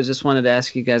go, I just wanted to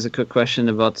ask you guys a quick question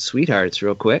about the Sweethearts,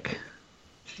 real quick.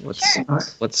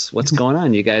 What's going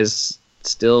on? You guys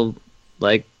still,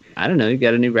 like, I don't know, you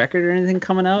got a new record or anything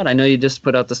coming out? I know you just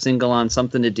put out the single on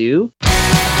Something to Do.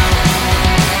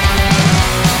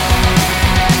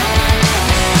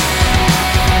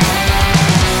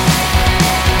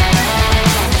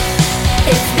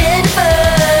 It's been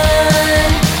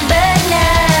fun, but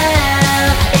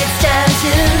now it's time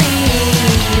to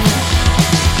leave.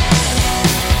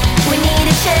 We need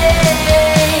a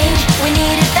change, we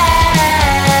need it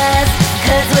fast,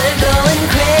 'cause we're going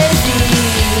crazy.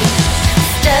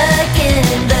 Stuck in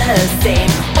the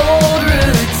same old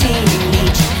routine,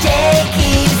 each day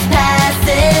keeps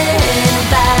passing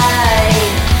by.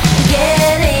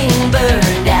 Getting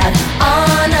burned out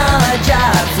on our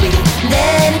jobs, we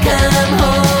then come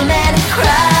home and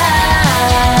cry.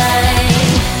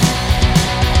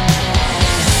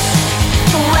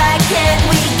 Why can't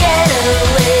we get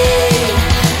away?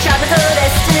 Tropical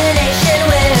destination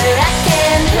where I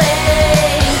can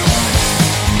play.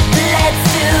 Let's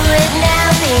do it now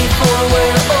before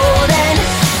we're old and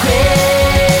gray.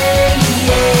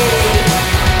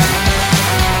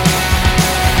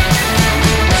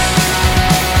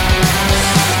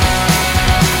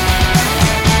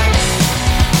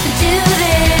 Do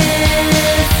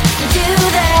this, do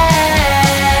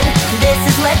that. This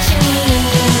is what you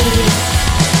need.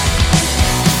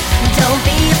 Don't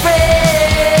be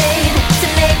afraid to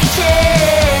make a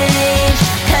change,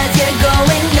 'cause you're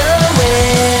going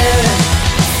nowhere.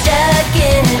 Stuck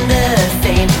in the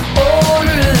same old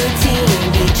routine,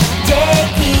 each day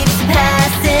keeps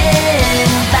passing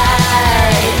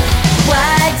by.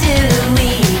 Why do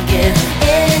we give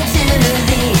into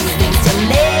these things to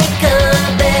make a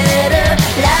better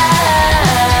life?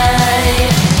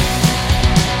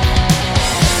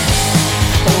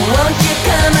 Won't you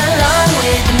come along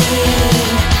with me?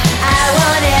 I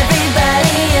want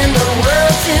everybody in the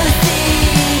world to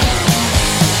see.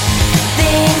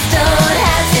 Things don't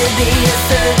have to be a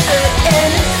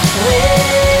certain way.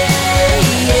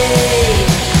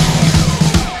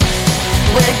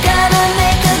 We're gonna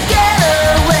make a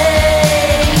getaway.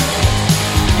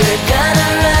 We're gonna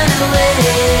run away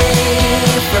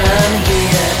from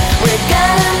here. We're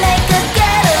gonna make a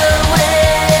getaway.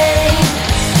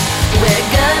 We're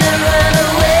gonna run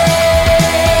away,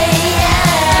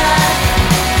 yeah.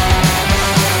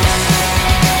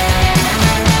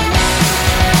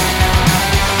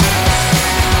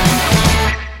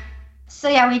 So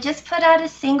yeah, we just put out a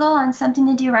single on Something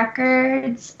to Do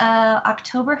Records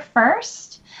October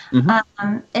 1st.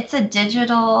 It's a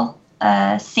digital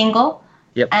single.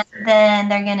 Yep. And then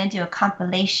they're going to do a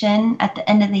compilation at the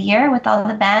end of the year with all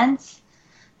the bands.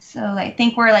 So I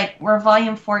think we're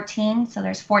volume 14, so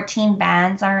there's 14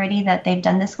 bands already that they've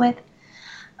done this with.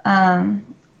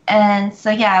 And so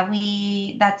yeah,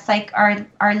 that's like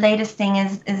our latest thing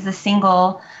is the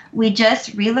single. We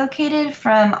just relocated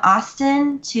from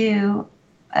Austin to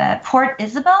Port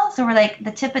Isabel, so we're like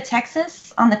the tip of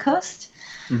Texas on the coast.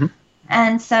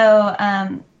 And so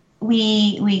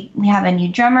we have a new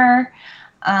drummer.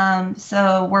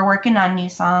 So we're working on new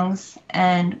songs,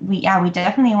 and we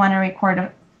definitely want to record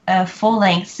a full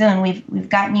length soon. We've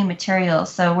got new material,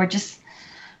 so we're just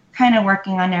kind of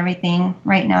working on everything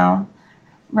right now,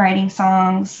 writing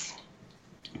songs,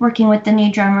 working with the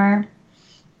new drummer.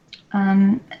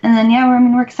 And then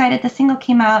we're excited. The single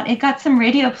came out. It got some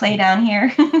radio play down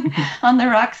here on the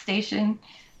rock station,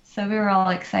 so we were all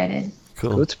excited.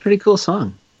 Cool. It's a pretty cool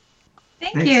song.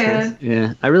 Thank you.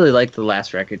 Yeah, I really liked the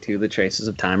last record too, the Traces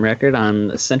of Time record on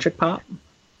Eccentric Pop.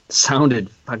 Sounded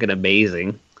fucking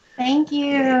amazing. Thank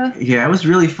you. Yeah, it was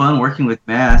really fun working with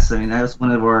Mass. I mean, that was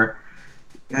one of our.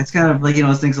 It's kind of like,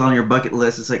 those things on your bucket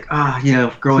list. It's like,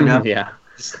 growing up. Yeah.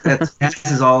 Mass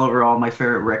is all over all my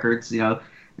favorite records, and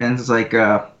it's like,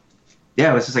 it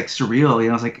was just like surreal.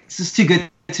 I was like, this is too good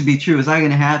to be true. It's not going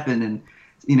to happen. And,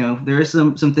 there are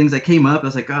some things that came up. I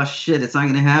was like, oh shit, it's not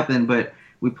going to happen. But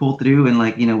we pulled through, and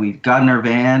we got in our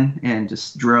van and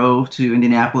just drove to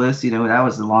Indianapolis. That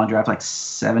was a long drive, like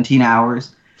 17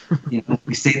 hours.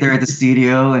 We stayed there at the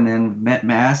studio and then met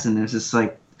Mass, and it was just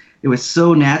like, it was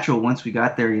so natural once we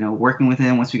got there, working with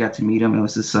him, once we got to meet him. It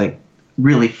was just like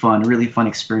really fun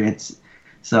experience.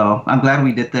 So I'm glad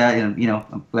we did that, and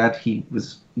I'm glad he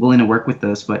was willing to work with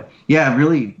us. But yeah, I'm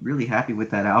really, really happy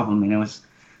with that album. It was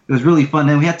really fun.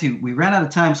 Then we ran out of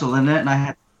time, so Lynette and I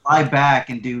had to fly back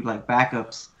and do like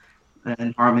backups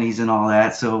and harmonies and all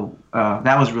that. So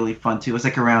that was really fun too. It was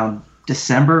like around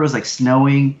December. It was like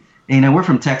snowing we're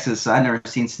from Texas, so I'd never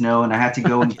seen snow, and I had to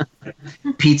go and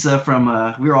get pizza from.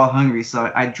 We were all hungry,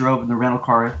 so I drove in the rental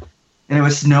car, and it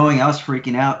was snowing. I was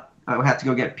freaking out. I had to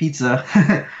go get pizza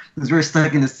because we were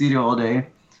stuck in the studio all day.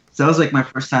 So that was like my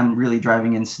first time really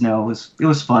driving in snow. It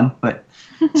was fun, but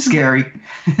scary.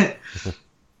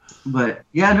 But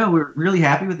yeah, no, we're really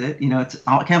happy with it.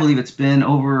 I can't believe it's been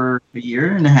over a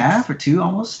year and a half or two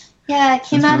almost. Yeah, it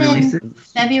came out in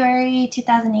February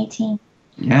 2018.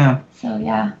 Yeah. So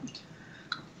yeah.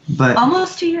 But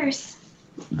almost 2 years.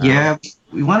 Yeah,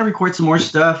 we want to record some more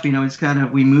stuff. It's kind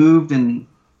of, we moved, and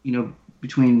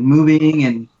between moving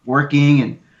and working,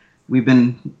 and we've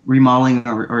been remodeling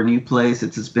our new place.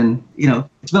 It's been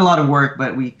it's been a lot of work,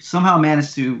 but we somehow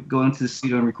managed to go into the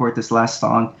studio and record this last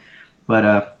song. But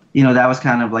that was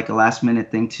kind of like a last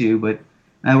minute thing too. But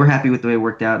we're happy with the way it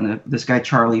worked out. And this guy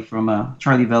Charlie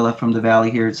Vela from the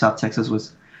Valley here in South Texas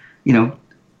was,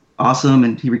 awesome,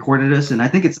 and he recorded us, and I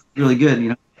think it's really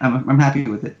good. I'm happy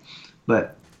with it.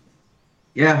 But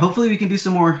yeah, hopefully we can do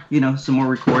some more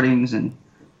recordings and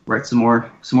write some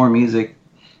more music.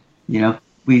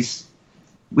 It's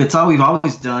all we've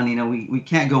always done. We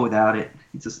can't go without it.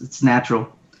 It's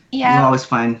natural. Yeah. We'll always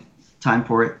find time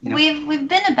for it. We've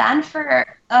been a band for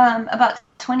about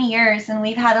 20 years, and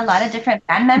we've had a lot of different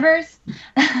band members.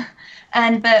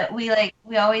 But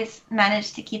we always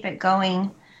manage to keep it going.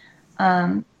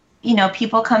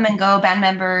 People come and go, band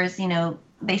members,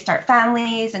 they start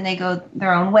families and they go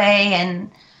their own way, and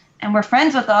we're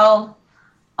friends with all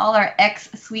our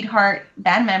ex-sweetheart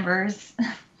band members.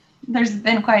 There's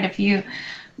been quite a few,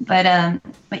 but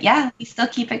yeah, we still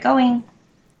keep it going.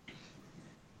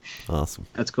 Awesome.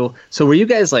 That's cool. So were you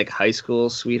guys like high school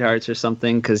sweethearts or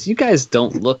something? Because you guys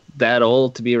don't look that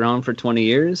old to be around for 20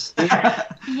 years.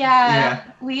 Yeah,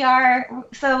 we are.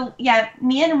 So yeah,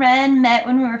 me and Ren met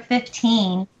when we were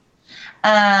 15.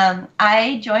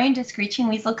 I joined a Screeching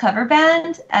Weasel cover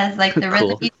band as like the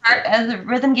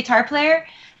rhythm guitar player,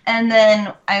 and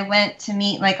then I went to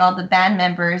meet like all the band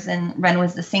members, and Ren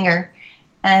was the singer,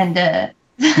 and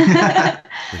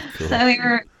Cool. so we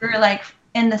were like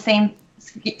in the same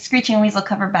Screeching Weasel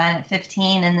cover band at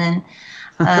 15, and then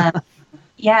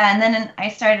yeah, and then I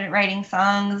started writing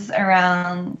songs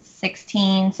around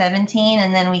 16, 17,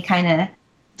 and then we kind of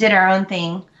did our own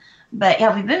thing. But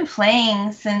yeah, we've been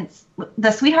playing since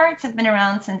the Sweethearts have been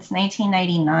around since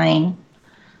 1999.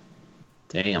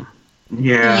 Damn.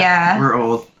 Yeah. We're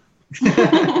old.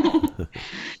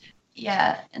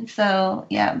 Yeah, and so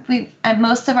yeah,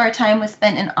 most of our time was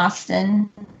spent in Austin.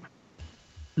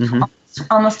 Mm-hmm.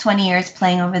 Almost 20 years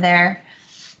playing over there,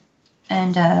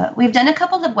 and we've done a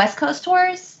couple of West Coast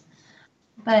tours,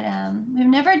 but we've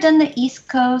never done the East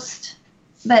Coast.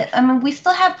 But we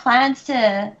still have plans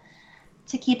to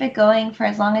keep it going for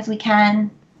as long as we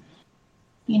can.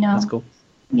 That's cool.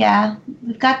 Yeah,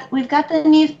 we've got the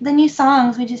new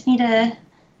songs. We just need to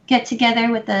get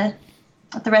together with the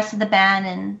rest of the band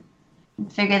and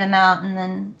figure them out, and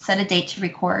then set a date to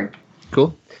record.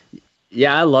 Cool.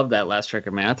 Yeah, I love that last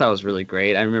record, man. I thought it was really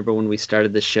great. I remember when we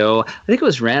started the show, I think it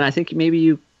was Ren. I think maybe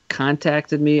you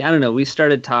contacted me. I don't know. We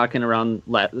started talking around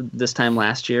this time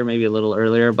last year, maybe a little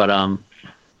earlier. But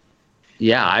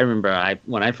yeah, I remember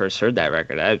when I first heard that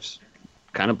record, I was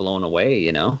kind of blown away,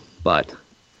 But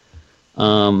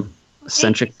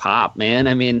Eccentric Pop, man.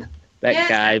 That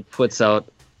guy puts out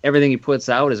everything he puts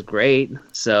out is great.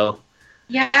 So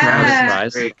yeah, I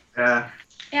was surprised.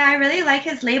 Yeah, I really like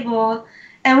his label.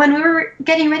 And when we were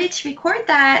getting ready to record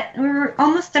that, we were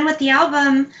almost done with the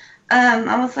album.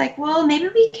 I was like, well, maybe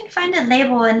we can find a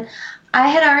label. And I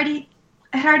had already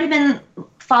been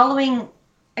following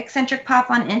Eccentric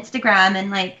Pop on Instagram and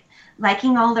like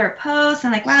liking all their posts,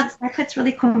 and like, wow, this guy puts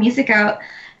really cool music out.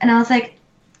 And I was like,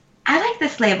 I like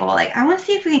this label. Like, I want to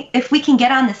see if we can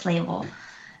get on this label.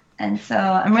 And so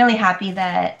I'm really happy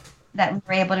that we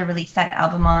were able to release that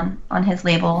album on his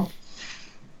label.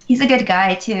 He's a good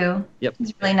guy too. Yep.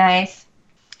 He's really nice.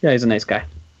 Yeah, he's a nice guy.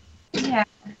 Yeah.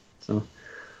 So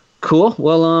cool.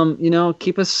 Well,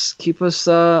 keep us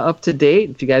up to date.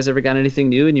 If you guys ever got anything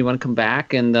new and you want to come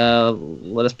back and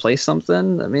let us play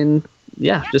something,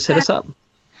 yeah, just hit us up.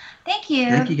 Thank you.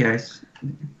 Thank you, guys.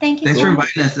 Thank you. Thanks for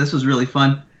inviting us. This was really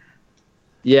fun.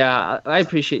 Yeah, I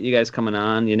appreciate you guys coming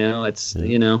on. It's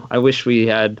I wish we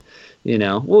had,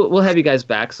 we'll have you guys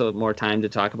back so more time to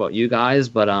talk about you guys,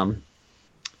 but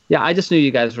yeah, I just knew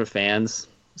you guys were fans,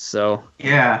 so.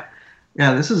 Yeah,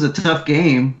 this is a tough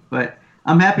game, but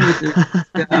I'm happy with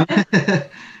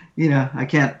it.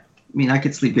 I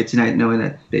could sleep good tonight knowing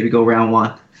that Baby Go round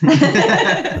one.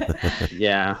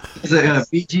 Yeah. It's a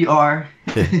BGR.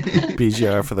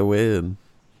 BGR for the win.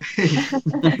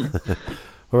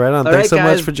 Well, right on. All Thanks right, so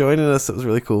much guys. for joining us. It was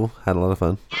really cool. Had a lot of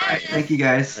fun. All right, thank you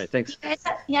guys. All right, thanks. You guys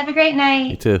have a great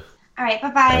night. You too. All right,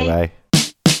 bye-bye. Bye.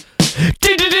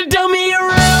 Dummy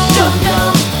around. Dummy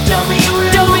around. Dummy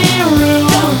around. Dummy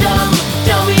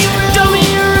around. Dummy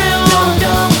around.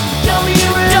 Dummy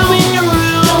around. Dummy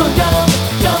around.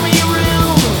 Dummy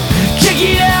around. Check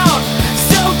it out.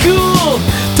 So cool.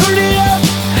 Turn it up.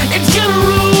 It's gonna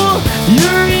rule.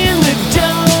 You're in the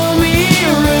dummy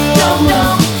room. Dummy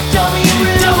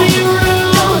room. Dummy room.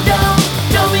 Dummy room.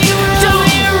 Dummy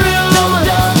room.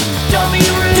 Dummy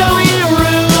room. Dummy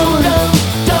room.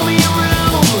 Dummy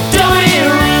room. Dummy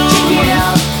room. Check it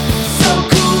out. So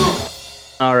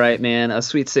cool. All right, man. A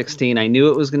Sweet 16. I knew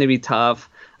it was going to be tough.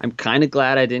 I'm kind of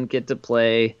glad I didn't get to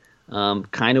play.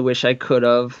 Kind of wish I could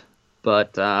have,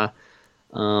 but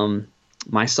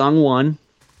my song won.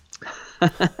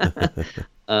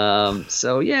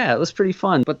 So yeah, it was pretty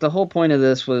fun. But the whole point of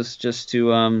this was just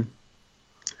to,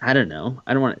 I don't know.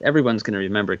 I don't want everyone's going to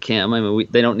remember Kim. I mean,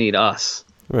 they don't need us,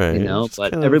 Right. you know. It's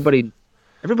But kind of-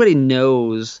 everybody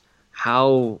knows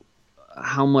how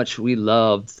much we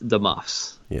loved the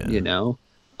Muffs. Yeah. You know,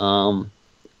 I'm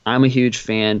a huge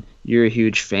fan. You're a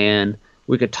huge fan.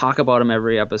 We could talk about them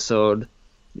every episode.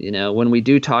 You know, when we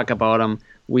do talk about them,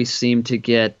 we seem to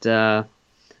get, I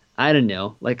don't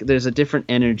know, like there's a different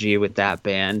energy with that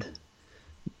band.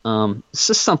 It's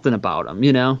just something about them,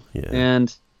 you know? Yeah.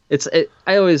 And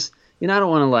I always, you know, I don't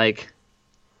want to like,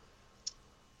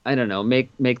 I don't know,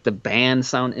 make the band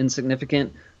sound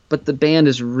insignificant, but the band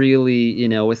is really, you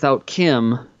know, without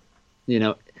Kim, you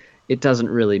know, it doesn't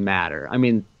really matter. I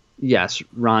mean, yes,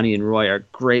 Ronnie and Roy are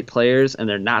great players, and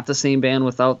they're not the same band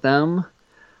without them,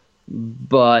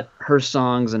 but her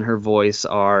songs and her voice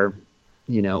are,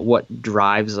 you know, what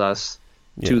drives us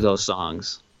to those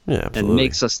songs. Yeah, and absolutely.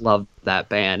 makes us love that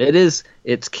band.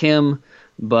 It's Kim,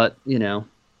 but, you know,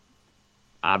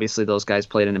 obviously those guys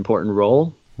played an important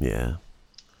role. Yeah.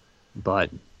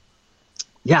 But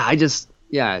yeah, it's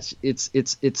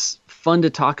fun to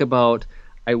talk about.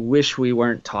 I wish we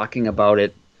weren't talking about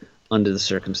it under the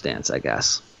circumstance, I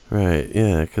guess. Right.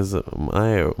 Yeah. Because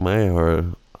my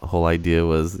whole idea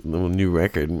was the new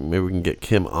record. Maybe we can get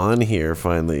Kim on here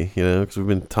finally. You know, because we've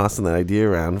been tossing that idea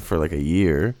around for like a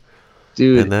year,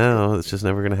 dude. And now it's just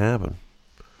never gonna happen.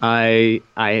 I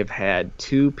have had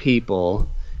two people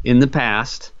in the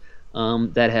past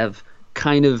that have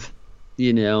kind of,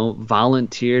 you know,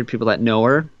 volunteered, people that know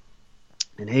her,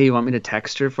 and hey, you want me to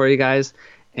text her for you guys?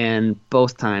 And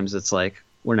both times it's like,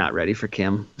 we're not ready for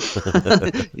Kim.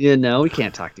 You know, we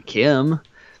can't talk to Kim.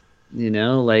 You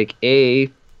know, like,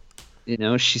 you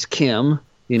know, she's Kim.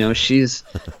 You know,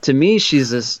 to me,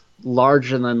 she's this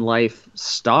larger than life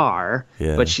star,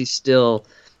 but she's still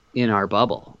in our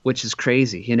bubble, which is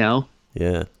crazy, you know?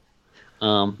 Yeah.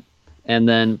 And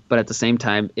then, but at the same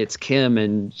time, it's Kim,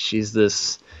 and she's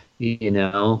this, you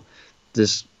know,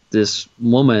 this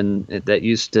woman that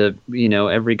used to, you know,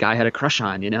 every guy had a crush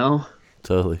on, you know?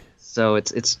 Totally. So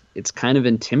it's kind of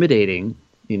intimidating,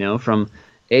 you know, from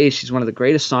she's one of the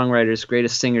greatest songwriters,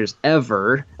 greatest singers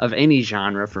ever of any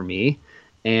genre for me.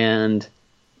 And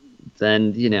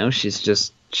then, you know, she's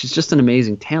just an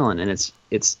amazing talent, and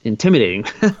it's intimidating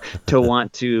to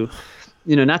want to,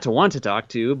 you know, not to want to talk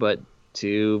to, but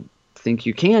to think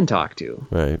you can talk to.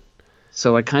 Right.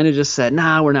 So I kind of just said,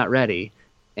 nah, we're not ready.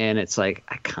 And it's like,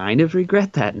 I kind of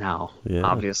regret that now,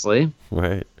 obviously.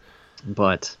 Right.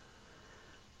 But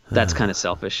that's kind of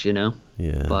selfish, you know?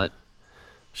 Yeah. But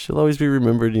she'll always be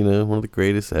remembered, you know, one of the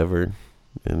greatest ever.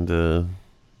 And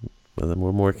what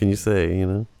more can you say, you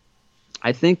know?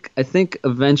 I think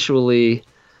eventually,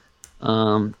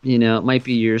 you know, it might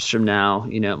be years from now,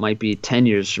 you know, it might be 10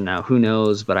 years from now, who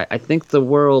knows? But I think the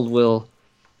world will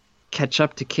catch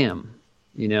up to Kim.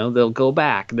 You know, they'll go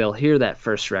back, they'll hear that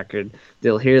first record,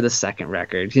 they'll hear the second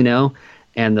record, you know,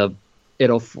 and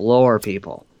it'll floor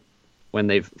people when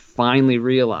they finally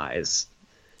realize,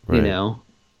 you know,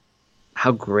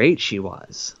 how great she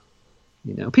was.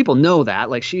 You know, people know that,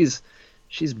 like she's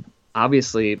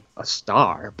obviously a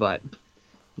star, but,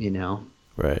 you know,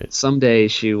 someday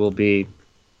she will be,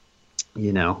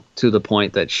 you know, to the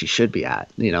point that she should be at,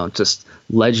 you know, just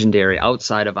legendary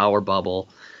outside of our bubble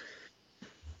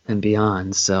and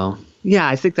beyond. So yeah,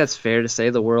 I think that's fair to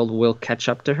say the world will catch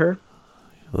up to her.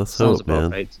 Let's Sounds hope, about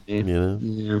man. right to me. You know?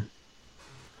 Yeah.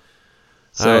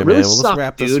 So all right, really man. Well, let's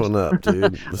wrap this one up,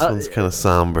 dude. This one's kind of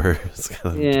somber. It's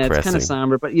kind of depressing. It's kind of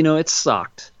somber, but you know, it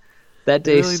sucked. That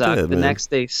day really sucked. did, The man.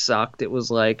 next day sucked. It was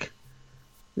like,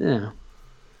 yeah.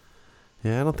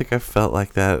 Yeah, I don't think I felt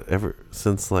like that ever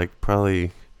since, like,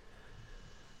 probably,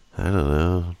 I don't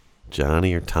know,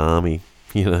 Johnny or Tommy.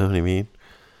 You know what I mean?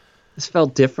 This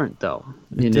felt different, though.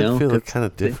 It did feel kind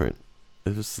of different.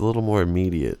 It was a little more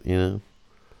immediate, you know?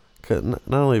 Not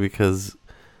only because,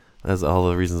 as all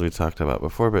the reasons we talked about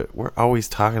before, but we're always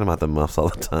talking about the Muffs all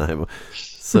the time.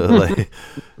 So, like,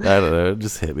 I don't know, it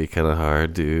just hit me kind of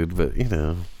hard, dude. But, you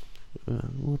know,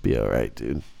 we'll be all right,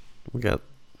 dude. We got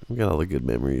all the good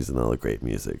memories and all the great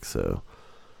music, so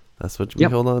that's what we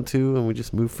hold on to, and we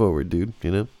just move forward, dude, you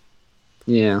know?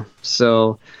 Yeah,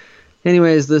 so...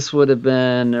 Anyways, this would have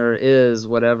been, or is,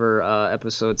 whatever,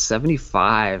 episode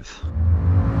 75.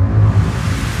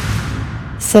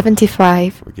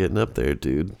 75. We're getting up there,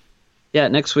 dude. Yeah,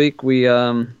 next week we, we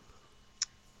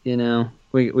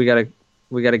got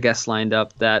a guest lined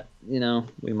up that, I'm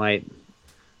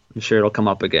sure it'll come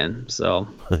up again, so.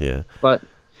 Yeah. But,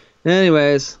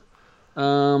 anyways,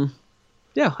 I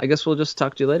guess we'll just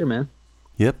talk to you later, man.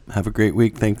 Yep, have a great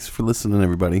week. Thanks for listening,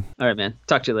 everybody. All right, man.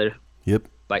 Talk to you later. Yep.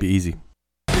 Bye. Be easy.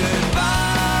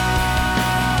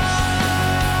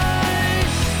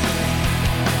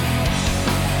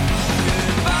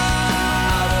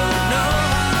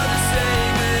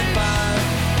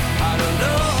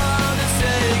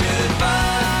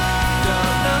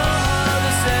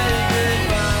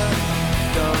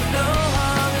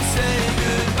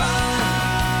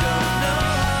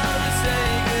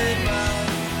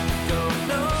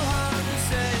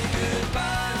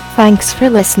 Thanks for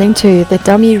listening to The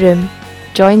Dummy Room.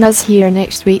 Join us here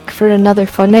next week for another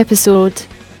fun episode.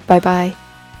 Bye bye.